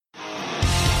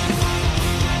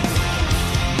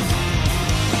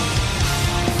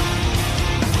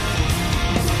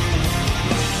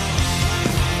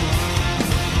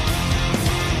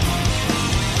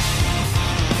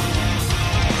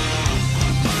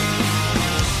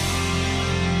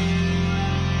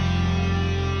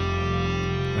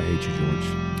meet you, George.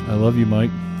 I love you,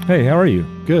 Mike. Hey, how are you?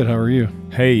 Good. How are you?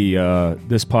 Hey,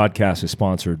 this podcast is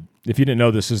sponsored. If you didn't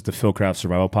know, this is the Philcraft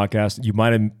Survival Podcast. You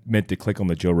might have meant to click on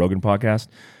the Joe Rogan podcast,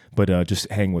 but just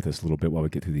hang with us a little bit while we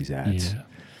get through these ads. Yeah.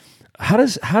 How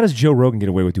does Joe Rogan get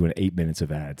away with doing 8 minutes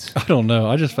of ads? I don't know.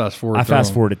 I just fast forward. I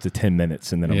fast forward it to 10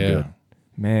 minutes and then I'm Yeah. good.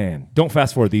 Man, don't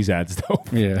fast forward these ads though.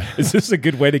 Yeah. Is this a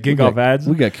good way to kick off ads?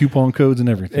 We got coupon codes and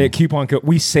everything. Coupon code.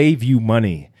 We save you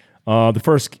money. The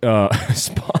first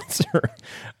sponsor.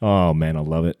 Oh man, I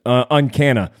love it.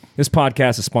 Uncana. This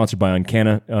podcast is sponsored by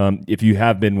Uncana. If you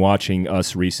have been watching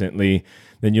us recently,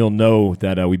 then you'll know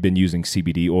that we've been using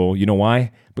CBD oil. You know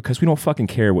why? Because we don't fucking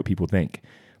care what people think.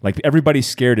 Like everybody's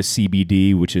scared of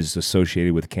CBD, which is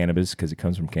associated with cannabis because it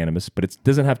comes from cannabis, but it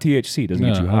doesn't have THC. It doesn't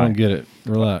get you high. I don't get it.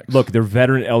 Relax. Look, there are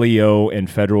veteran LEO and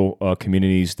federal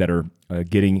communities that are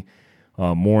getting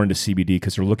more into CBD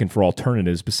because they're looking for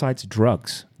alternatives besides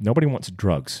drugs. Nobody wants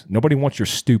drugs. Nobody wants your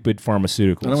stupid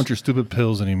pharmaceuticals. I don't want your stupid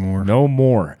pills anymore. No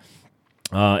more,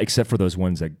 except for those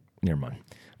ones that, never mind.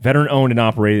 Veteran owned and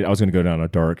operated. I was going to go down a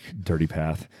dark, dirty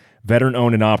path. Veteran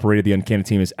owned and operated, the Uncana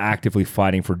team is actively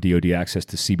fighting for DoD access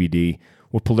to CBD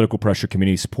with political pressure,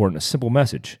 community support, and a simple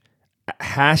message.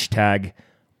 Hashtag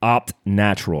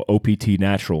OptNatural, OPT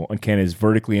Natural. Uncana is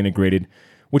vertically integrated,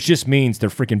 which just means they're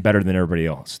freaking better than everybody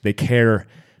else. They care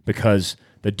because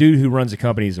the dude who runs the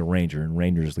company is a ranger, and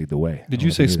rangers lead the way. Did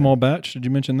you say small batch? Did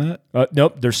you mention that?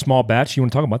 Nope, they're small batch. You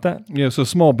want to talk about that? Yeah, so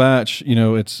small batch,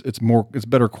 it's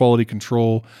better quality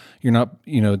control. You're not,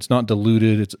 it's not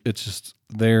diluted. It's just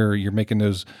there. You're making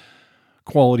those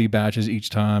quality batches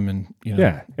each time, and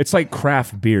Yeah, it's like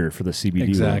craft beer for the CBD.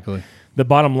 Exactly. Oil. The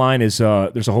bottom line is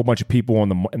there's a whole bunch of people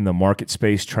in the market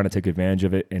space trying to take advantage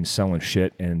of it and selling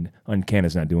shit, and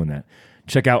Uncana's not doing that.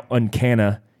 Check out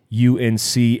Uncana,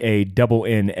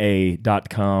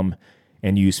 UNCANNA.com,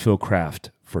 and use Philcraft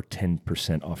for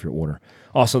 10% off your order.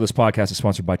 Also, this podcast is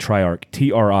sponsored by Triarc,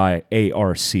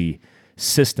 TRIARC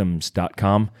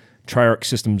Systems.com.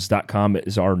 TriarcSystems.com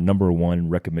is our number one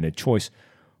recommended choice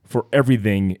for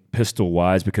everything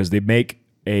pistol-wise because they make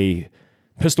a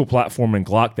pistol platform in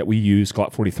Glock that we use,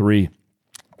 Glock 43,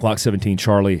 Glock 17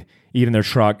 Charlie, even their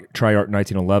Triarc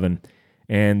 1911.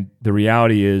 And the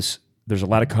reality is there's a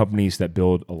lot of companies that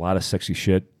build a lot of sexy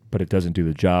shit, but it doesn't do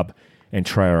the job. And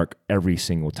Triarc every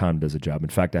single time does a job. In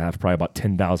fact, I have probably about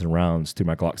 10,000 rounds through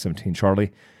my Glock 17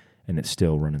 Charlie, and it's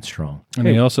still running strong. And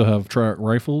they also have Triarc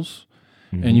rifles,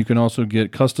 and you can also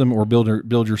get custom or build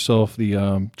yourself the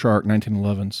Triarc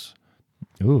 1911s.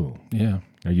 Ooh. Yeah.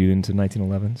 Are you into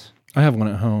 1911s? I have one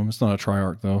at home. It's not a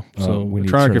Triarc, though. So we need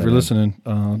to Triarc, try if you're that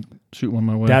listening, shoot one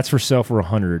my way. That's for sale for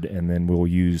 $100, and then we'll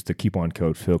use the coupon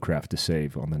code Philcraft to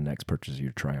save on the next purchase of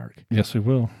your Triarc. Yes, we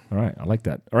will. All right, I like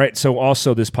that. All right, so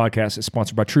also this podcast is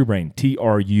sponsored by TrueBrain,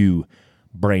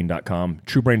 TRUBrain.com.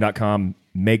 TrueBrain.com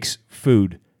makes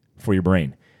food for your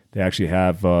brain. They actually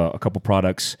have a couple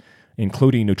products,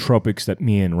 including nootropics that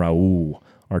me and Raul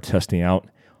are testing out.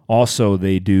 Also,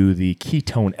 they do the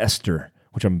ketone ester,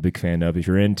 which I'm a big fan of. If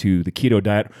you're into the keto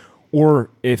diet,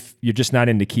 or if you're just not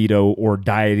into keto or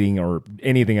dieting or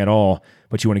anything at all,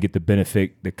 but you want to get the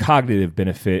benefit, the cognitive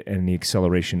benefit and the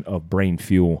acceleration of brain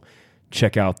fuel,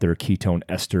 check out their ketone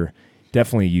ester.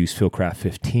 Definitely use Philcraft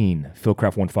 15,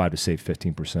 Philcraft 15 to save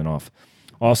 15% off.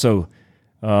 Also,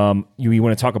 you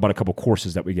want to talk about a couple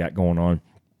courses that we got going on.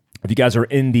 If you guys are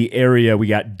in the area, we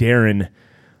got Darren,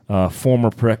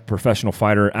 former professional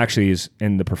fighter, actually is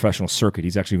in the professional circuit.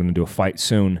 He's actually going to do a fight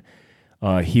soon.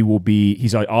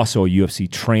 He's also a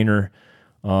UFC trainer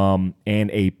and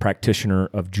a practitioner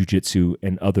of jiu-jitsu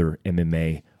and other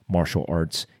MMA martial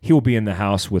arts. He will be in the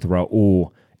house with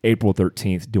Raul April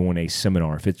 13th doing a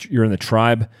seminar. If you're in the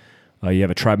tribe, you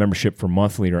have a tribe membership for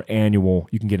monthly or annual,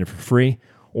 you can get it for free,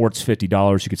 or it's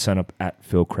 $50. You could sign up at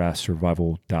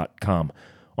philcraftsurvival.com.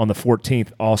 On the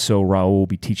 14th, also, Raul will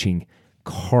be teaching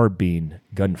carbine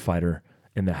gunfighter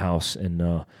in the house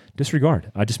in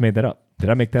Disregard. I just made that up. Did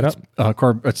I make that up?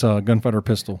 It's a gunfighter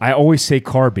pistol. I always say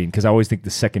carbine because I always think the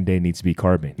second day needs to be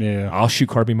carbine. Yeah. I'll shoot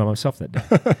carbine by myself that day.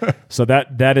 So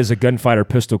that is a gunfighter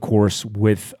pistol course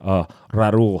with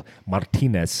Raul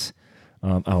Martinez.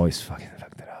 I always fucking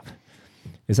fuck that up.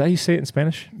 Is that how you say it in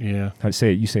Spanish? Yeah. How do you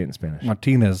say it? You say it in Spanish.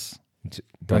 Martinez.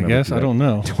 Don't I guess. I don't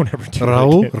know. Don't ever do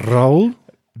Raul? that. Raul?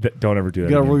 Don't ever do that.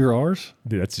 You got to again. roll your R's?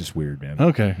 Dude, that's just weird, man.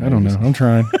 Okay. I don't know. I'm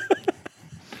trying.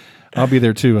 I'll be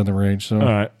there too on the range. So. All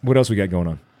right. What else we got going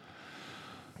on?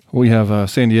 We have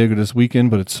San Diego this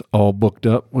weekend, but it's all booked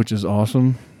up, which is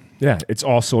awesome. Yeah, it's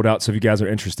all sold out. So if you guys are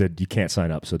interested, you can't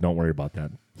sign up. So don't worry about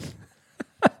that.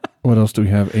 What else do we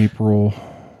have? April.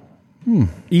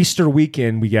 Easter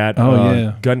weekend, we got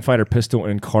yeah. gunfighter pistol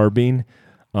and carbine.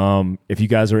 If you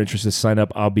guys are interested, sign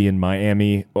up. I'll be in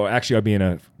Miami, or actually, I'll be in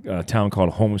a town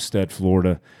called Homestead,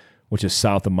 Florida, which is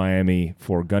south of Miami,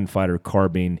 for Gunfighter,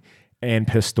 Carbine, and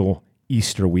Pistol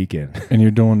Easter weekend. And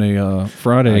you're doing a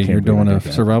Friday. You're doing a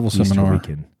survival seminar.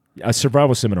 Weekend. A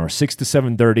survival seminar, 6 to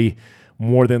 7:30.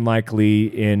 More than likely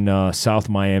in South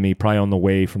Miami, probably on the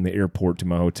way from the airport to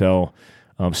my hotel.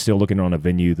 Still looking on a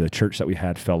venue. The church that we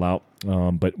had fell out,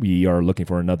 but we are looking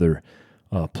for another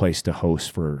place to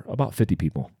host for about 50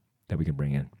 people that we can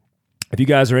bring in. If you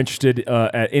guys are interested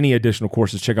at any additional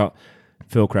courses, check out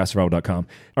philcraftsurvival.com.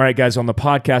 All right, guys, on the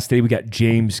podcast today, we got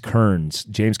James Kearns.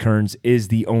 James Kearns is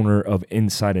the owner of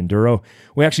Inside Enduro.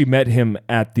 We actually met him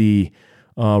at the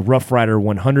Rough Rider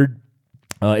 100.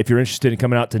 If you're interested in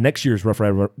coming out to next year's Rough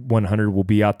Rider 100, we'll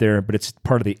be out there, but it's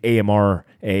part of the AMRA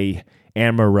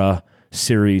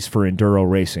series for enduro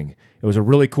racing. It was a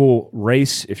really cool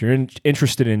race. If you're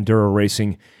interested in enduro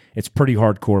racing, it's pretty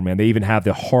hardcore, man. They even have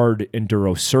the hard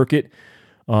enduro circuit.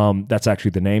 That's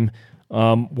actually the name,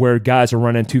 where guys are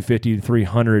running 250 to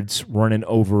 300s, running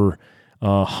over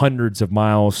hundreds of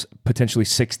miles, potentially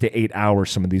 6 to 8 hours,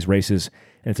 some of these races.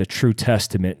 And it's a true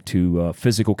testament to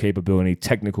physical capability,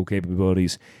 technical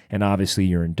capabilities, and obviously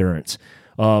your endurance.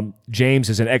 James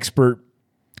is an expert.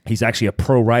 He's actually a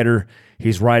pro rider.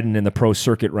 He's riding in the pro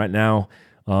circuit right now.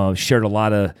 Shared a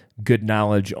lot of good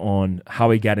knowledge on how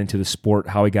he got into the sport,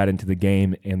 how he got into the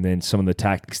game, and then some of the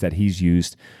tactics that he's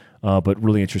used. But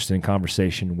really interesting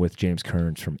conversation with James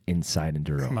Kearns from Inside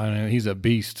Enduro. I know, he's a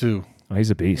beast too. Oh, he's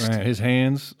a beast. Right, his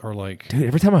hands are like, dude,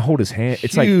 every time I hold his hand,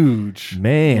 it's huge. Like,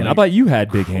 man, like, how about you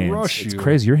had big hands? You. It's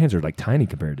crazy. Your hands are like tiny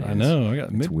compared to his. I know.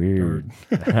 It's weird.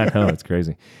 I know. It's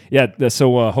crazy. Yeah.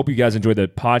 So hope you guys enjoyed the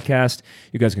podcast.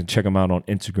 You guys can check them out on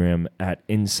Instagram at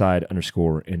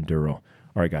inside_enduro. All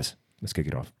right, guys, let's kick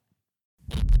it off.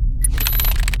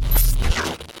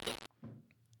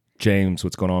 James,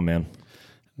 what's going on, man?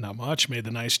 Not much. Made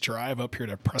the nice drive up here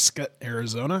to Prescott,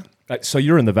 Arizona. So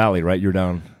you're in the valley, right? You're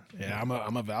down. Yeah,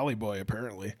 I'm a valley boy,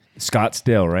 apparently.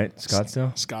 Scottsdale, right?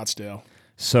 Scottsdale.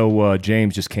 So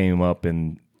James just came up,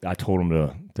 and I told him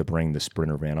to bring the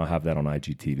Sprinter van. I'll have that on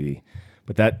IGTV.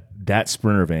 But that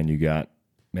Sprinter van you got,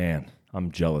 man,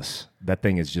 I'm jealous. That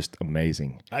thing is just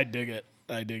amazing. I dig it.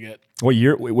 What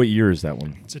year is that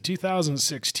one? It's a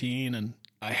 2016, and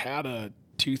I had a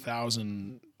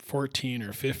 2014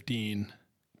 or 15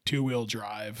 two-wheel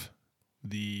drive,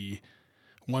 the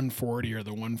 140 or the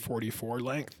 144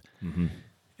 length. Mm-hmm.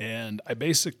 And I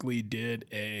basically did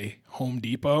a Home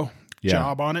Depot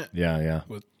job on it. Yeah.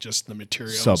 With just the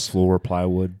materials. Subfloor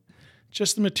plywood.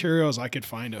 Just the materials I could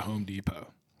find at Home Depot.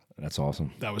 That's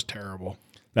awesome. That was terrible.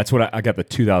 That's what I got, the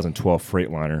 2012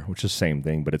 Freightliner, which is the same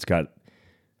thing, but it's got,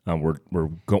 we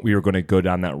were going to go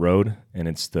down that road, and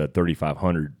it's the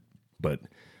 3500, but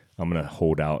I'm going to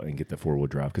hold out and get the four-wheel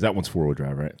drive, because that one's four-wheel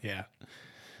drive, right? Yeah.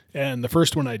 And the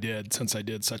first one I did, since I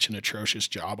did such an atrocious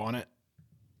job on it,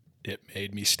 it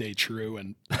made me stay true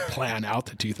and plan out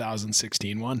the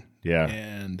 2016 one. Yeah.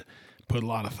 And put a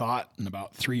lot of thought and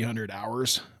about 300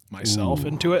 hours myself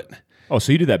into it. Oh,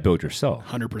 so you did that build yourself?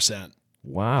 100%.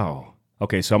 Wow.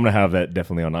 Okay, so I'm going to have that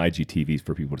definitely on IGTV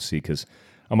for people to see, because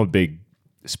I'm a big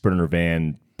Sprinter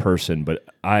van person, but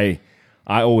I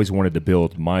always wanted to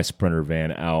build my Sprinter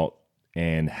van out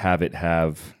and have it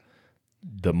have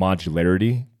the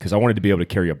modularity, because I wanted to be able to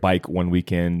carry a bike one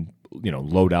weekend,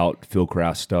 load out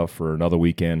Fieldcraft stuff for another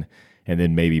weekend, and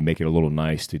then maybe make it a little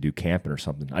nice to do camping or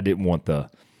something. I didn't want they're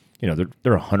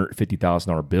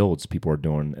 $150,000 builds people are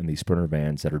doing in these Sprinter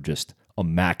vans that are just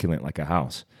immaculate like a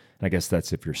house. And I guess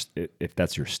that's if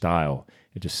that's your style,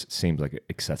 it just seems like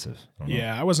excessive.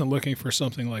 I wasn't looking for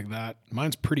something like that.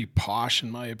 Mine's pretty posh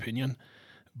in my opinion,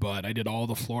 but I did all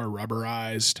the floor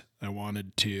rubberized. I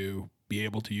wanted to be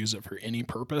able to use it for any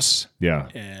purpose. Yeah.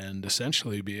 And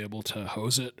essentially be able to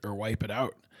hose it or wipe it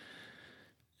out.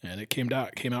 And it came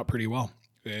out pretty well.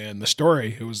 And the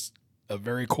story, it was a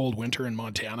very cold winter in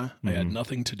Montana. Mm-hmm. I had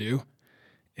nothing to do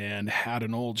and had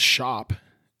an old shop,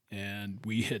 and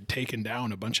we had taken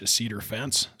down a bunch of cedar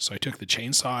fence. So I took the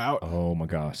chainsaw out. Oh my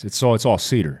gosh. It's all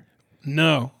cedar.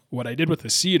 No, what I did with the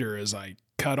cedar is I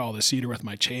cut all the cedar with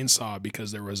my chainsaw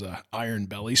because there was a iron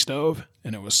belly stove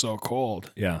and it was so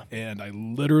cold. Yeah. And I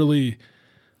literally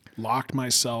locked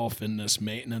myself in this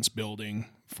maintenance building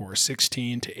for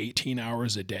 16 to 18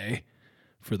 hours a day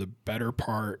for the better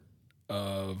part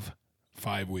of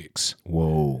 5 weeks.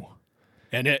 Whoa.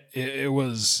 And it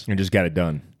was... You just got it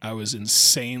done. I was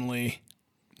insanely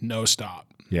no stop.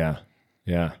 Yeah.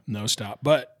 No stop.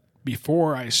 But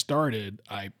before I started,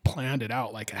 I planned it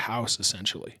out like a house,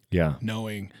 essentially. Yeah.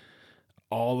 Knowing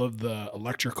all of the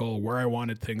electrical, where I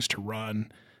wanted things to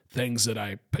run, things that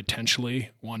I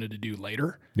potentially wanted to do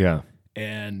later, Yeah.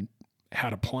 and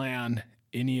had a plan.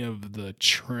 Any of the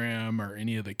trim or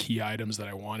any of the key items that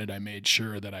I wanted, I made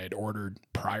sure that I had ordered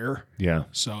prior, Yeah.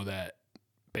 so that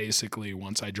basically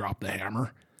once I dropped the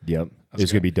hammer, Yep.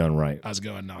 It's going to be done right. I was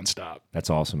going nonstop. That's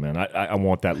awesome, man. I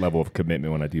want that level of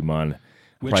commitment when I do mine.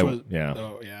 Which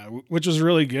which was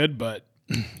really good. But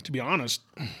to be honest,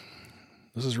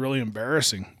 this is really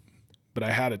embarrassing. But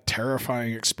I had a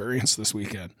terrifying experience this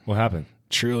weekend. What happened?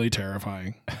 Truly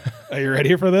terrifying. Are you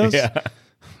ready for this? Yeah.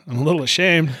 I'm a little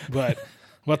ashamed, but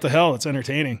what the hell? It's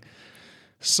entertaining.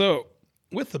 So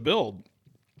with the build,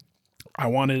 I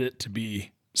wanted it to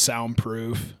be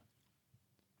soundproof.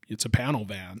 It's a panel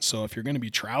van. So if you're going to be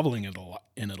traveling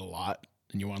in it a lot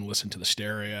and you want to listen to the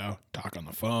stereo, talk on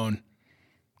the phone,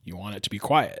 you want it to be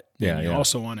quiet. Yeah. And you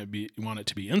also want it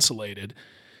to be insulated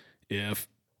if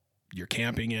you're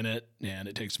camping in it and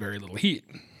it takes very little heat.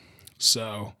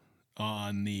 So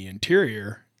on the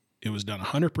interior, it was done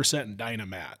 100% in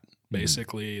Dynamat,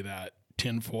 basically that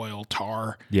tinfoil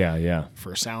tar Yeah.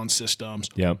 for sound systems.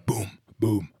 Yep. Boom,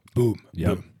 boom, boom,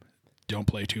 Yep. boom. Don't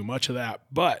play too much of that.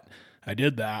 But I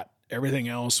did that. Everything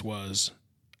else was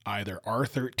either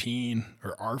R13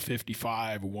 or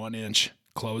R55 1-inch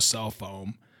closed cell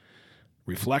foam,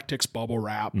 Reflectix bubble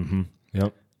wrap. Mm-hmm.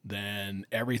 Yep. Then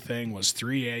everything was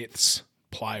 3/8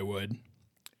 plywood.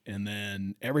 And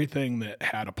then everything that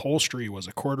had upholstery was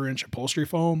a 1/4-inch upholstery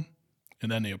foam,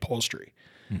 and then the upholstery.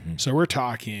 Mm-hmm. So we're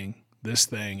talking, this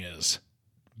thing is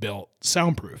built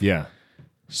soundproof. Yeah.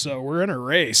 So we're in a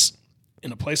race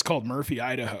in a place called Murphy,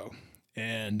 Idaho,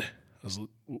 and I was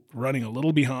running a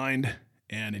little behind,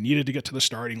 and I needed to get to the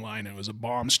starting line. And it was a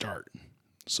bomb start.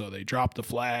 So they dropped the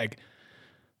flag,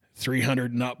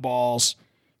 300 nut balls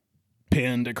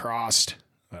pinned across.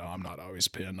 Well, I'm not always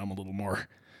pinned. I'm a little more,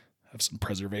 have some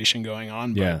preservation going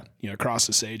on, but across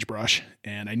the sagebrush,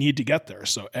 and I need to get there.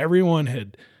 So everyone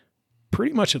had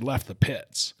pretty much left the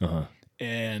pits,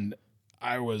 and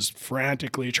I was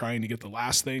frantically trying to get the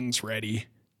last things ready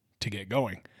to get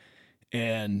going.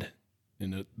 And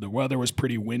the weather was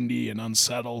pretty windy and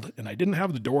unsettled, and I didn't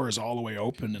have the doors all the way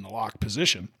open in a locked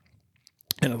position.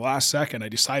 And at the last second, I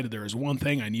decided there was one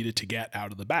thing I needed to get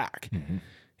out of the back. Mm-hmm.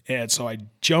 And so I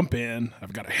jump in.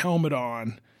 I've got a helmet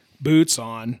on, boots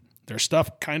on. There's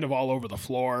stuff kind of all over the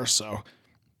floor, so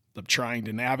I'm trying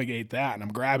to navigate that, and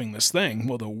I'm grabbing this thing.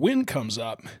 Well, the wind comes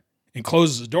up and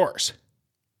closes the doors,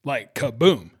 like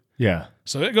kaboom. Yeah.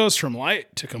 So it goes from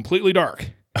light to completely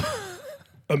dark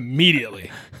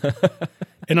immediately.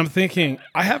 And I'm thinking,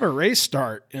 I have a race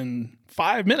start in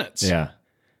 5 minutes. Yeah.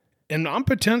 And I'm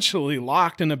potentially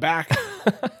locked in the back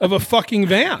of a fucking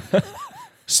van.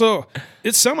 So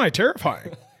it's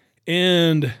semi-terrifying.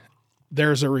 And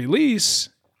there's a release.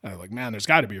 I was like, man, there's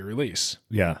got to be a release.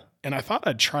 Yeah. And I thought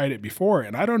I'd tried it before.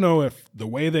 And I don't know if the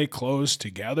way they closed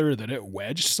together that it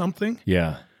wedged something.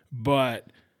 Yeah.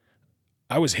 But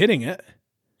I was hitting it.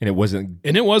 And it wasn't.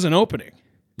 And it wasn't opening.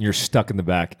 You're stuck in the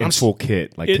back in full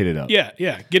kit, like kitted up.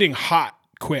 Yeah. Getting hot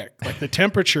quick. Like the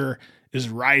temperature is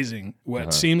rising,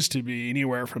 what seems to be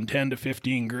anywhere from 10 to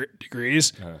 15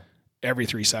 degrees every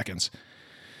 3 seconds.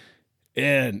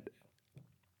 And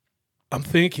I'm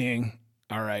thinking,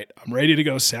 all right, I'm ready to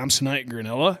go Samsonite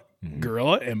Gorilla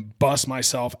and bust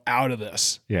myself out of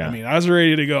this. Yeah. I mean, I was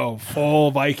ready to go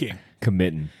full Viking.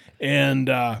 Committing. And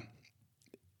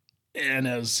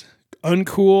as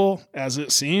uncool as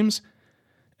it seems,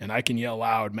 and I can yell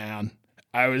loud, man,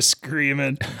 I was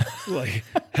screaming like,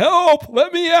 help,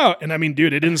 let me out. And I mean,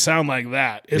 dude, it didn't sound like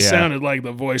that. It sounded like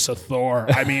the voice of Thor.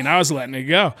 I mean, I was letting it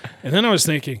go. And then I was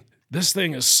thinking, this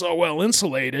thing is so well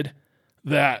insulated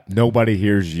that nobody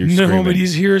hears you screaming. Nobody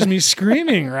hears me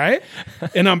screaming, right?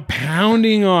 And I'm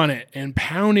pounding on it.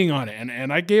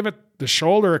 And I gave it the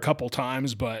shoulder a couple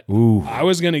times, but I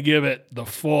was going to give it the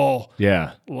full,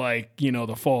 the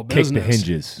full business. Kick the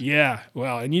hinges. Yeah.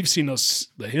 Well, and you've seen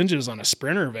the hinges on a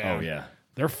Sprinter van. Oh, yeah.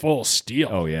 They're full steel.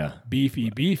 Oh, yeah.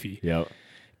 Beefy. Yep.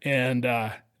 And,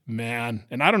 man,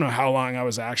 and I don't know how long I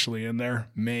was actually in there.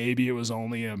 Maybe it was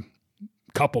only a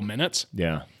couple minutes.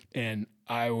 Yeah. And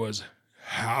I was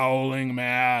howling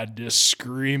mad, just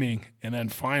screaming. And then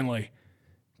finally,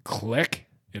 click,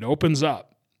 it opens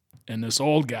up. And this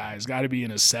old guy's got to be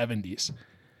in his 70s.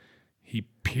 He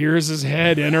peers his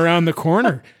head in around the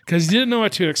corner because he didn't know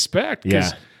what to expect.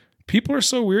 Yeah. People are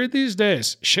so weird these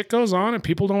days. Shit goes on and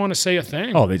people don't want to say a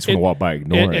thing. Oh, they just want to walk by,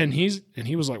 ignore it. And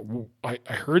he was like, well, I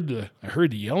heard the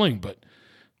yelling, but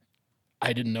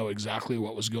I didn't know exactly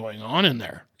what was going on in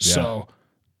there. Yeah. So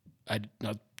I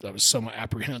was somewhat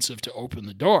apprehensive to open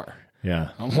the door. Yeah.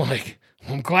 I'm like,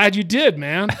 I'm glad you did,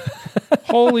 man.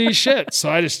 Holy shit. So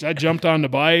I jumped on the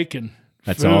bike and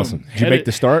That's boom, awesome. Did you make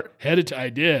the start? I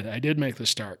did make the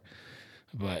start.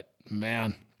 But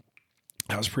man,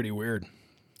 that was pretty weird.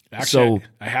 Actually,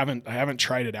 I haven't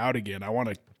tried it out again. I'm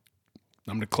going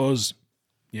to close,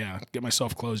 get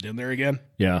myself closed in there again.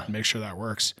 Yeah. Make sure that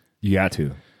works. You got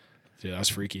to. Yeah, that's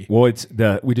freaky. Well,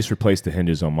 we just replaced the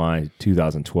hinges on my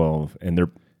 2012, and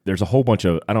there's a whole bunch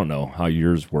of, I don't know how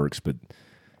yours works, but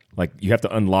like you have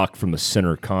to unlock from the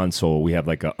center console. We have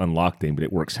like a unlock thing, but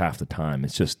it works half the time.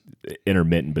 It's just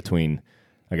intermittent between,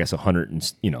 I guess, 100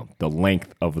 and the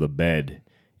length of the bed.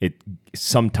 It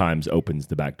sometimes opens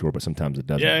the back door, but sometimes it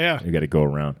doesn't. Yeah. You got to go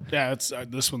around. Yeah, it's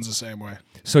this one's the same way.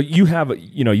 So you have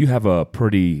a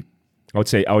pretty,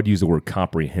 I would use the word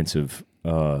comprehensive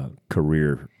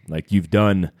career. Like you've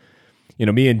done,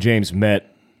 me and James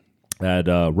met at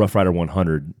Rough Rider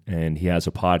 100, and he has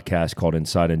a podcast called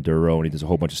Inside Enduro, and he does a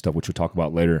whole bunch of stuff, which we'll talk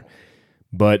about later.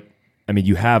 But, I mean,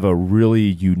 you have a really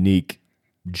unique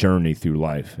journey through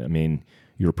life. I mean,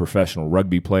 you're a professional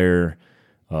rugby player.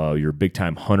 You're a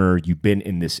big-time hunter. You've been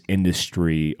in this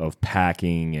industry of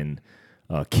packing and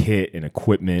kit and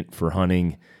equipment for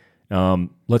hunting.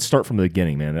 Let's start from the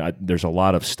beginning, man. There's a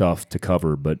lot of stuff to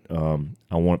cover, but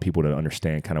I want people to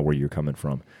understand kind of where you're coming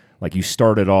from. Like you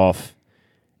started off,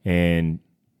 and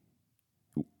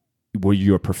were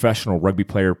you a professional rugby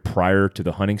player prior to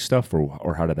the hunting stuff,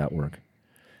 or how did that work?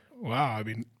 Wow, I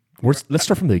mean, Let's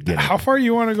start from the beginning. how far do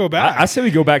you want to go back? I say we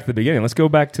go back to the beginning. Let's go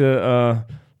back to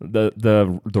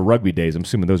the rugby days. I'm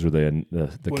assuming those were the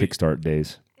kickstart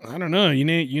days. I don't know. You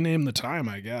name the time,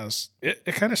 I guess. It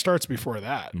kind of starts before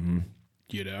that. Mm-hmm.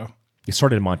 You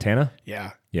started in Montana?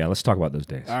 Yeah. Yeah, let's talk about those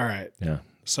days. All right. Yeah.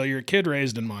 So you're a kid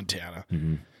raised in Montana.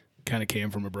 Mm-hmm. Kind of came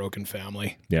from a broken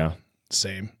family. Yeah.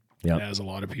 Same Yeah. as a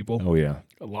lot of people. Oh, yeah.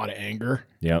 A lot of anger.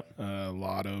 Yeah. A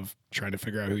lot of trying to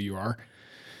figure out who you are.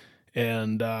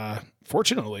 And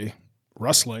fortunately,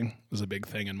 wrestling was a big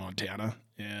thing in Montana,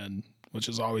 and which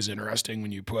is always interesting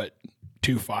when you put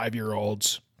 2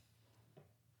 5-year-olds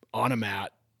on a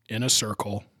mat in a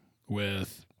circle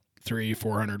with 300,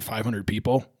 400, 500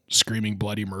 people screaming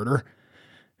bloody murder.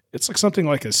 It's like something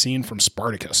like a scene from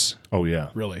Spartacus. Oh,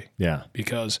 yeah. Really. Yeah.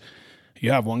 Because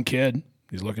you have one kid,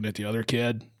 he's looking at the other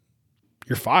kid.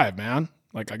 You're 5, man.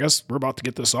 Like, I guess we're about to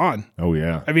get this on. Oh,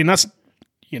 yeah. I mean, that's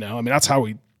how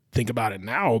we think about it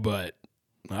now, but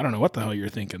I don't know what the hell you're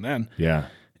thinking then. Yeah.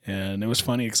 And it was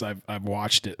funny because I've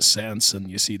watched it since, and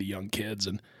you see the young kids,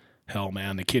 and hell,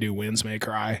 man, the kid who wins may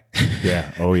cry.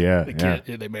 Yeah. Oh, yeah. The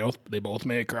kid, they both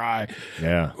may cry.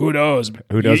 Yeah. Who knows?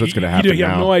 Who knows what's going to happen You now?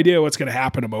 have no idea what's going to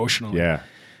happen emotionally. Yeah.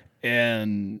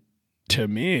 And to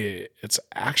me, it's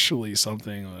actually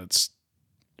something that's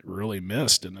really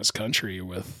missed in this country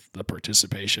with the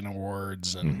participation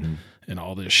awards and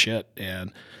all this shit.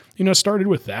 And, it started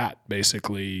with that,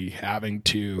 basically having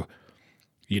to,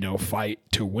 fight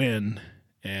to win.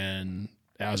 And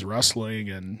as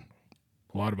wrestling and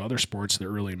a lot of other sports that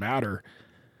really matter,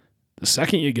 the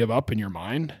second you give up in your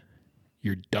mind,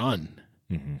 you're done.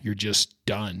 Mm-hmm. You're just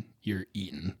done. You're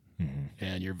eaten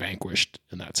and you're vanquished,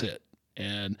 and that's it.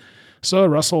 And so I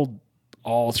wrestled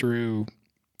all through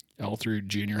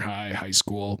junior high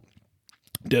school,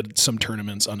 did some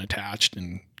tournaments unattached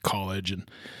in college, and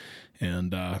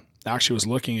actually was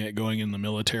looking at going in the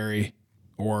military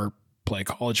or play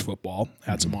college football.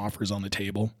 Had some offers on the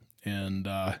table, and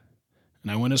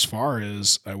I went as far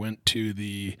as I went to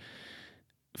the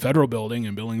federal building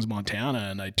in Billings, Montana,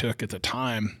 and I took at the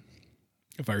time,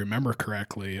 if I remember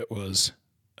correctly, it was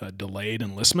a delayed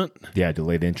enlistment. Yeah,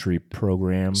 delayed entry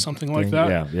program. Something like that.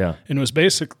 Yeah, yeah. And it was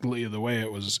basically the way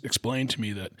it was explained to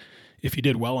me that if you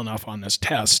did well enough on this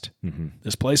test,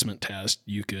 this placement test,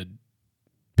 you could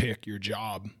pick your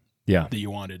job that you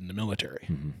wanted in the military.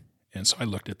 And so I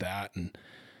looked at that, and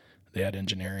they had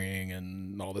engineering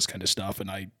and all this kind of stuff,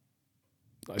 and I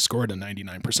scored a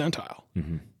 99 percentile.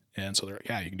 And so they're like,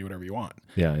 yeah, you can do whatever you want.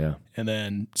 Yeah, yeah. And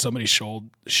then somebody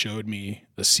showed me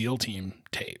the SEAL team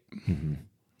tape.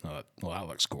 Well, that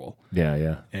looks cool. Yeah,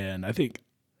 yeah. And I think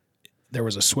there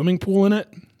was a swimming pool in it.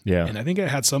 Yeah. And I think it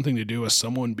had something to do with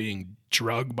someone being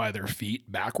drugged by their feet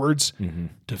backwards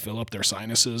to fill up their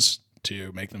sinuses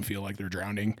to make them feel like they're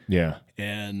drowning. Yeah.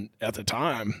 And at the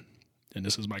time, and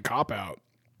this is my cop-out,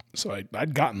 so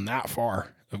I'd gotten that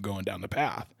far of going down the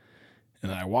path.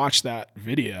 And I watched that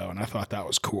video, and I thought that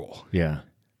was cool. Yeah.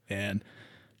 And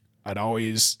I'd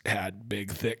always had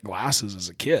big, thick glasses as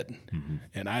a kid,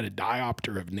 and I had a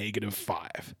diopter of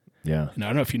 -5. Yeah. And I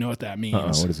don't know if you know what that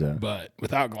means. What is that? But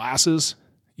without glasses,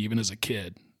 even as a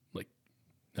kid, like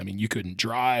I mean, you couldn't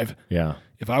drive. Yeah.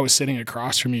 If I was sitting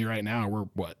across from you right now,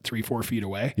 we're 3-4 feet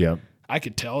away. Yeah. I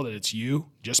could tell that it's you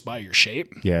just by your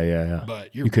shape. Yeah.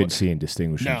 But you couldn't see and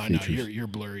distinguish No, features. you're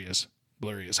blurry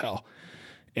as hell.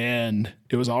 And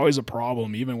it was always a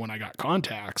problem, even when I got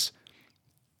contacts.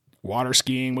 Water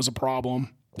skiing was a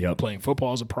problem. Yep. Playing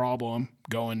football is a problem.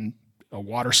 Going a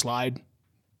water slide,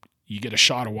 you get a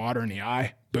shot of water in the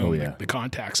eye. Boom, Oh, yeah. the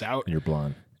contact's out. And you're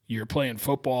blind. You're playing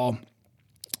football,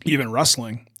 even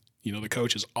wrestling. The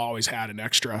coaches always had an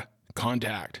extra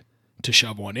contact to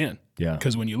shove one in. Yeah.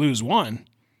 Because when you lose one,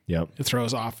 Yep. it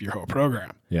throws off your whole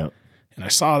program. Yep. And I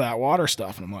saw that water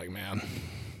stuff, and I'm like, man.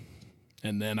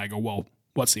 And then I go, well,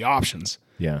 what's the options?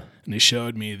 Yeah. And they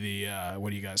showed me the, what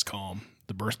do you guys call them?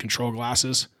 The birth control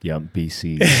glasses. Yep.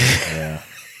 BC. Yeah.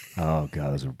 Oh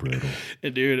God, those are brutal.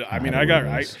 And dude, I mean, had one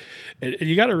of and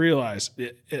you got to realize,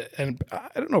 and I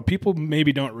don't know, people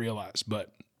maybe don't realize,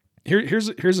 but here's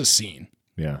a scene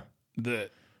Yeah.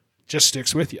 that just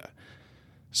sticks with you.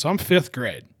 So I'm 5th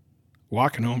grade,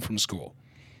 walking home from school.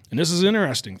 And this is an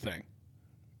interesting thing.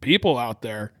 People out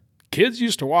there, kids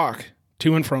used to walk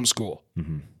to and from school.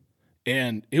 Mm-hmm.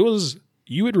 And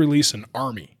you would release an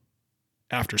army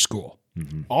after school.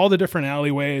 Mm-hmm. All the different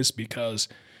alleyways, because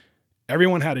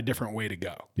everyone had a different way to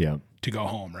go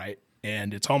home, right?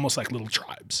 And it's almost like little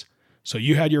tribes. So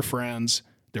you had your friends.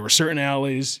 There were certain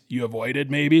alleys you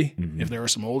avoided maybe if there were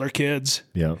some older kids.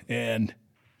 Yeah. And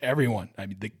everyone, I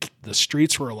mean, the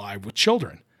streets were alive with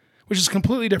children, which is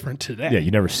completely different today. Yeah.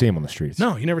 You never see them on the streets.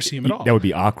 No, you never see them at all. That would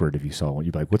be awkward if you saw one.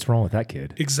 You'd be like, "What's wrong with that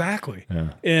kid?" Exactly.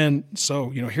 Yeah. And so,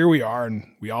 here we are,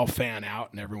 and we all fan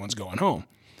out, and everyone's going home.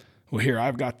 Well, here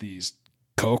I've got these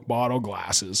Coke bottle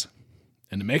glasses,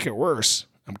 and to make it worse,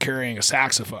 I'm carrying a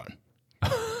saxophone,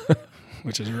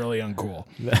 which is really uncool.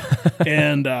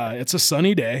 And it's a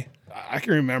sunny day. I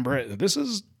can remember it. This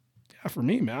is, for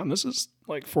me, man, this is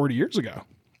like 40 years ago.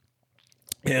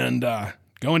 And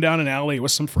going down an alley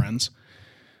with some friends,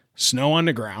 snow on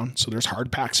the ground, so there's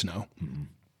hard packed snow. Mm-hmm.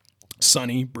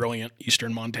 Sunny, brilliant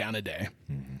eastern Montana day.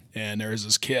 Mm-hmm. And there's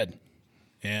this kid,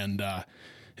 and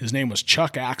his name was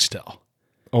Chuck Axtell.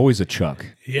 Always a Chuck.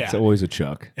 Yeah. It's always a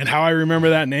Chuck. And how I remember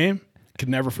that name, could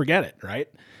never forget it, right?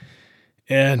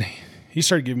 And he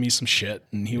started giving me some shit,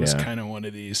 and he was kind of one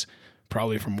of these,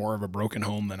 probably from more of a broken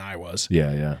home than I was.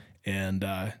 Yeah, yeah. And,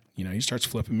 he starts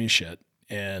flipping me shit.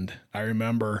 And I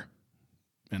remember,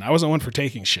 and I wasn't one for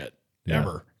taking shit,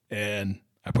 ever. And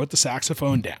I put the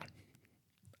saxophone down.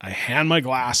 I hand my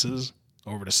glasses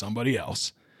over to somebody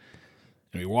else,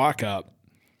 and we walk up.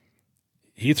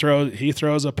 He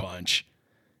throws a punch,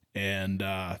 and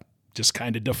just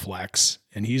kind of deflects,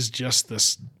 and he's just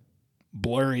this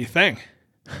blurry thing.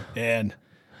 And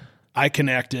I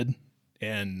connected,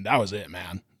 and that was it,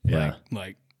 man. Yeah.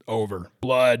 Like over.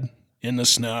 Blood in the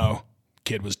snow.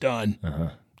 Kid was done.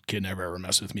 Uh-huh. Kid never ever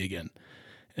messed with me again.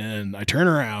 And I turn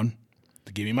around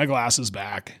to give me my glasses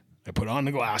back. I put on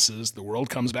the glasses. The world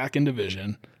comes back into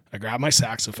vision. I grab my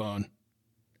saxophone,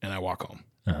 and I walk home.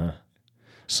 Uh-huh.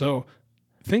 So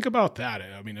think about that.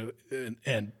 I mean,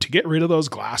 and to get rid of those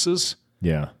glasses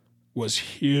was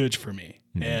huge for me.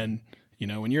 Mm-hmm. And,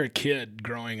 when you're a kid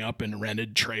growing up in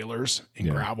rented trailers in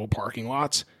gravel parking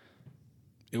lots,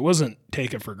 it wasn't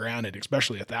taken for granted,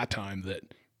 especially at that time,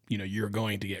 that, you're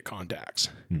going to get contacts.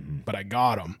 Mm-hmm. But I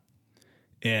got them.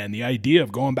 And the idea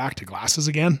of going back to glasses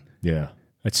again. Yeah.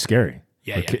 It's scary.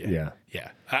 Yeah.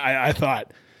 I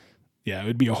thought, it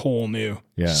would be a whole new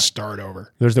start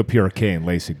over. There's no PRK and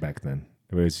LASIK back then.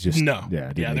 It was just no.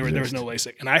 Yeah, there was no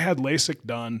LASIK. And I had LASIK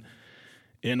done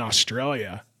in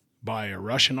Australia by a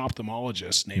Russian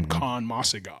ophthalmologist named Khan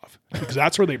Mosagov, because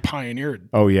that's where they pioneered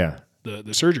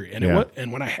the surgery. And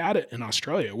and when I had it in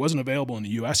Australia, it wasn't available in the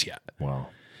US yet. Wow.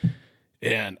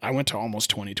 And I went to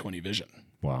almost 20/20 vision.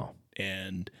 Wow.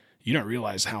 And you don't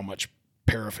realize how much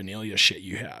paraphernalia shit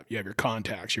you have. You have your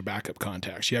contacts, your backup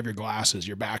contacts, you have your glasses,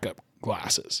 your backup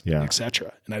glasses,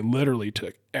 etc. And I literally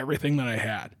took everything that I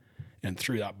had and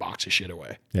threw that box of shit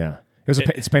away. Yeah.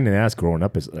 It's pain in the ass growing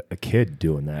up as a kid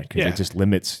doing that, because it just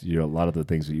limits a lot of the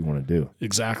things that you want to do.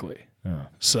 Exactly. Yeah.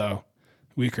 So,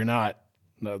 weak or not,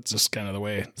 that's just kind of the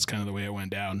way. It's kind of the way it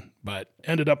went down. But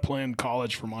ended up playing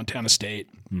college for Montana State.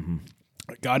 Mm-hmm.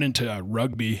 I got into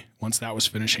rugby once that was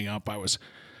finishing up. I was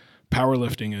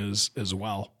powerlifting as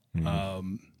well.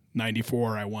 Mm-hmm.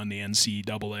 94, I won the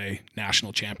NCAA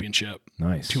national championship.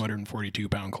 Nice. 242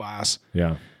 pound class.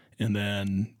 Yeah. And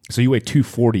then, so you weighed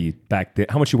 240 back then.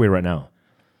 How much you weigh right now?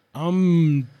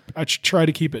 I try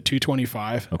to keep it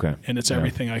 225. Okay. And it's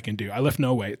everything I can do. I lift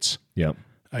no weights. Yep.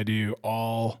 I do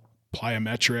all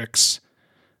plyometrics,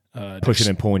 pushing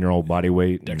and pulling your old body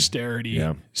weight, dexterity,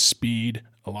 speed.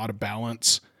 a lot of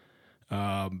balance.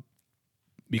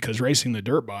 Because racing the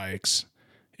dirt bikes,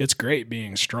 it's great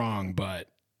being strong, but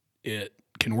it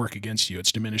can work against you.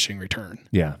 It's diminishing return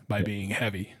by being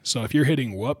heavy. So if you're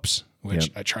hitting whoops,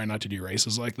 which I try not to do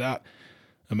races like that,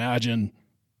 imagine,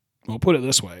 well, put it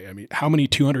this way. I mean, how many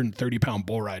 230-pound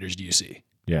bull riders do you see?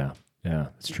 Yeah,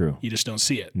 it's true. You just don't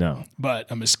see it. No. But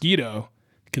a mosquito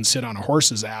can sit on a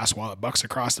horse's ass while it bucks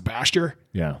across the pasture.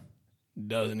 Yeah.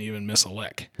 Doesn't even miss a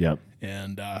lick. Yep.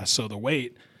 And so the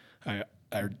weight, I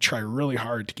try really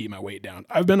hard to keep my weight down.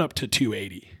 I've been up to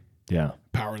 280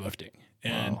 powerlifting.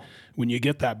 And when you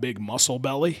get that big muscle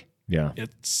belly,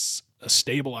 it's a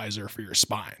stabilizer for your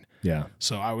spine. Yeah.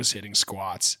 So I was hitting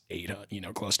squats,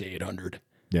 close to 800.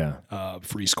 Yeah.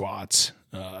 Free squats,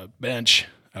 bench.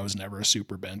 I was never a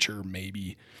super bencher,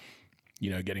 maybe,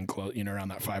 getting close, around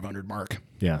that 500 mark.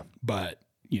 Yeah. But,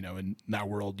 in that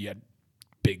world, you had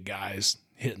big guys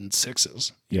hitting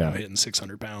sixes, hitting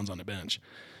 600 pounds on a bench.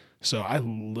 So I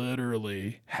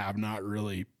literally have not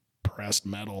really pressed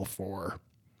metal for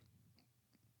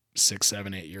 6,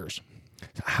 7, 8 years.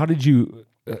 How do you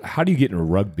get into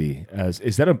rugby?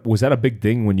 Was that a big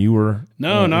thing when you were?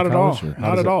 No, not at all.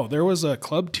 Not at all. There was a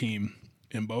club team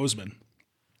in Bozeman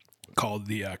called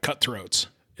the Cutthroats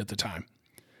at the time.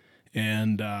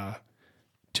 And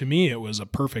to me, it was a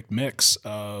perfect mix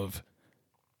of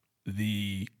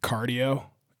the cardio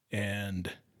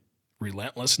and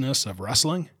relentlessness of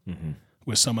wrestling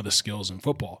with some of the skills in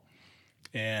football.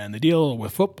 And the deal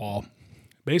with football,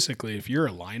 basically, if you're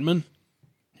a lineman,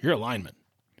 you're a lineman.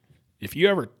 If you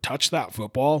ever touch that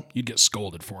football, you'd get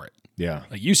scolded for it. Yeah.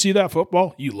 Like, you see that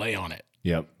football, you lay on it.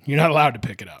 Yep. You're not allowed to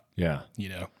pick it up. Yeah.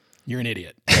 You're an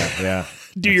idiot. Yeah.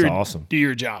 Awesome. Do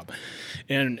your job.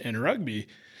 And in rugby,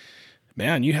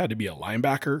 man, you had to be a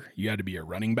linebacker. You had to be a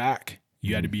running back.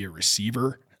 You had to be a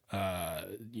receiver.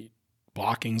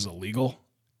 Blocking's illegal.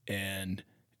 And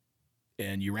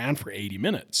you ran for 80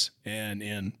 minutes. And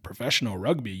in professional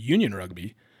rugby, union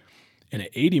rugby, in an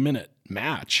 80-minute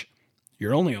match,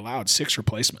 you're only allowed 6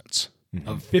 replacements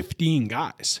of 15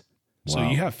 guys. Wow. So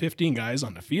you have 15 guys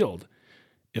on the field.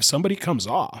 If somebody comes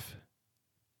off,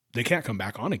 they can't come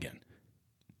back on again.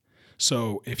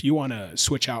 So if you want to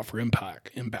switch out for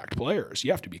impact players,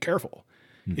 you have to be careful.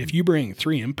 If you bring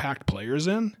 3 impact players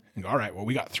in and go, all right, well,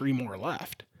 we got 3 more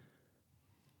left.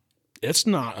 It's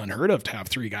not unheard of to have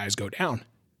 3 guys go down.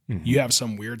 You have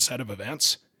some weird set of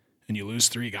events and you lose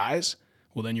 3 guys.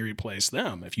 Well, then you replace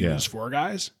them. If you lose 4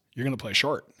 guys, you're going to play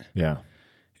short. Yeah.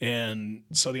 And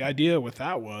so the idea with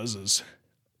that is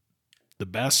the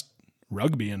best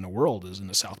rugby in the world is in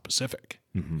the South Pacific.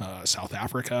 South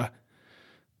Africa,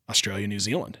 Australia, New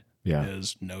Zealand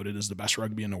is noted as the best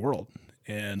rugby in the world.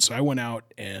 And so I went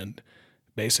out and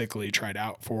basically tried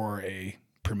out for a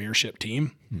premiership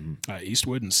team,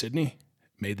 Eastwood in Sydney,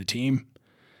 made the team,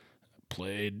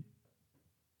 played,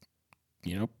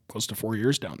 close to 4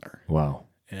 years down there. Wow.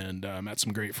 And met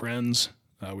some great friends.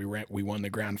 We won the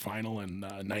grand final in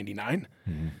 99.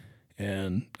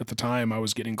 And at the time I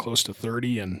was getting close to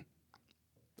 30 and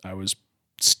I was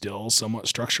still somewhat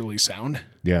structurally sound.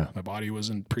 Yeah. My body was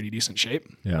in pretty decent shape.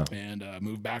 Yeah. And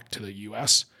moved back to the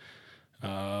U.S.,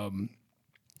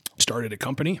 started a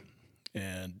company.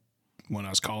 And when I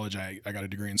was college, I got a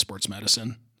degree in sports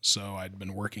medicine. So I'd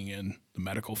been working in the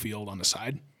medical field on the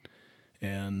side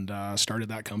and started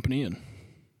that company and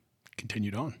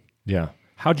continued on. Yeah.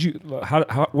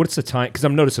 What's the time? Because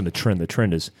I'm noticing the trend. The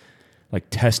trend is like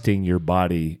testing your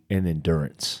body in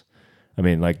endurance. I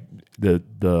mean, like the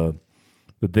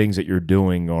things that you're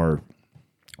doing are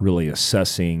really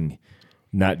assessing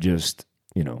not just,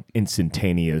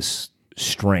 instantaneous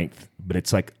strength, but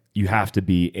it's like you have to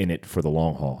be in it for the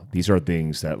long haul. These are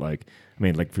things that like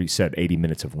you said, 80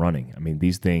 minutes of running. I mean,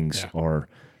 these things are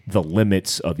the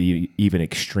limits of even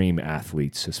extreme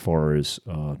athletes as far as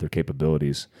their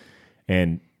capabilities.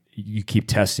 And you keep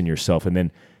testing yourself. And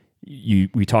then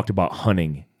we talked about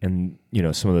hunting and,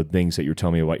 some of the things that you're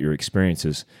telling me about your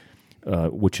experiences,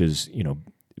 which is,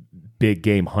 big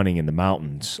game hunting in the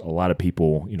mountains. A lot of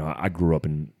people, I grew up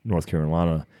in North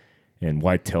Carolina, and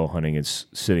whitetail hunting is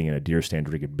sitting in a deer stand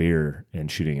drinking beer and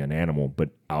shooting an animal. But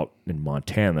out in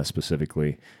Montana,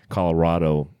 specifically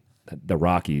Colorado, the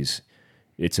Rockies,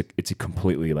 it's a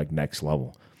completely like next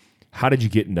level. How did you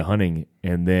get into hunting?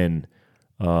 And then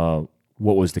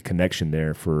what was the connection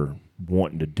there for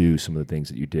wanting to do some of the things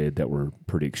that you did that were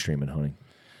pretty extreme in hunting?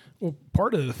 Well,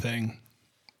 part of the thing,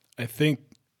 I think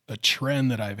a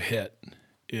trend that I've hit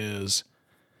is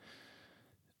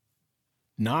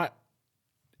not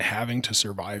having to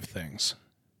survive things.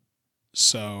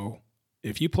 So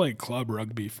if you play club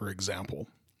rugby, for example,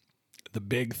 the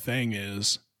big thing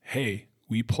is, hey,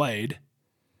 we played.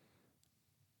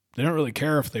 They don't really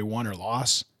care if they won or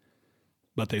lost,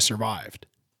 but they survived.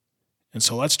 And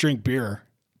so let's drink beer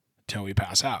till we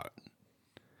pass out.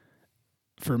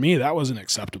 For me, that wasn't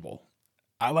acceptable.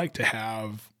 I like to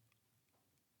have,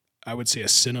 I would say a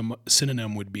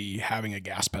synonym would be having a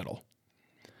gas pedal.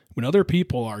 When other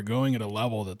people are going at a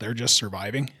level that they're just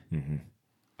surviving,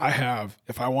 I have,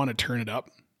 if I want to turn it up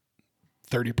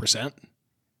 30%,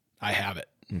 I have it.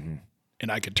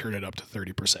 And I could turn it up to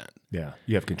 30%. Yeah.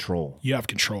 You have control. You have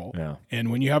control. Yeah.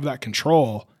 And when you have that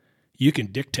control, you can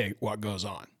dictate what goes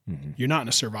on. You're not in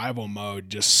a survival mode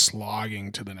just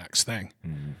slogging to the next thing.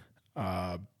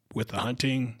 With the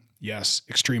hunting, yes,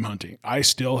 extreme hunting. I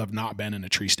still have not been in a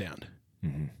tree stand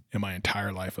in my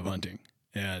entire life of hunting.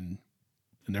 And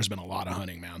there's been a lot of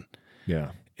hunting, man.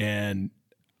 Yeah. And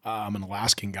I'm an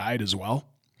Alaskan guide as well.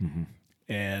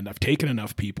 And I've taken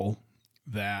enough people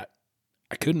that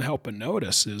I couldn't help but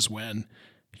notice is when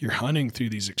you're hunting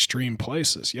through these extreme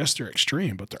places. Yes, they're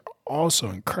extreme, but they're also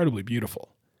incredibly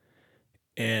beautiful.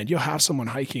 And you'll have someone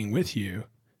hiking with you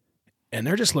and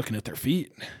they're just looking at their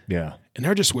feet. Yeah. And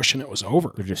they're just wishing it was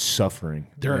over. They're just suffering.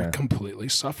 They're completely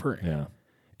suffering. Yeah.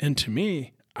 And to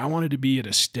me, I wanted to be at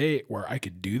a state where I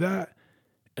could do that.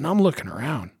 And I'm looking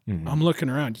around. I'm looking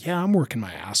around. Yeah, I'm working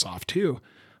my ass off too,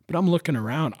 but I'm looking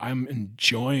around. I'm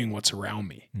enjoying what's around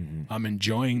me. I'm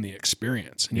enjoying the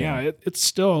experience. And it's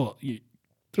still,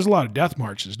 there's a lot of death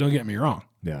marches. Don't get me wrong.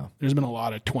 Yeah. There's been a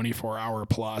lot of 24-hour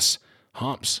plus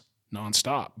humps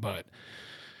nonstop, but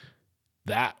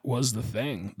that was the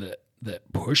thing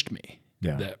that pushed me.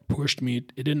 Yeah. That pushed me.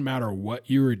 It didn't matter what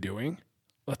you were doing.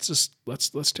 Let's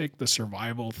take the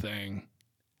survival thing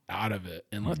out of it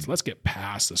and let's get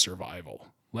past the survival.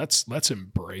 Let's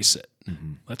embrace it.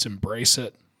 Let's embrace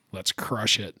it. Let's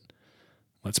crush it.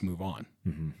 Let's move on.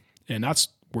 And that's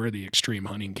where the extreme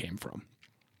hunting came from.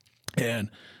 And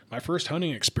my first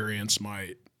hunting experience,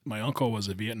 my uncle was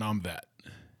a Vietnam vet.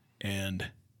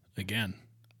 And again,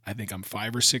 I think I'm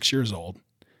 5 or 6 years old.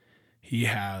 He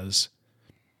has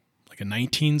like a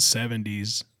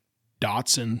 1970s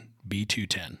Datsun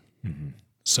B210.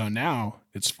 So now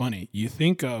it's funny. You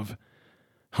think of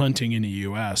hunting in the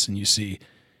U.S. and you see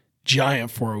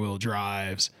giant 4-wheel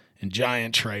drives and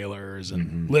giant trailers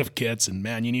and lift kits, and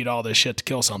man, you need all this shit to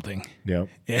kill something. Yep.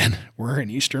 And we're in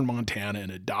eastern Montana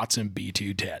in a Datsun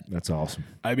B210. That's awesome.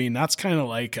 I mean, that's kind of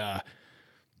like, that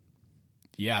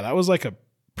was like a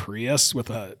Prius with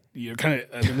a, kind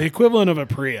of the equivalent of a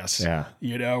Prius. Yeah.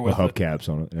 With the hubcaps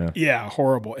on it. Yeah. Yeah,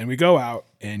 horrible. And we go out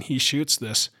and he shoots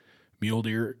this mule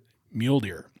deer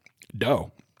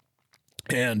doe,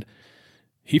 and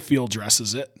he field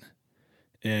dresses it,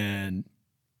 and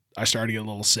I started to get a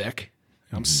little sick.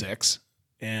 I'm 6,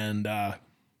 and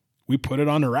we put it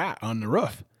on the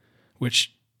roof,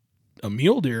 which a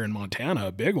mule deer in Montana,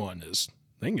 a big one, is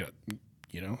they can get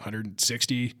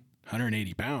 160,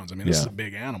 180 pounds. I mean, this is a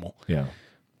big animal. Yeah.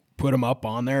 Put him up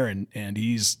on there, and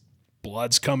he's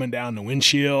blood's coming down the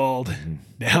windshield,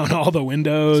 down all the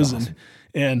windows, awesome.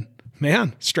 and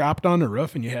man, strapped on the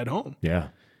roof, and you head home. Yeah.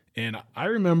 And I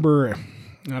remember,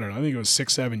 I don't know, I think it was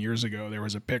 6-7 years ago, there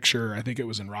was a picture, I think it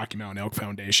was in Rocky Mountain Elk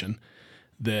Foundation,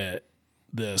 that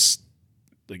this,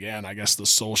 again, I guess the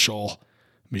social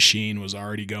machine was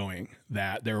already going,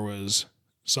 that there was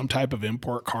some type of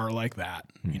import car like that,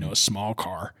 a small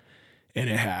car, and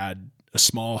it had a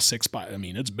small 6x, I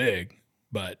mean, it's big,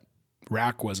 but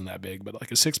rack wasn't that big, but like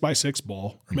a 6x6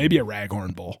 bull, or maybe a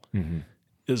raghorn bull,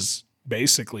 is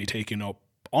basically taking up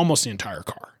almost the entire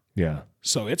car. Yeah.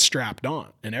 So it's strapped on,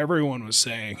 and everyone was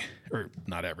saying, or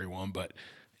not everyone, but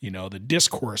the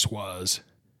discourse was,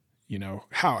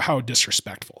 how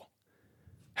disrespectful,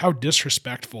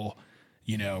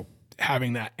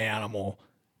 having that animal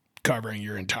covering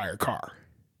your entire car.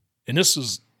 And this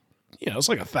is, it's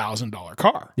like $1,000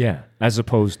 car. Yeah. As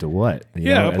opposed to what?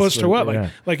 Opposed to what?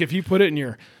 Like if you put it in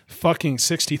your fucking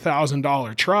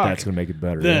 $60,000 truck, that's going to make it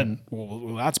better. Then,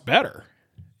 well, that's better,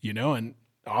 and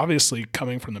obviously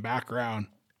coming from the background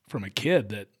from a kid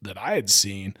that I had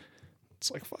seen,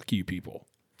 it's like, fuck you people.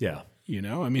 Yeah.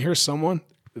 I mean, here's someone,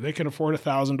 they can afford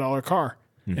 $1,000 car,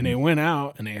 and they went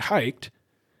out and they hiked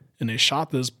and they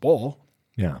shot this bull.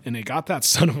 Yeah. And they got that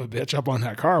son of a bitch up on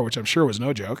that car, which I'm sure was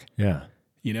no joke. Yeah.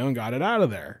 And got it out of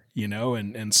there,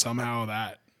 and somehow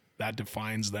that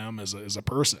defines them as a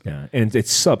person. Yeah. And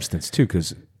it's substance too,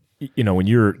 because, when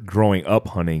you're growing up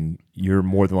hunting, you're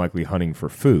more than likely hunting for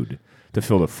food to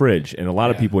fill the fridge. And a lot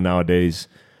of people nowadays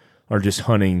are just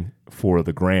hunting for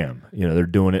the gram. They're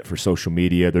doing it for social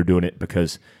media. They're doing it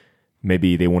because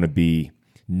maybe they want to be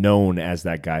known as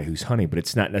that guy who's hunting, but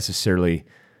it's not necessarily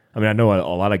I mean, I know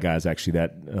a lot of guys actually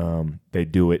that they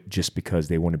do it just because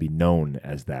they want to be known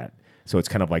as that. So it's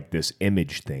kind of like this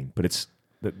image thing, but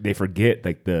they forget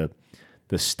like the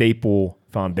staple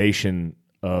foundation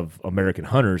of American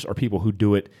hunters are people who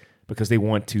do it because they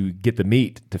want to get the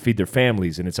meat to feed their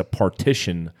families, and it's a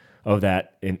partition of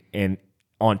that, and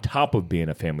on top of being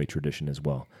a family tradition as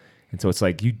well. And so it's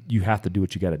like you have to do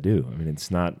what you got to do. I mean, it's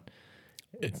not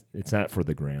for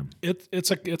the gram.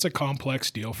 It's a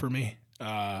complex deal for me.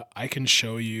 I can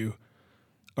show you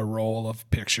a roll of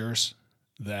pictures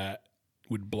that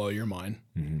would blow your mind.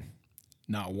 Mm-hmm.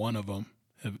 Not one of them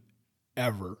have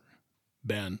ever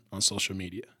been on social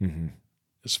media. Mm-hmm.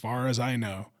 As far as I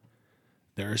know,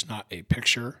 there is not a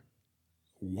picture,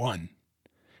 one.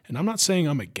 And I'm not saying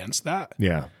I'm against that.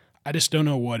 Yeah. I just don't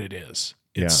know what it is.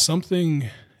 It's something,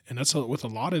 and that's with a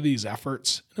lot of these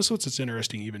efforts. And that's what's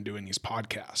interesting, even doing these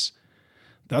podcasts.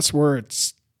 That's where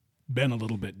it's been a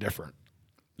little bit different.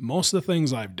 Most of the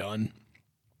things I've done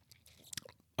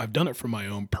it for my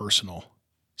own personal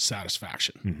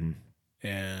satisfaction. Mm-hmm.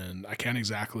 And I can't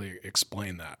exactly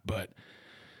explain that, but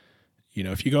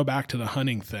if you go back to the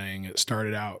hunting thing, it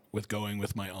started out with going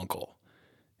with my uncle.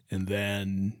 And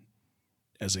then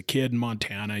as a kid in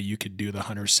Montana, you could do the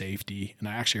hunter safety. And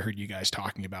I actually heard you guys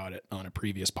talking about it on a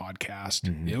previous podcast.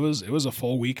 Mm-hmm. It was a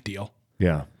full week deal.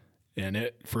 Yeah.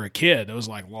 And for a kid, it was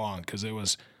like long because it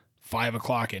was 5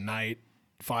 o'clock at night,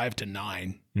 5 to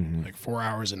 9, mm-hmm. like 4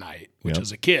 hours a night, which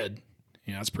as a kid,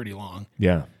 that's pretty long.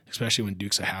 Yeah. Especially when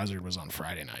Dukes of Hazzard was on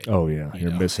Friday night. Oh yeah,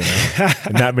 you're missing out.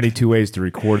 And not many 2 ways to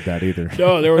record that either.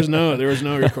 No, there was no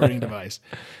recording device.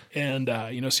 And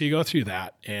so you go through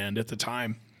that. And at the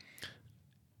time,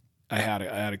 I had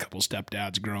a couple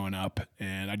stepdads growing up,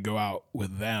 and I'd go out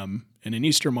with them. And in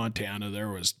eastern Montana, there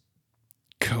was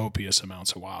copious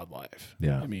amounts of wildlife.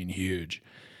 Yeah, I mean, huge.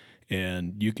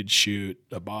 And you could shoot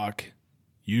a buck,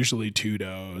 usually 2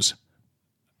 does,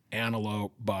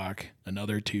 antelope, buck,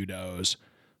 another 2 does.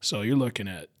 So you're looking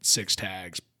at 6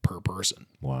 tags per person.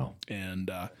 Wow. And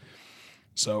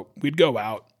so we'd go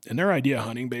out, and their idea of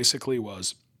hunting basically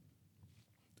was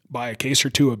buy a case or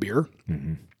 2 of beer,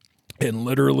 mm-hmm. and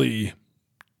literally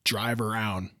drive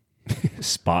around.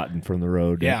 Spotting from the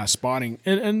road. Yeah, spotting.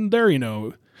 And there,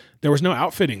 there was no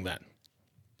outfitting then.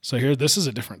 So this is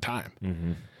a different time.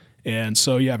 Mm-hmm. And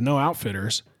so you have no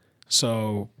outfitters.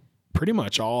 So pretty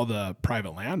much all the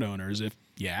private landowners, if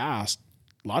you asked,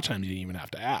 a lot of times you didn't even have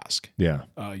to ask. Yeah.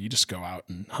 You just go out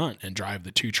and hunt and drive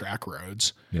the 2 track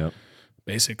roads. Yep.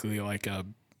 Basically like a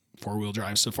 4-wheel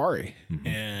drive safari. Mm-hmm.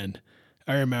 And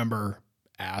I remember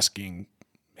asking,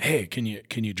 hey, can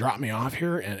you drop me off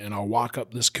here and I'll walk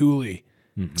up this coulee?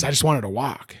 Because I just wanted to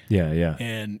walk. Yeah, yeah.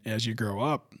 And as you grow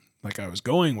up, like I was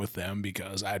going with them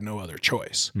because I had no other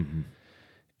choice. Mm-hmm.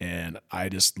 And I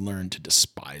just learned to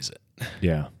despise it.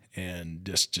 Yeah. And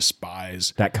just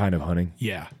despise that kind of hunting.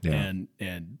 Yeah. And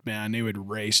man, they would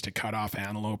race to cut off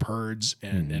antelope herds.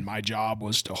 And my job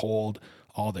was to hold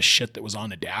all the shit that was on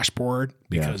the dashboard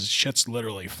because shit's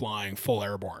literally flying full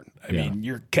airborne. I mean,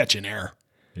 you're catching air.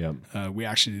 Yeah.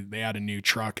 They had a new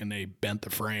truck and they bent the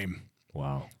frame.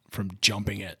 Wow. From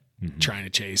jumping it, trying to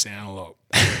chase antelope.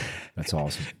 That's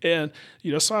awesome. And,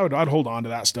 so I'd hold on to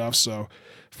that stuff. So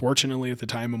fortunately at the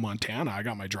time in Montana, I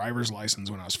got my driver's license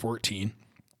when I was 14.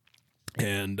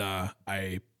 And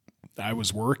I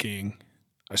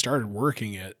started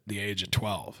working at the age of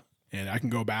 12. And I can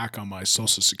go back on my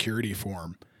Social Security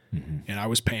form, and I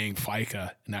was paying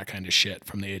FICA and that kind of shit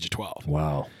from the age of 12.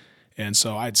 Wow. And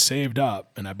so I'd saved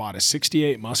up, and I bought a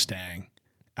 68 Mustang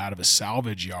out of a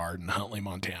salvage yard in Huntley,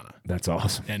 Montana. That's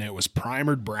awesome. And it was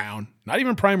primered brown, not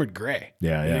even primered gray.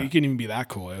 Yeah, yeah. You couldn't even be that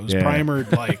cool. It was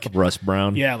primered like rust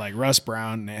brown. Yeah, like rust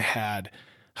brown. And it had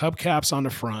hubcaps on the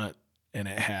front, and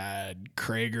it had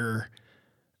Krager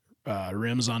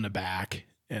rims on the back,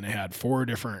 and it had 4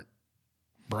 different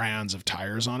brands of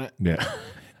tires on it. Yeah.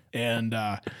 And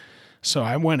so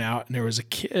I went out, and there was a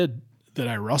kid that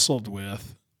I wrestled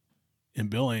with in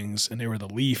Billings, and they were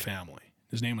the Lee family.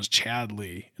 His name was Chad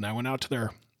Lee. And I went out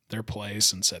to their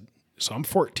place and said, so I'm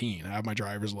 14. I have my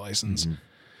driver's license.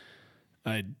 Mm-hmm.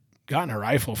 I'd gotten a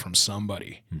rifle from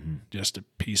somebody, just a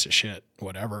piece of shit,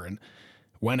 whatever. And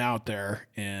went out there,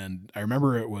 and I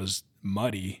remember it was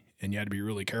muddy, and you had to be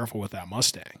really careful with that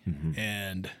Mustang.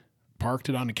 And parked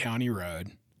it on a county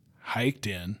road, hiked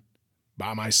in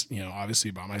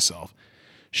obviously by myself,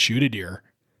 shoot a deer.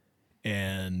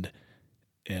 And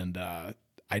I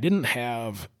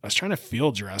was trying to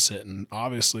field dress it, and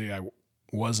obviously I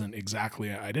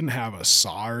didn't have a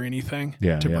saw or anything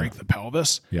to break the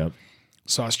pelvis. Yep.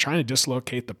 So I was trying to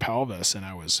dislocate the pelvis, and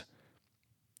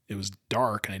it was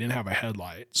dark and I didn't have a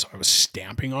headlight. So I was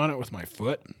stamping on it with my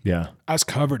foot. Yeah. I was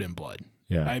covered in blood.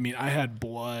 Yeah. I mean, I had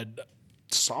blood,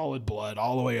 solid blood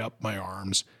all the way up my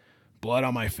arms, blood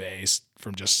on my face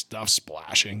from just stuff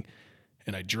splashing.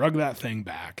 And I drug that thing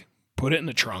back, put it in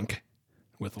the trunk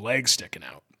with legs sticking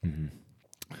out,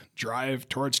 drive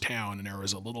towards town. And there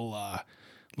was a little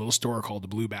store called the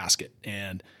Blue Basket.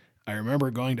 And I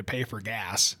remember going to pay for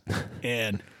gas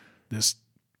and this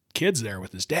kid's there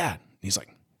with his dad. He's like,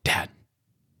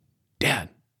 Dad,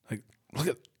 like, look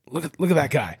at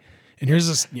that guy. And here's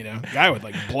this, guy with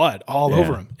like blood all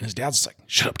over him. And his dad's like,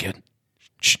 shut up, kid.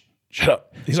 Shut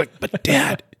up. He's like, but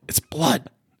Dad, it's blood.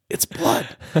 It's blood,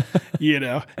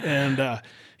 And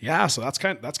so that's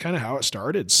kind of how it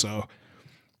started. So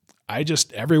I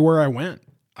just, everywhere I went,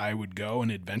 I would go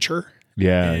and adventure.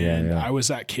 Yeah. I was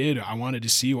that kid. I wanted to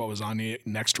see what was on the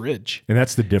next ridge. And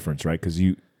that's the difference, right? Because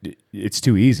it's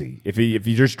too easy. If you're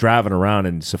just driving around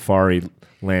in safari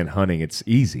land hunting, it's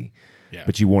easy. Yeah.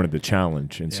 But you wanted the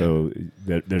challenge, and so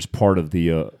there's part of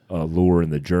the allure in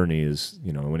the journey is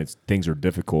when things are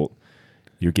difficult,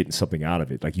 you're getting something out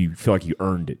of it. Like you feel like you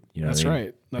earned it. That's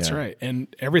right. That's right.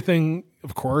 And everything,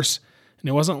 of course, and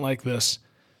it wasn't like this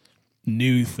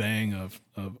new thing of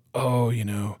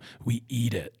we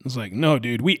eat it. It's like, no,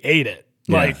 dude, we ate it.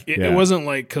 It wasn't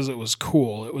like because it was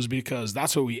cool. It was because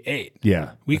that's what we ate.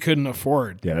 Yeah. We couldn't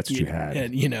afford. Yeah, that's what you had.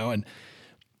 And, and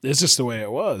it's just the way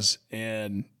it was.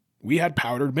 And we had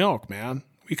powdered milk, man.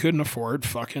 We couldn't afford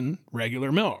fucking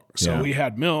regular milk. So we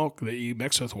had milk that you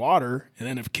mix with water. And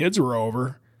then if kids were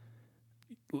over,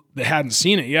 they hadn't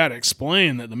seen it yet,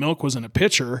 explain that the milk was in a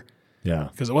pitcher. Yeah.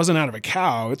 Because it wasn't out of a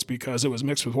cow. It's because it was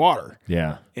mixed with water.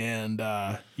 Yeah. And,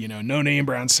 no name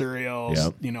brand cereals,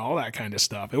 all that kind of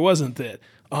stuff. It wasn't that,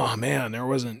 oh man, there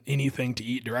wasn't anything to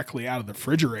eat directly out of the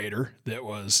refrigerator that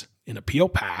was in a peel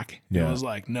pack. Yeah. It was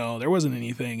like, no, there wasn't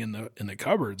anything in the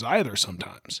cupboards either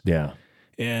sometimes. Yeah.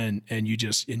 And you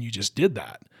just did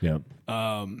that. Yeah.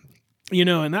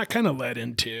 And that kind of led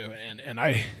into, and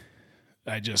I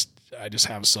just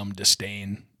have some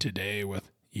disdain today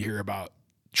with, you hear about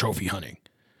trophy hunting.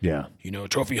 Yeah.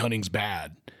 Trophy hunting's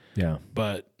bad. Yeah.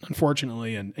 But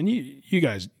unfortunately, and you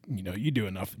guys, you do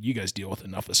enough, you guys deal with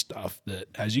enough of stuff that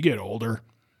as you get older,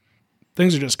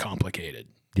 things are just complicated.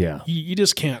 Yeah. You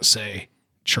just can't say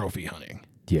trophy hunting.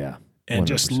 Yeah. And 100%.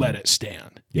 just let it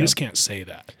stand. You just can't say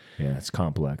that. Yeah, it's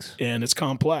complex. And it's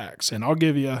complex. And I'll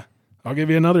give you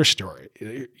another story.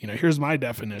 Here's my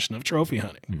definition of trophy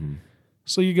hunting. Mm-hmm.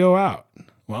 So you go out.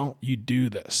 Well, you do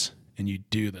this and you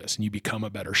do this and you become a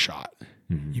better shot.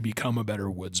 Mm-hmm. You become a better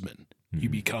woodsman. Mm-hmm. You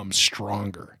become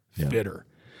stronger, fitter.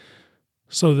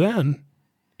 So then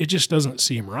it just doesn't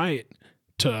seem right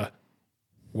to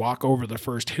walk over the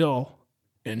first hill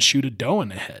and shoot a doe in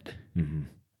the head. Mm-hmm.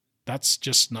 That's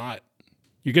just not,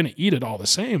 you're going to eat it all the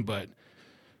same, but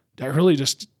that really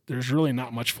just, there's really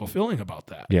not much fulfilling about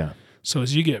that. Yeah. So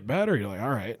as you get better, you're like, all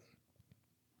right,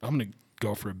 I'm going to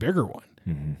go for a bigger one.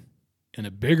 Mm-hmm. And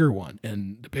a bigger one.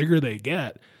 And the bigger they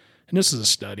get, and this is a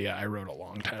study I wrote a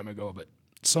long time ago, but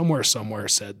somewhere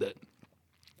said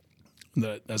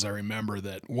that as I remember,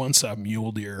 that once a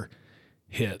mule deer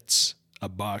a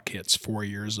buck hits 4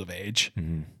 years of age,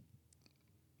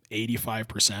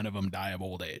 85% of them die of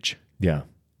old age. Yeah.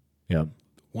 Yeah.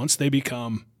 Once they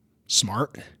become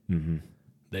smart,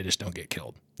 they just don't get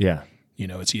killed. Yeah.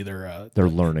 It's either they're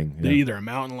learning. They're either a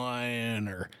mountain lion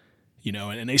or,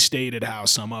 and they stated how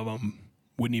some of them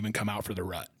wouldn't even come out for the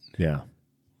rut. Yeah.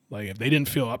 Like if they didn't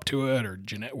feel up to it or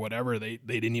whatever, they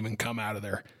didn't even come out of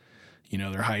their,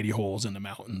 their hidey holes in the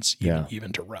mountains,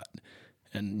 even to rut.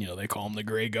 And, they call them the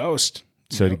gray ghost.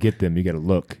 So to get them, you got to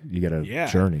look, you got to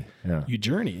journey. Yeah. You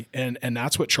journey. And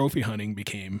that's what trophy hunting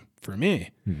became for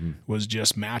me, was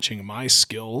just matching my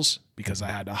skills because I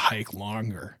had to hike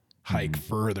longer, hike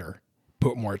further,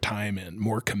 put more time in,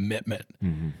 more commitment.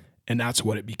 And that's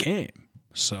what it became.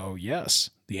 So yes,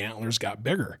 the antlers got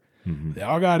bigger. They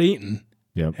all got eaten.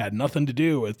 Yep. Had nothing to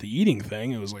do with the eating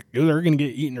thing. It was like they're going to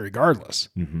get eaten regardless.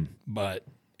 But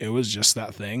it was just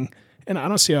that thing. And I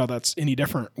don't see how that's any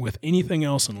different with anything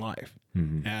else in life.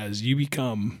 As you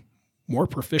become more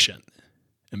proficient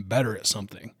and better at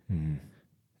something,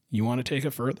 you want to take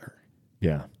it further.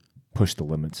 Yeah. Push the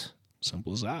limits.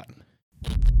 Simple as that.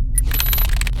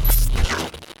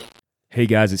 Hey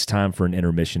guys, it's time for an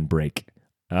intermission break.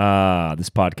 This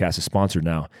podcast is sponsored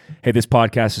now. Hey, this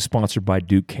podcast is sponsored by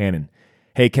Duke Cannon.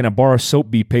 Hey, can a bar of soap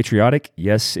be patriotic?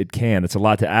 Yes, it can. It's a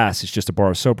lot to ask. It's just a bar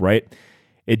of soap, right?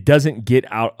 It doesn't get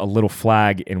out a little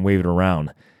flag and wave it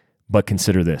around. But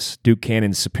consider this. Duke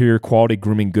Cannon's superior quality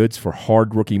grooming goods for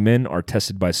hard-working men are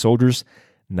tested by soldiers,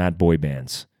 not boy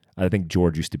bands. I think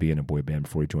George used to be in a boy band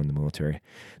before he joined the military.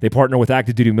 They partner with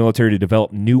active duty military to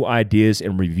develop new ideas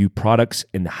and review products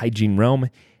in the hygiene realm.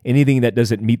 Anything that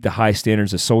doesn't meet the high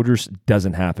standards of soldiers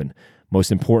doesn't happen.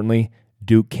 Most importantly,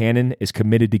 Duke Cannon is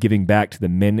committed to giving back to the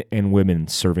men and women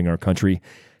serving our country.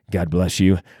 God bless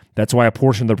you. That's why a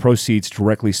portion of the proceeds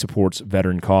directly supports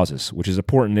veteran causes, which is an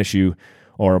important issue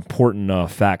or important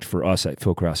fact for us at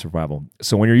Fieldcraft Survival.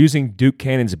 So when you're using Duke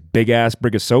Cannon's big-ass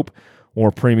brick of soap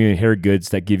or premium hair goods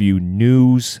that give you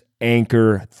news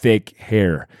anchor thick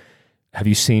hair, have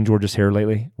you seen George's hair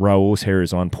lately? Raul's hair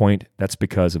is on point. That's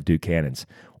because of Duke Cannon's.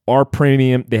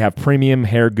 They have premium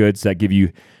hair goods that give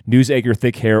you news anchor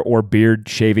thick hair or beard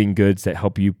shaving goods that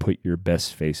help you put your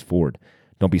best face forward.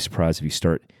 Don't be surprised if you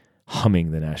start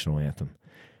humming the national anthem.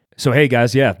 So, hey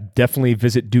guys, definitely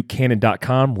visit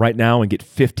DukeCannon.com right now and get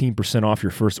 15% off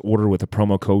your first order with a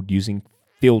promo code using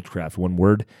Fieldcraft, one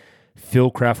word.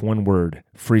 Fieldcraft, one word.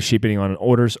 Free shipping on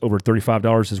orders over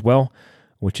 $35 as well,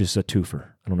 which is a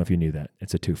twofer. I don't know if you knew that.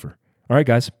 It's a twofer. All right,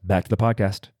 guys, back to the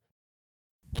podcast.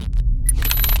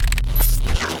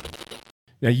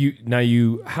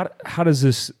 How does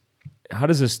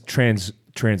this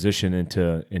transition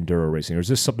into enduro racing, or is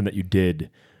this something that you did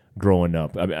growing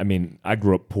up? I mean, I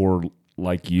grew up poor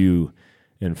like you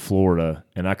in Florida,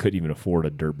 and I couldn't even afford a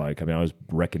dirt bike. I mean, I was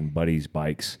wrecking buddies'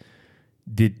 bikes.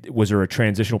 Was there a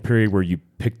transitional period where you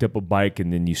picked up a bike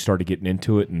and then you started getting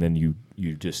into it, and then you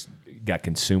just got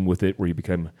consumed with it, where you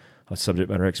became a subject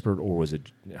matter expert, or was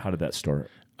it? How did that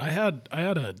start? I had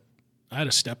a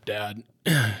stepdad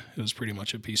who was pretty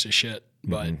much a piece of shit,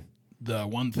 but the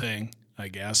one thing I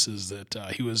guess is that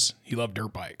he loved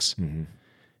dirt bikes,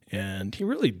 and he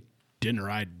really didn't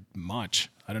ride much.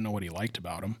 I don't know what he liked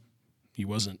about him. I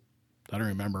don't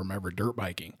remember him ever dirt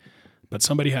biking, but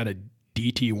somebody had a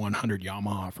DT100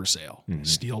 Yamaha for sale,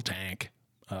 steel tank,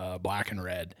 black and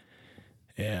red,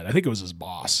 and I think it was his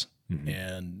boss,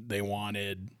 and they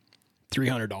wanted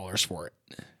 $300 for it.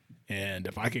 And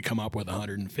if I could come up with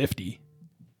 150,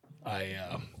 I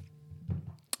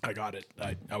got it.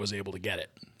 I was able to get it.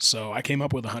 So I came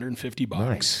up with 150 bucks.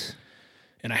 Nice.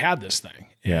 And I had this thing.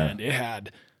 Yeah. And it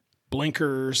had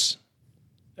blinkers,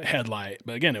 a headlight,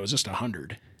 but again, it was just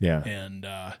 100. Yeah. And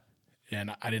I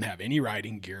didn't have any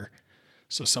riding gear.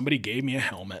 So somebody gave me a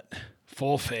helmet,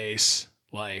 full face,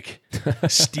 like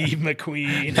Steve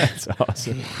McQueen. That's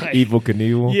awesome. Like, Evel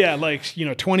Knievel. Yeah, like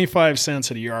 25 cents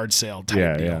at a yard sale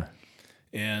type deal. Yeah.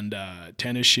 And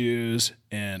tennis shoes,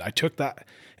 and I took that.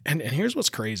 And here's what's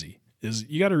crazy is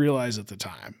you got to realize at the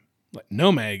time,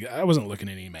 like I wasn't looking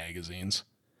at any magazines.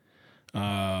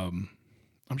 I'm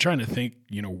trying to think,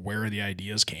 where the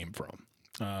ideas came from.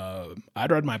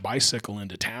 I'd ride my bicycle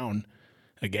into town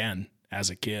again as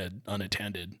a kid,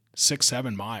 unattended,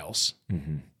 6-7 miles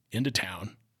into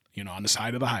town, on the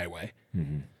side of the highway,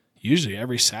 usually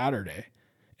every Saturday.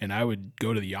 And I would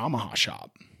go to the Yamaha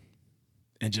shop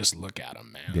and just look at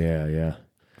them, man. Yeah.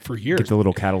 For years. Get the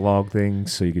little catalog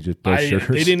things so you could just brush yours.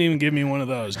 They didn't even give me one of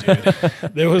those, dude.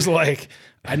 There was like,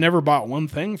 I never bought one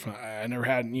thing. I never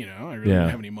had, I really didn't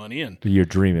have any money. And you're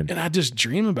dreaming. And I just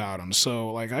dream about them.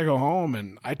 So like I go home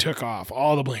and I took off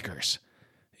all the blinkers,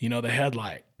 the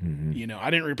headlight, I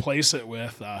didn't replace it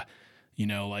with,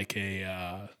 like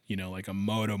a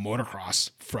Moto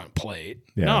motocross front plate.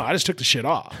 Yeah. No, I just took the shit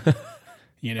off.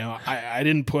 I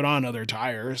didn't put on other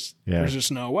tires. Yeah. There's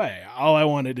just no way. All I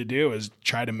wanted to do is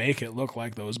try to make it look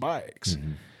like those bikes.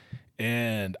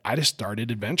 And I just started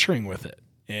adventuring with it.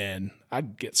 And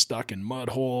I'd get stuck in mud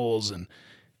holes and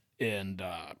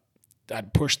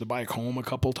I'd push the bike home a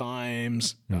couple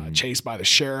times, chased by the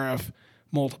sheriff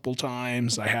multiple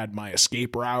times. I had my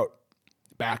escape route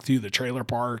back through the trailer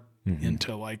park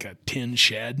into like a tin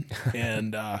shed.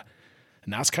 And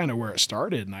that's kind of where it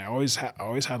started. And I always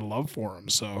had a love for them.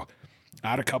 So I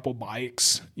had a couple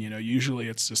bikes, usually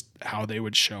it's just how they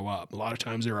would show up. A lot of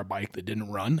times they were a bike that didn't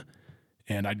run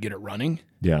and I'd get it running.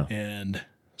 Yeah. And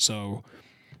so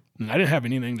I didn't have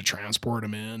anything to transport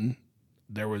them in.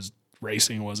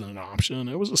 Racing wasn't an option.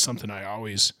 It was just something I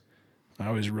always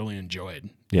really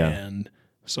enjoyed. Yeah. And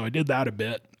so I did that a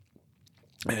bit.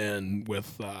 And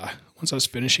with, once I was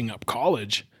finishing up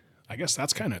college, I guess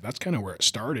that's kind of where it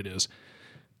started is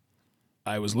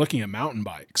I was looking at mountain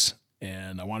bikes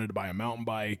and I wanted to buy a mountain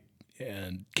bike,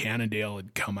 and Cannondale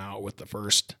had come out with the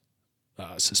first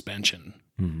suspension,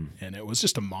 and it was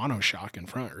just a monoshock in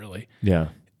front, really. Yeah.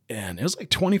 And it was like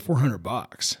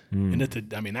 $2,400. And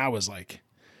that was like,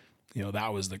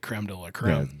 that was the creme de la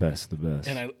creme. Yeah, the best.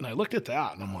 And I looked at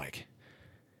that and I'm like,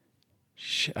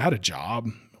 shit, I had a job.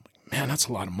 I'm like, man, that's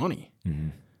a lot of money.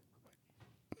 Man,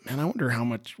 I wonder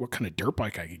what kind of dirt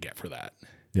bike I could get for that.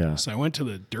 Yeah. So I went to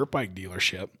the dirt bike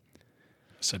dealership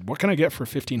said, what can I get for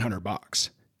 $1,500?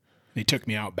 And he took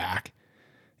me out back.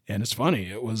 And it's funny.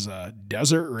 It was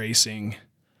desert racing,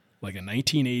 like a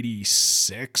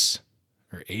 1986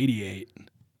 or 88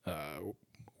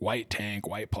 white tank,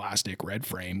 white plastic, red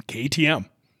frame, KTM.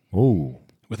 Oh,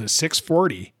 With a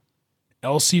 640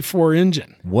 LC4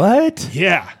 engine. what?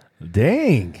 Yeah.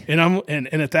 Dang. And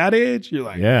at that age, you're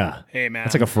like, Yeah. hey man,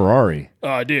 That's like a Ferrari.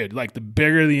 oh dude, like the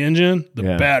bigger the engine, the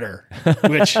Yeah. better.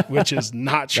 Which is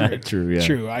not true. Not true, yeah.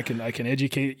 True. I can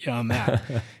educate you on that.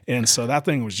 And so that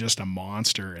thing was just a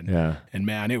monster. And Yeah. and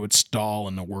man, it would stall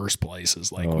in the worst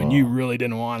places. Like when you really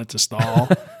didn't want it to stall,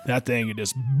 that thing would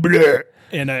just bleh.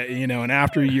 And and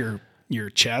after your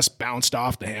chest bounced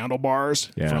off the handlebars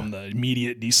Yeah. from the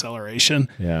immediate deceleration.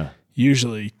 Yeah.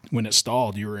 Usually when it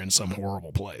stalled, you were in some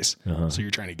horrible place. So you're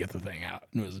trying to get the thing out.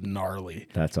 It was gnarly.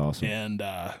 That's awesome. And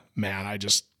man, I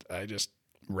just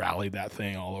rallied that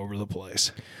thing all over the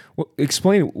place. Well,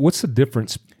 explain what's the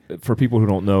difference for people who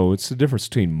don't know. What's the difference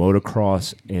between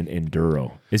motocross and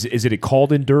enduro? Is it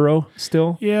called enduro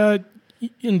still? Yeah,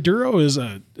 enduro is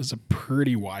a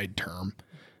pretty wide term.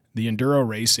 The enduro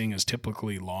racing is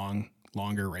typically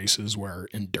longer races where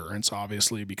endurance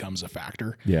obviously becomes a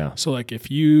factor. Yeah. So like if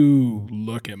you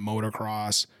look at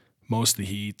motocross, most of the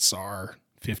heats are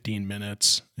 15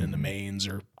 minutes and the mains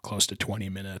are close to 20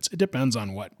 minutes. It depends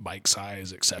on what bike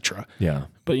size, etc. Yeah.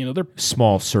 But they're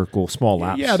Small circle, small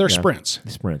laps. yeah, they're sprints.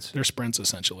 Sprints. They're sprints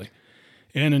essentially.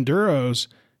 And enduros,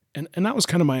 and that was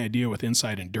kind of my idea with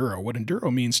Inside Enduro. What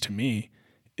enduro means to me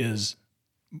is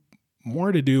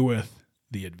more to do with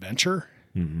the adventure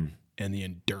and the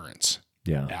endurance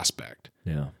Yeah. aspect,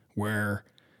 Yeah. where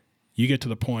you get to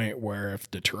the point where if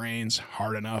the terrain's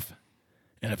hard enough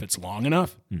and if it's long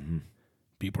enough,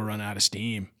 people run out of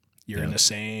steam. You're in the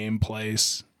same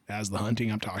place as the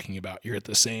hunting I'm talking about. You're at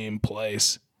the same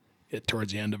place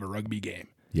towards the end of a rugby game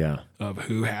Yeah. of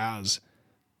who has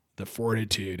the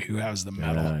fortitude, who has the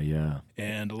mettle. Yeah.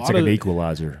 And a lot It's like of an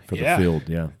equalizer for Yeah. the field.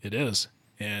 Yeah. it is.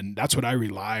 And that's what I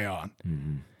rely on.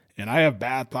 And I have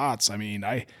bad thoughts. I mean,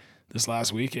 this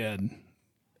last weekend,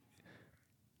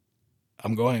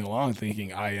 I'm going along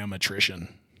thinking I am attrition.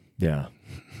 Yeah.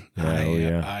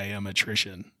 I am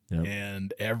attrition. Yep.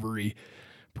 And every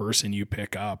person you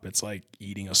pick up, it's like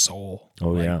eating a soul. Oh,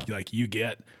 like, yeah. Like you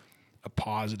get a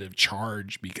positive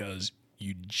charge because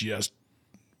you just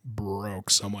broke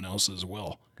someone else's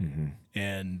will.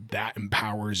 And that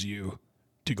empowers you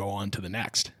to go on to the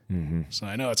next. So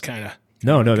I know it's kind of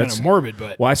That's morbid,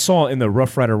 but well. I saw in the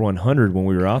Rough Rider 100 when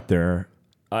we were out there.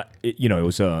 It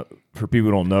was for people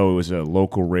who don't know, it was a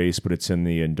local race, but it's in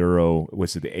the enduro.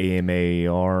 What's it, the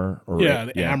AMAR or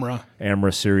the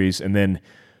AMRA series? And then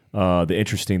the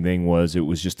interesting thing was it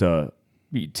was just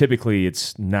typically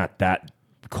it's not that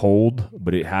cold,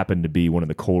 but it happened to be one of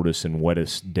the coldest and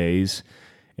wettest days,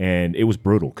 and it was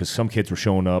brutal because some kids were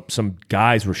showing up, some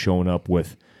guys were showing up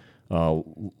with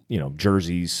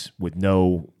jerseys with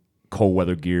no cold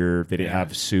weather gear. They didn't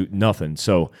have a suit, nothing.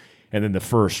 So, and then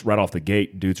right off the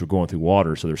gate, dudes were going through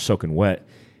water, so they're soaking wet.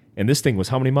 And this thing was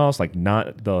how many miles? Like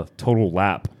not the total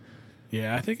lap.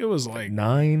 yeah, I think it was like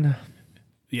 9.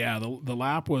 Yeah, the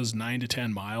lap was 9 to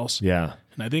 10 miles. Yeah.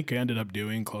 And I think I ended up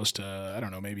doing close to, I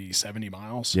don't know, maybe 70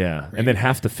 miles. Yeah. Right? And then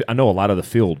I know a lot of the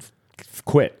field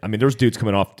quit. I mean, there's dudes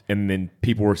coming off, and then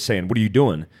people were saying, "What are you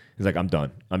doing?" He's like, "I'm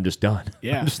done. I'm just done."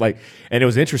 Yeah. I'm just like, and it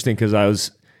was interesting because I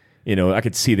was, I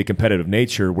could see the competitive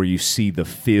nature where you see the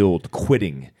field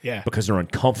quitting because they're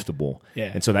uncomfortable.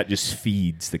 Yeah. And so that just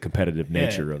feeds the competitive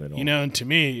nature of it all. And to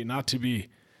me,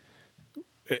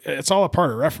 it's all a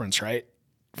part of reference, right?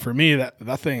 For me, that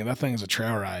thing's a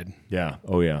trail ride. Yeah.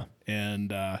 Oh, yeah.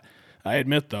 And I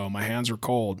admit, though, my hands were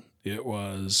cold. It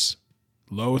was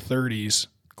low 30s,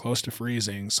 close to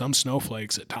freezing, some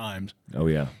snowflakes at times. Oh,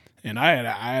 yeah. And I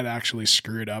had actually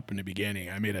screwed up in the beginning.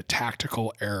 I made a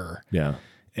tactical error. Yeah.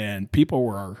 And people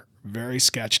were very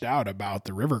sketched out about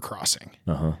the river crossing,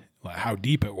 like how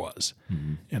deep it was.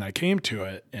 And I came to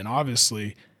it, and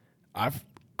obviously I've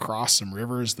crossed some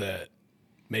rivers that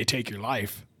may take your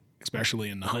life, especially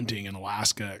in the hunting in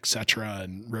Alaska, etc.,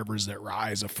 and rivers that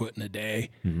rise a foot in a day.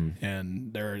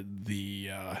 And they're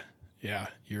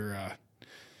your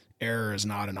error is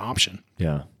not an option.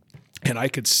 Yeah. And I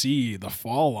could see the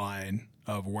fall line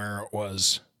of where it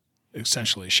was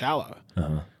essentially shallow.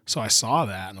 So I saw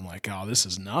that and I'm like, oh, this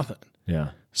is nothing.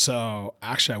 Yeah. So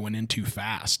actually I went in too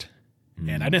fast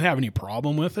and I didn't have any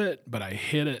problem with it, but I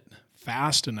hit it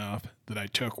fast enough that I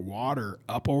took water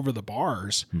up over the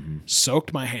bars,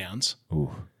 soaked my hands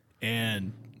Ooh.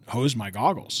 and hosed my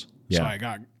goggles. Yeah. So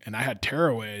I had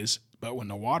tearaways But when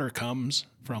the water comes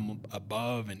from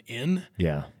above and in,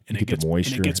 Yeah. and You get the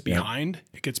moisture. and it gets Yeah. behind,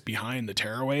 it gets behind the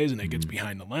tearaways and it gets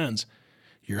behind the lens,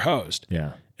 you're hosed.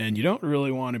 Yeah. And you don't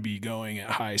really want to be going at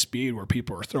high speed where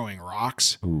people are throwing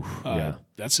rocks. Oof, yeah.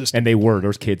 That's just And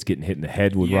those kids getting hit in the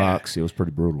head with Yeah. rocks. It was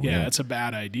pretty brutal. yeah, Yeah. it's a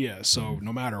bad idea. So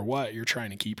no matter what, you're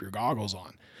trying to keep your goggles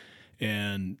on.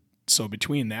 And so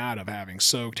between that of having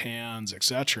soaked hands,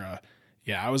 etc.,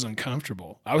 yeah, I was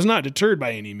uncomfortable. I was not deterred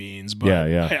by any means, but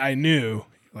Yeah. I knew,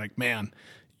 like, man,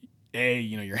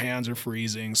 your hands are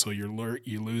freezing, so you're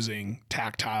losing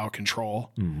tactile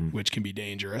control, which can be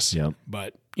dangerous. Yep.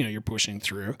 But you're pushing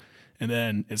through, and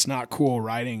then it's not cool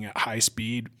riding at high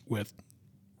speed with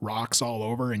rocks all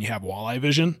over, and you have walleye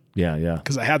vision. Yeah. Yeah.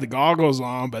 Because I had the goggles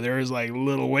on, but there was like a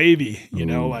little wavy,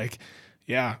 like,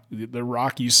 yeah, the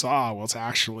rock you saw, well, it's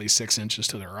actually 6 inches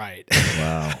to the right.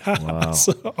 Wow. Wow.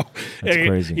 So That's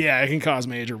crazy. Yeah, it can cause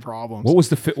major problems. What was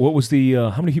the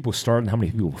how many people started and how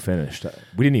many people finished?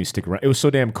 We didn't even stick around. It was so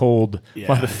damn cold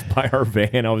by our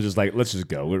van. I was just like, let's just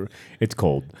go. It's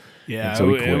cold. Yeah, And so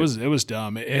we it quit. was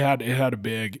dumb. It had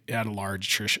a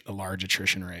large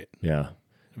attrition rate. Yeah. Yeah,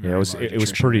 Very it was large it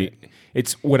was attrition pretty. rate.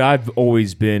 It's what I've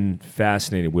always been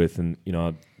fascinated with, and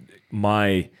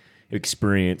my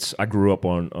experience. I grew up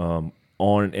on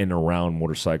and around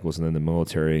motorcycles, and then the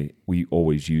military. We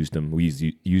always used them. We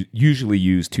usually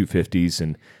use 250s,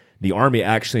 and the Army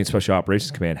actually in Special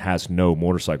Operations Command has no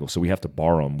motorcycles, so we have to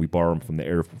borrow them. We borrow them from the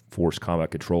Air Force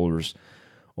Combat Controllers,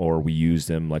 or we use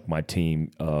them like my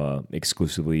team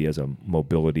exclusively as a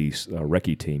mobility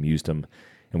recce team used them.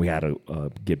 And we had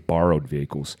to get borrowed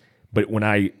vehicles. But when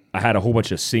I had a whole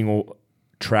bunch of single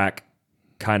track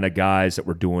kind of guys that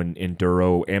were doing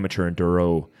amateur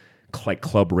enduro, like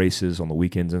club races on the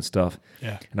weekends and stuff.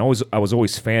 Yeah. And I was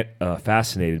always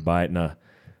fascinated by it. And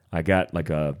I got like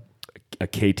a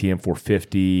KTM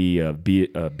 450, a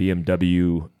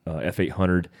BMW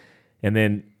F800, and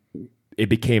then it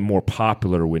became more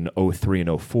popular when 03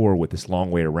 and 04 with this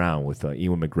long way around with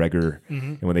Ewan McGregor,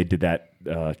 and when they did that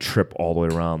trip all the way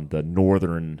around the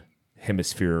northern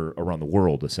hemisphere around the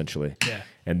world, essentially. Yeah.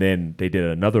 And then they did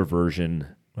another version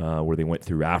where they went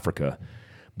through Africa.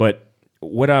 But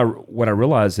what I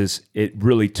realized is it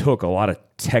really took a lot of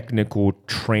technical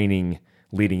training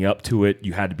leading up to it.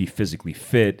 You had to be physically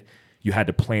fit. You had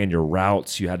to plan your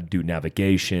routes. You had to do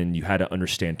navigation. You had to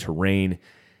understand terrain.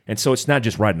 And so it's not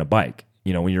just riding a bike.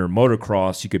 When you're in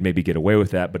motocross, you could maybe get away with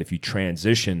that. But if you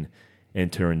transition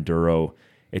into enduro,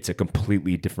 it's a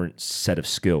completely different set of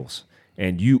skills.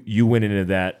 And you went into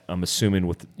that, I'm assuming,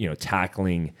 with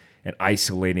tackling and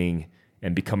isolating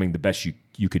and becoming the best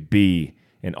you could be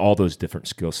in all those different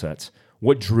skill sets.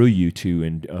 What drew you to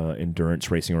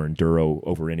endurance racing or enduro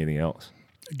over anything else?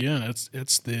 Again,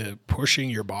 it's the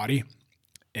pushing your body,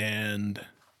 and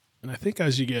I think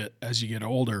as you get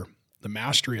older, the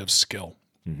mastery of skill,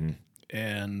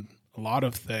 and a lot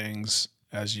of things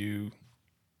as you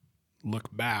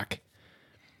look back.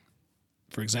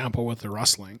 For example, with the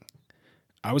wrestling,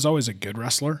 I was always a good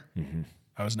wrestler.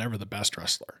 I was never the best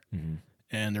wrestler,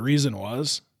 and the reason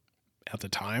was, at the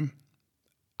time,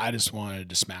 I just wanted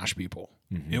to smash people.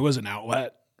 It was an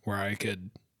outlet where I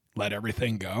could let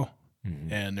everything go,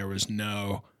 and there was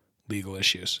no legal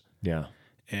issues. Yeah.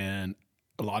 And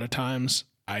a lot of times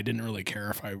I didn't really care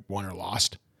if I won or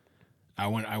lost. I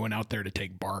went out there to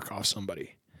take bark off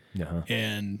somebody. Uh-huh.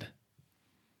 And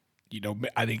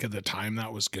I think at the time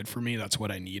that was good for me. That's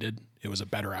what I needed. It was a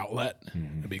better outlet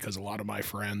because a lot of my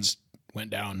friends went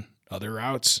down other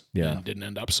routes and didn't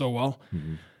end up so well.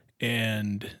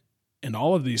 And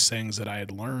all of these things that I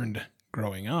had learned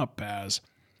growing up as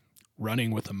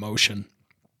running with emotion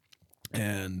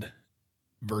and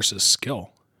versus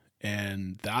skill.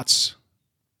 And that's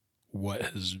what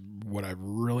I've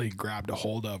really grabbed a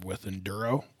hold of with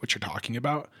enduro, which you're talking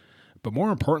about, but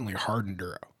more importantly, hard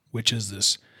enduro, which is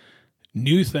this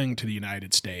new thing to the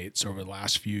United States over the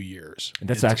last few years. And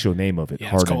that's the actual name of it. Yeah,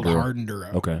 hard it's called enduro. hard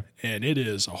enduro. Okay. And it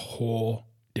is a whole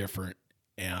different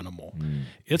animal.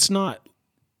 It's not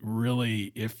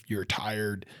really if you're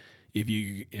tired, if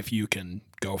you can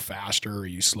go faster or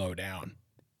you slow down.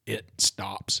 It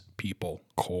stops people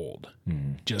cold.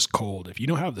 Just cold. If you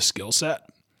don't have the skill set,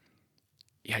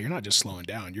 you're not just slowing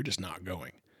down, you're just not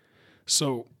going.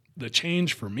 So the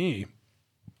change for me,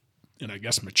 and I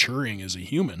guess maturing as a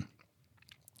human,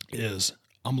 is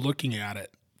I'm looking at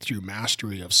it through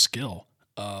mastery of skill,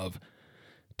 of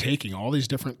taking all these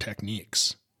different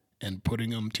techniques and putting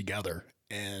them together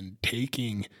and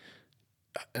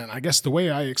and I guess the way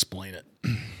I explain it,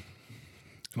 in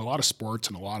a lot of sports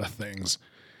and a lot of things,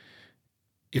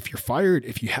 if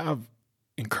you have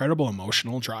incredible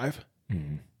emotional drive,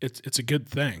 it's a good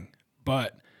thing.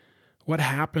 But what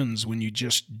happens when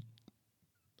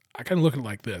I kind of look at it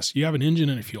like this. You have an engine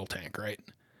and a fuel tank, right?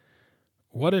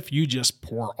 What if you just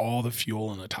pour all the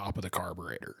fuel in the top of the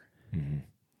carburetor? Mm-hmm.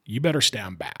 You better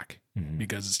stand back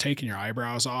because it's taking your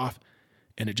eyebrows off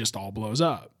and it just all blows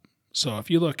up. So if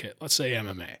you look at, let's say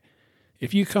MMA,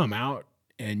 if you come out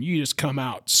and you just come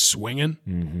out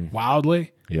swinging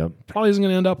wildly, probably isn't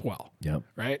going to end up well.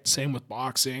 Right? Same with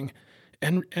boxing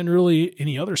and really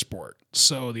any other sport.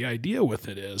 So the idea with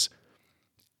it is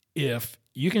if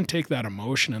you can take that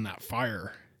emotion and that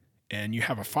fire and you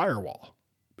have a firewall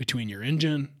between your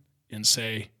engine and,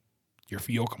 say, your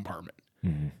fuel compartment,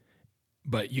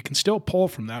 but you can still pull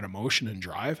from that emotion and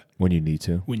drive when you need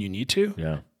to.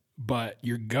 Yeah. But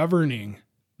you're governing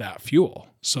that fuel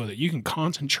so that you can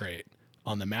concentrate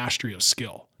on the mastery of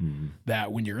skill.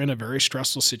 That when you're in a very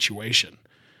stressful situation,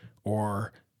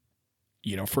 or,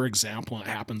 for example, it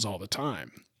happens all the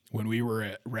time. When we were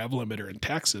at Rev Limiter in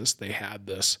Texas, they had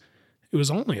this, it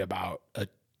was only about a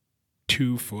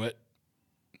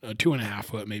 2.5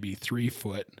 foot, maybe 3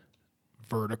 foot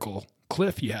vertical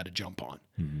cliff you had to jump on.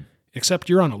 Except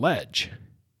you're on a ledge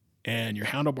and your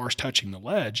handlebar's touching the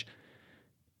ledge.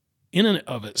 In and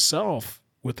of itself,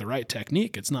 with the right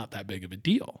technique, it's not that big of a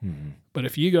deal. But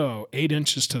if you go 8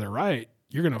 inches to the right,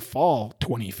 you're going to fall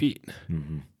 20 feet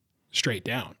straight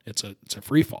down. It's a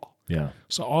free fall. Yeah.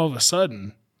 So all of a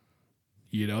sudden,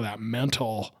 that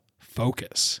mental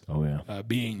focus,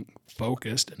 being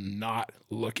focused and not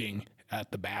looking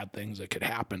at the bad things that could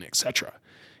happen, etc.,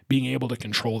 being able to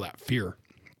control that fear.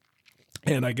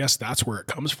 And I guess that's where it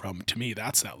comes from. To me,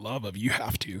 that's that love of you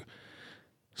have to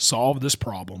solve this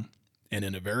problem, and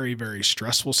in a very, very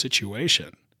stressful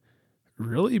situation,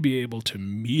 really be able to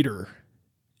meter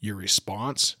your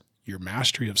response, your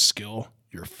mastery of skill,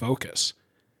 your focus.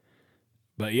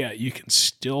 But yeah, you can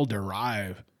still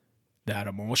derive that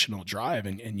emotional drive,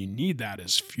 and you need that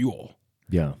as fuel.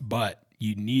 Yeah. But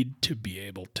you need to be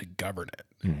able to govern it.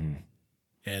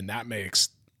 And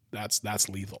that's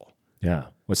lethal. Yeah.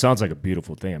 Well, it sounds like a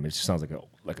beautiful thing. I mean, it just sounds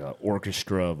like a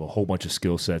orchestra of a whole bunch of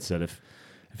skill sets that if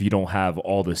you don't have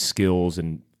all the skills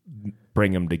and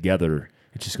bring them together,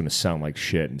 it's just going to sound like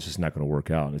shit and it's just not going to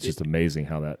work out. And it's just amazing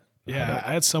how that. Yeah.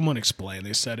 I had someone explain,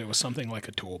 they said it was something like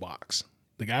a toolbox.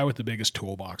 The guy with the biggest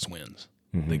toolbox wins.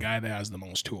 The guy that has the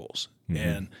most tools.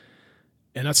 And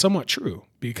that's somewhat true,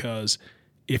 because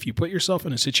if you put yourself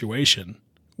in a situation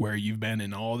where you've been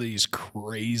in all these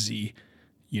crazy,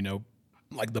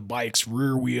 like the bike's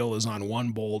rear wheel is on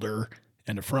one boulder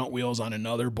and the front wheel is on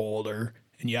another boulder,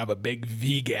 and you have a big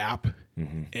V gap,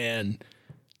 and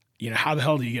how the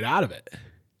hell do you get out of it?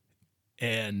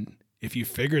 And if you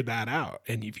figured that out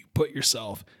and if you put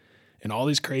yourself in all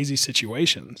these crazy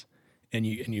situations and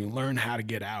you learn how to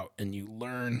get out, and you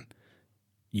learn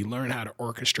how to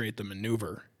orchestrate the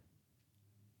maneuver,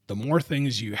 the more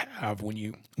things you have when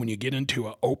you get into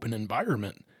an open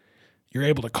environment, you're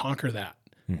able to conquer that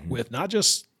with not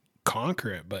just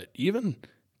conquer it, but even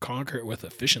conquer it with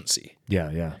efficiency.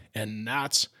 Yeah. And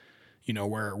that's,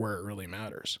 where it really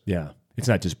matters. Yeah. It's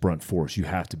not just brunt force. You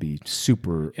have to be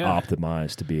super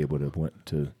optimized to be able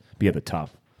to be at the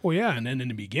top. Well, yeah. And then in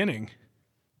the beginning,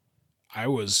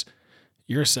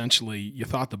 you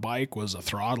thought the bike was a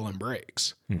throttle and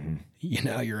brakes.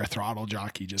 You're a throttle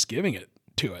jockey just giving it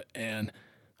to it. And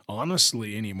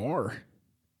honestly, anymore,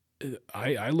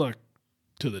 I look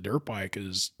to the dirt bike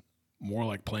as more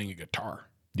like playing a guitar.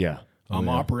 Yeah. I'm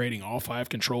operating all 5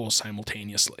 controls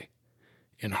simultaneously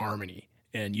in harmony,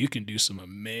 and you can do some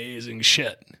amazing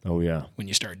shit. Oh yeah. When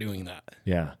you start doing that.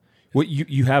 Yeah. Well,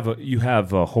 you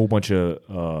have a whole bunch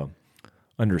of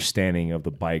understanding of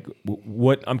the bike.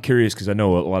 What I'm curious, because I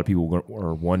know a lot of people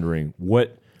are wondering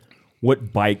what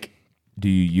bike do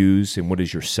you use and what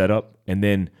is your setup, and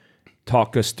then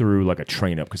talk us through like a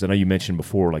train up, because I know you mentioned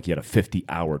before like you had a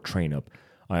 50-hour train up.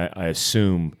 I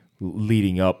assume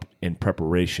leading up in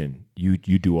preparation, you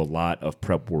do a lot of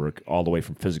prep work, all the way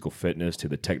from physical fitness to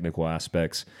the technical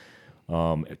aspects,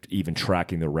 even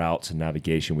tracking the routes and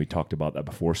navigation. We talked about that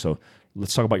before. So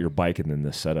let's talk about your bike and then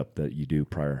the setup that you do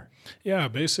prior. Yeah,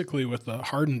 basically with the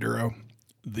hard enduro,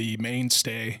 the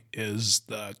mainstay is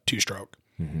the 2-stroke.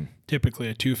 Typically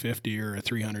a 250 or a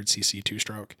 300cc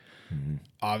 2-stroke.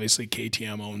 Obviously,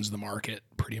 KTM owns the market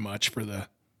pretty much for the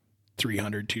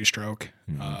 300 2-stroke.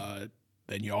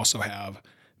 Then you also have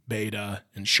Beta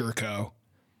and Sherco,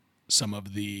 some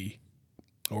of the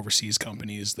overseas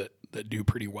companies that do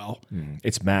pretty well.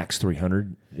 It's max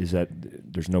 300. Is that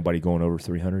there's nobody going over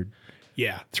 300?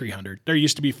 Yeah, 300. There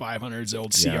used to be 500s, the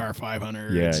old CR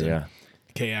 500s, yeah,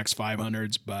 KX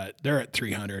 500s, but they're at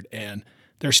 300 and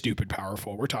they're stupid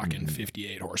powerful. We're talking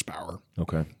 58 horsepower.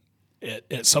 Okay.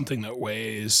 It's something that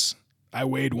weighs. I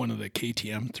weighed one of the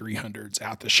KTM 300s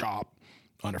at the shop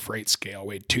on a freight scale,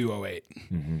 weighed 208.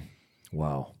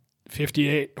 Wow.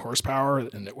 58 horsepower,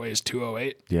 and it weighs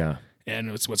 208. Yeah. And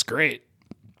it's what's great.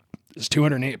 It's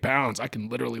 208 pounds. I can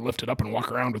literally lift it up and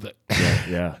walk around with it.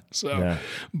 Yeah. So,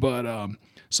 but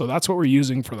so that's what we're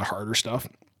using for the harder stuff.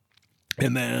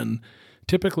 And then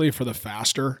typically for the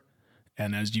faster,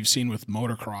 and as you've seen with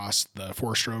motocross, the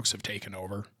 4-strokes have taken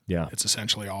over. Yeah. It's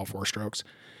essentially all 4-strokes.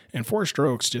 And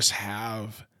 4-strokes just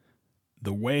have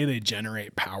the way they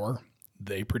generate power,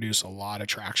 they produce a lot of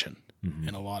traction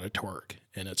and a lot of torque.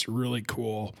 And it's really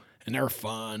cool. And they're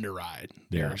fun to ride.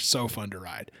 They're so fun to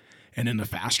ride. And in the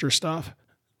faster stuff,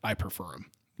 I prefer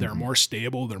them. They're more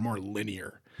stable. They're more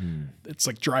linear. It's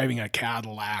like driving a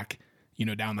Cadillac,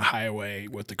 down the highway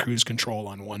with the cruise control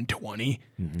on 120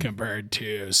 compared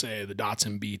to, say, the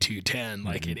Datsun B210,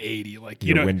 like at 80. Like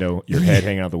your head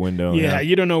hanging out the window. Yeah,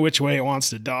 you don't know which way it wants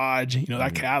to dodge.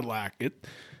 That Cadillac,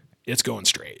 it's going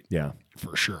straight. Yeah,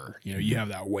 for sure. You have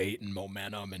that weight and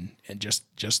momentum and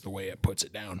just the way it puts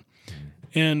it down.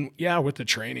 And yeah, with the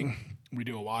training, we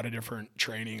do a lot of different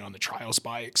training on the trials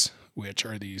bikes, which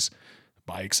are these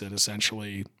bikes that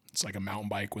essentially it's like a mountain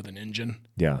bike with an engine.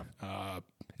 Yeah.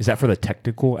 Is that for the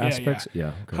technical aspects?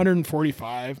 Yeah. Okay.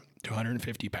 145 to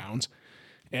 150 pounds.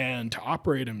 And to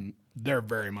operate them, they're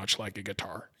very much like a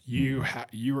guitar. You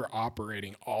are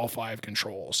operating all 5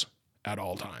 controls at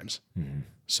all times.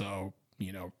 So,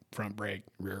 front brake,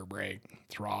 rear brake,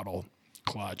 throttle,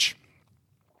 clutch,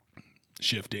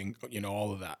 shifting,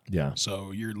 all of that. Yeah.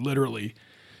 So you're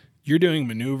doing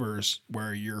maneuvers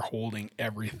where you're holding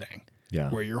everything. Yeah.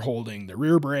 Where you're holding the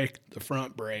rear brake, the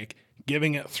front brake,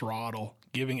 giving it throttle,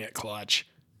 giving it clutch,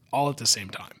 all at the same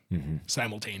time,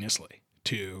 simultaneously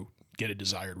to get a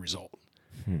desired result.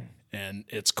 And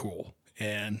it's cool.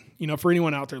 And, for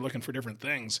anyone out there looking for different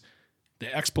things,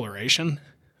 the exploration,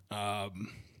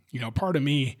 part of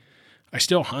me, I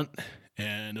still hunt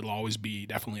and it'll always be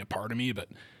definitely a part of me. But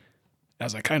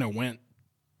as I kind of went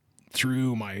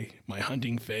through my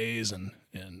hunting phase and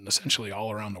essentially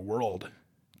all around the world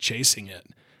chasing it,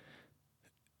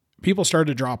 people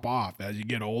started to drop off. As you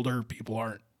get older, people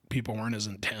weren't as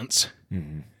intense.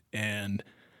 And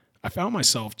I found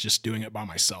myself just doing it by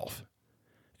myself.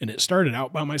 And it started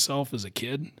out by myself as a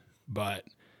kid, but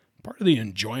part of the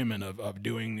enjoyment of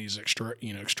doing these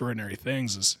extraordinary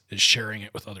things is sharing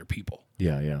it with other people.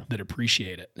 Yeah. That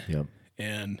appreciate it. Yeah.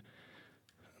 And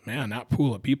man, that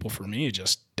pool of people for me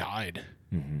just died.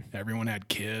 Everyone had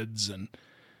kids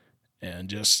and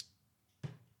just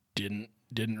didn't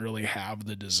really have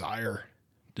the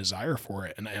desire for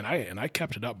it. And I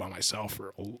kept it up by myself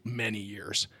for many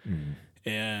years.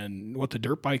 And what the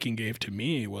dirt biking gave to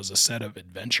me was a set of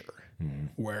adventure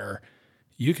where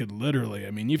you could literally,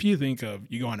 if you think of,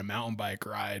 you go on a mountain bike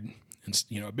ride and,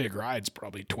 a big ride's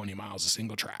probably 20 miles of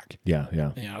single track. Yeah.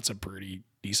 It's a pretty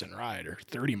decent ride, or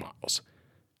 30 miles.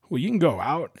 Well, you can go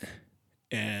out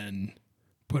and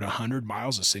put 100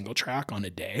 miles of single track on a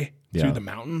day through the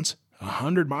mountains,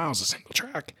 100 miles of single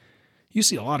track. You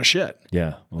see a lot of shit.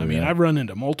 Yeah. I've run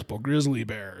into multiple grizzly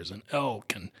bears and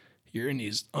elk, and you're in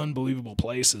these unbelievable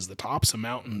places, the tops of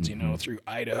mountains, through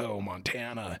Idaho,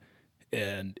 Montana,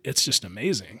 and it's just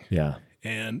amazing. Yeah.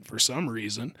 And for some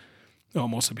reason,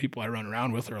 most of the people I run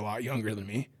around with are a lot younger than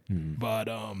me, but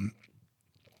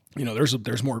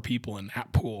there's more people in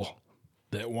that pool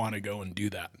that want to go and do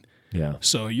that. Yeah.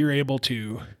 So you're able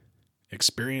to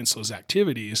experience those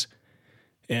activities.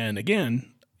 And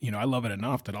again, I love it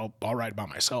enough that I'll ride by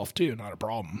myself too, not a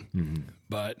problem.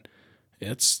 But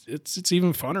it's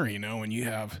even funner, when you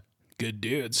have good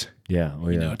dudes,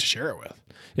 to share it with.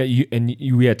 Yeah.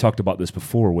 We had talked about this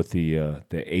before with the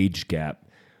age gap